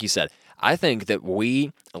it's like you said, I think that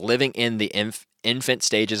we, living in the infant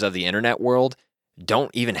stages of the internet world,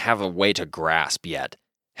 don't even have a way to grasp yet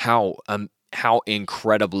how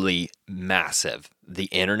incredibly massive the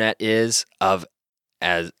internet is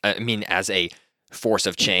as a force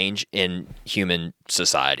of change in human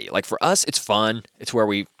society. Like for us, it's fun. It's where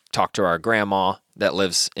we talk to our grandma that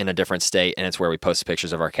lives in a different state, and it's where we post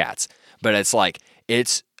pictures of our cats. But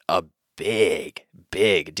it's a big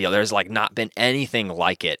deal. There's like not been anything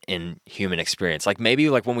like it in human experience. Like maybe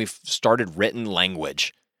like when we started written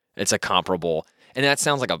language, it's a comparable. And that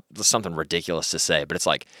sounds like something ridiculous to say, but it's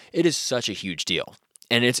like it is such a huge deal.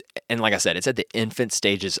 And like I said, it's at the infant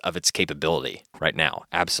stages of its capability right now.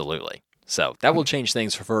 Absolutely. So that will change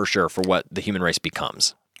things for sure for what the human race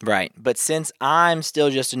becomes. Right. But since I'm still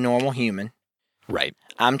just a normal human, right,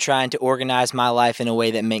 I'm trying to organize my life in a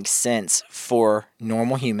way that makes sense for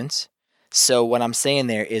normal humans. So what I'm saying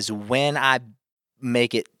there is when I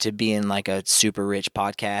make it to being like a super rich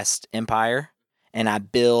podcast empire and I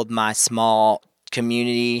build my small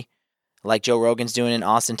community like Joe Rogan's doing in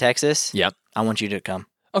Austin, Texas, yep, I want you to come.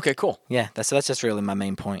 Okay, cool. Yeah, that's just really my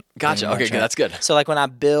main point. Gotcha. Okay, good. That's good. So like when I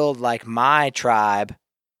build like my tribe,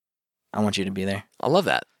 I want you to be there. I love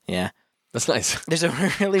that. Yeah. That's nice. There's a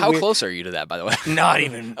really How weird... close are you to that, by the way? Not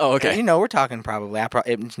even. Oh, okay. You know, we're talking probably.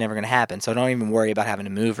 It's never going to happen, so don't even worry about having to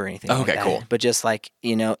move or anything. Okay, like that. cool. But just like,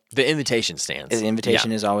 you know, the invitation stands. The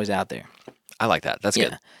invitation is always out there. I like that. That's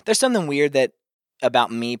good. There's something weird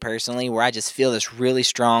about me personally where I just feel this really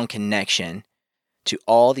strong connection to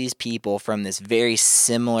all these people from this very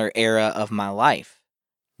similar era of my life,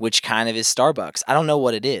 which kind of is Starbucks. I don't know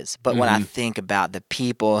what it is, but when I think about the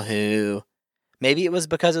people who... Maybe it was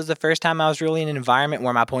because it was the first time I was really in an environment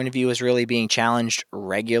where my point of view was really being challenged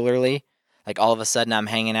regularly. Like all of a sudden I'm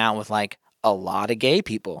hanging out with like a lot of gay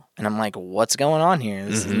people and I'm like, what's going on here?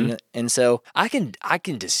 And so I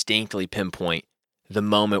can distinctly pinpoint the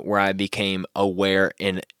moment where I became aware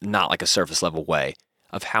in not like a surface level way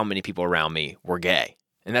of how many people around me were gay.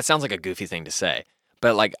 And that sounds like a goofy thing to say,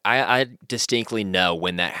 but like I distinctly know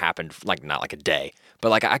when that happened, like not like a day. But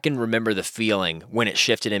like I can remember the feeling when it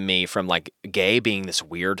shifted in me from like gay being this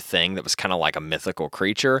weird thing that was kind of like a mythical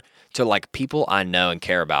creature to like people I know and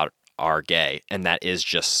care about are gay, and that is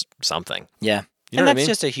just something. Yeah. You know and what I that's mean?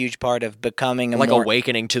 just a huge part of becoming like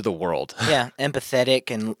awakening to the world. Yeah, empathetic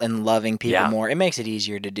and loving people more. It makes it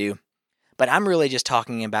easier to do. But I'm really just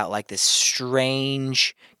talking about like this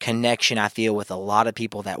strange connection I feel with a lot of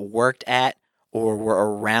people that worked at or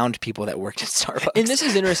were around people that worked at Starbucks. And this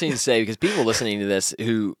is interesting to say because people listening to this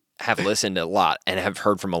who have listened a lot and have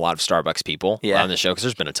heard from a lot of Starbucks people on the show, because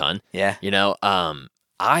there's been a ton. Yeah. You know,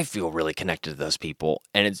 I feel really connected to those people.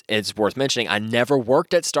 And it's worth mentioning, I never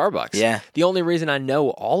worked at Starbucks. Yeah. The only reason I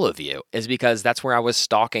know all of you is because that's where I was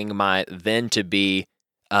stalking my then-to-be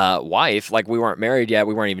wife. Like we weren't married yet.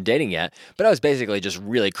 We weren't even dating yet. But I was basically just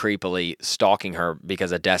really creepily stalking her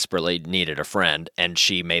because I desperately needed a friend. And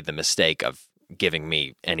she made the mistake of giving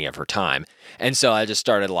me any of her time. And so I just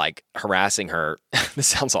started like harassing her. This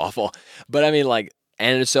sounds awful, but I mean like,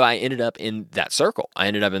 and so I ended up in that circle. I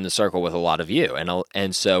ended up in the circle with a lot of you.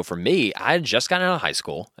 And so for me, I had just gotten out of high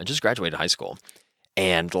school. I just graduated high school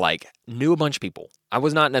and like knew a bunch of people. I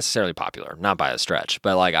was not necessarily popular, not by a stretch,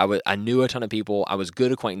 but like I knew a ton of people. I was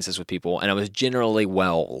good acquaintances with people and I was generally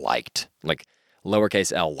well liked, like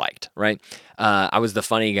lowercase L liked, right? I was the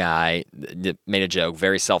funny guy that made a joke,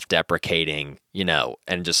 very self-deprecating, you know,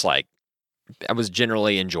 and just like, I was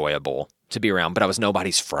generally enjoyable to be around, but I was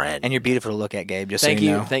nobody's friend. And you're beautiful to look at, Gabe, just Thank so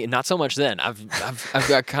you you. know. Thank you. Not so much then. I've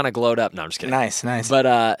got kind of glowed up. No, I'm just kidding. Nice.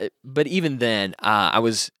 But even then, it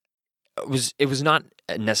was not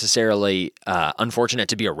necessarily unfortunate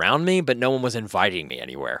to be around me, but no one was inviting me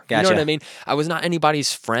anywhere. Gotcha. You know what I mean? I was not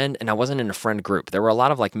anybody's friend, and I wasn't in a friend group. There were a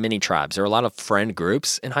lot of like mini tribes. There were a lot of friend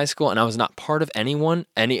groups in high school, and I was not part of any one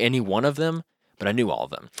of them, but I knew all of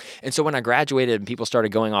them. And so when I graduated and people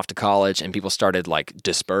started going off to college and people started like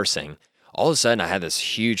dispersing, all of a sudden I had this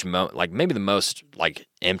huge moment, like maybe the most like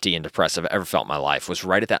empty and depressed I've ever felt in my life was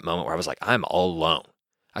right at that moment where I was like, I'm all alone.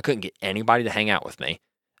 I couldn't get anybody to hang out with me.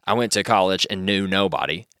 I went to college and knew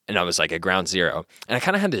nobody, and I was like at ground zero. And I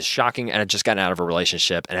kind of had this shocking, and I just gotten out of a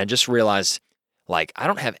relationship, and I just realized, like, I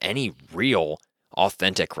don't have any real,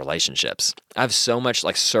 authentic relationships. I have so much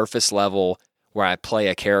like surface level where I play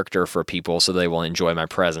a character for people so they will enjoy my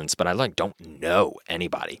presence, but I like don't know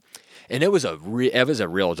anybody. And it was a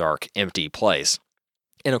real dark, empty place.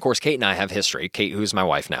 And of course, Kate and I have history. Kate, who's my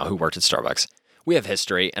wife now, who worked at Starbucks, we have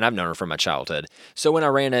history, and I've known her from my childhood. So when I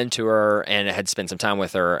ran into her and had spent some time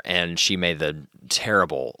with her, and she made the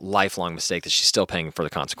terrible, lifelong mistake that she's still paying for the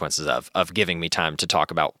consequences of giving me time to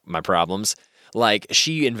talk about my problems, like,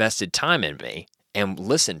 she invested time in me and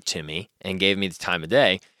listened to me and gave me the time of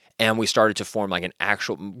day. And we started to form like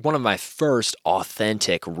one of my first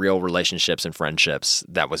authentic, real relationships and friendships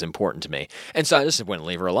that was important to me. And so I just wouldn't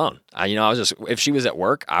leave her alone. If she was at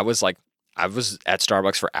work, I was at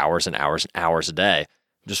Starbucks for hours and hours and hours a day,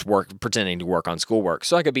 just pretending to work on schoolwork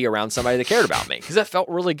so I could be around somebody that cared about me, because that felt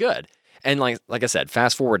really good. And like I said,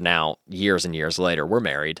 fast forward now, years and years later, we're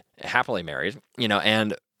married, happily married,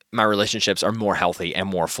 and my relationships are more healthy and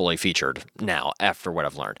more fully featured now after what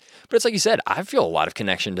I've learned. But it's like you said, I feel a lot of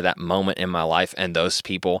connection to that moment in my life and those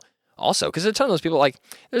people also, because there's a ton of people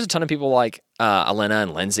like Elena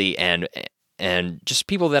and Lindsay and just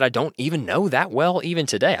people that I don't even know that well even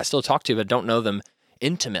today. I still talk to, but don't know them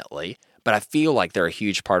intimately. But I feel like they're a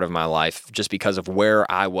huge part of my life just because of where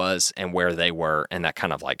I was and where they were, and that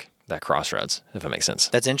kind of like that crossroads, if that makes sense.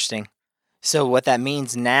 That's interesting. So what that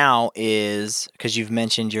means now is, because you've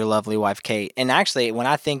mentioned your lovely wife, Kate, and actually when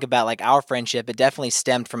I think about like our friendship, it definitely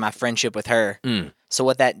stemmed from my friendship with her. So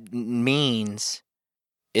what that means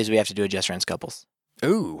is we have to do a Just Friends Couples.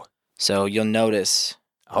 Ooh. So you'll notice.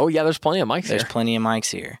 Oh yeah, there's plenty of mics here. There's plenty of mics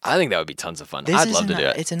here. I think that would be tons of fun. I'd love to do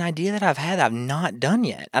it. It's an idea that I've had that I've not done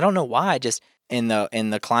yet. I don't know why. Just in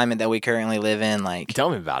the climate that we currently live in, like, tell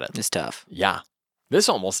me about it. It's tough. Yeah. This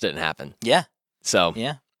almost didn't happen. Yeah. So.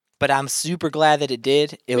 Yeah. But I'm super glad that it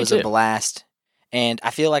did. It was a blast. And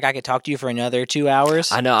I feel like I could talk to you for another 2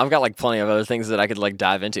 hours. I know. I've got like plenty of other things that I could like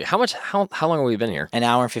dive into. How long have we been here? An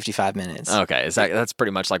hour and 55 minutes. Okay. That's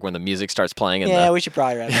pretty much like when the music starts playing. Yeah, we should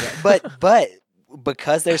probably wrap it up. But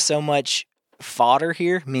because there's so much fodder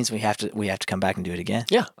here, means we have to come back and do it again.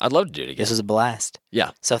 Yeah, I'd love to do it again. This was a blast.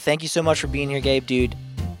 Yeah. So thank you so much for being here, Gabe, dude.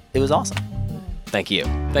 It was awesome. Thank you.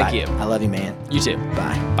 Thank you. I love you, man. You too.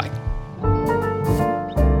 Bye. Bye.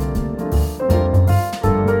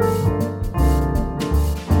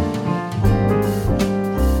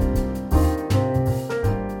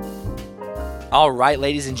 All right,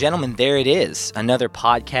 ladies and gentlemen, there it is. Another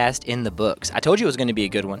podcast in the books. I told you it was going to be a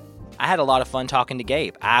good one. I had a lot of fun talking to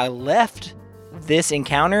Gabe. I left this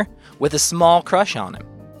encounter with a small crush on him.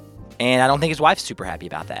 And I don't think his wife's super happy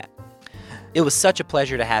about that. It was such a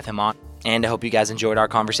pleasure to have him on, and I hope you guys enjoyed our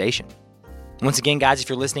conversation. Once again, guys, if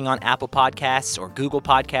you're listening on Apple Podcasts or Google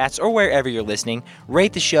Podcasts or wherever you're listening,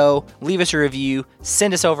 rate the show, leave us a review,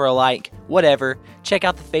 send us over a like, whatever. Check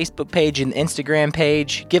out the Facebook page and the Instagram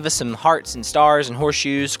page. Give us some hearts and stars and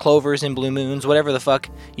horseshoes, clovers and blue moons, whatever the fuck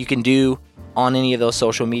you can do on any of those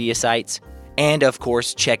social media sites. And of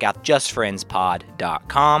course, check out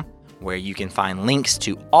justfriendspod.com, where you can find links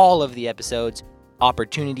to all of the episodes,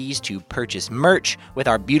 opportunities to purchase merch with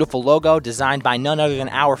our beautiful logo designed by none other than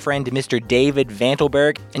our friend Mr. David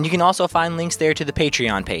Vantelberg. And you can also find links there to the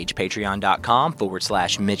Patreon page,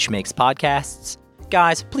 patreon.com/MitchMakesPodcasts.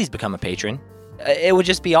 Guys, please become a patron. It would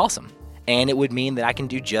just be awesome. And it would mean that I can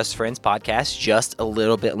do Just Friends podcast just a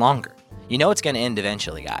little bit longer. You know it's going to end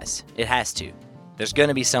eventually, guys. It has to. There's going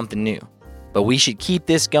to be something new. But we should keep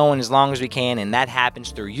this going as long as we can, and that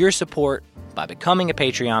happens through your support by becoming a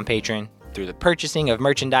Patreon patron, through the purchasing of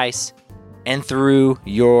merchandise, and through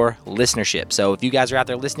your listenership. So if you guys are out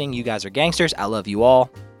there listening, you guys are gangsters. I love you all.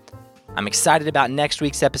 I'm excited about next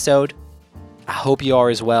week's episode. I hope you are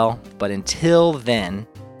as well. But until then,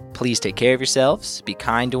 please take care of yourselves. Be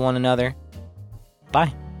kind to one another.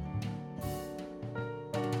 Bye.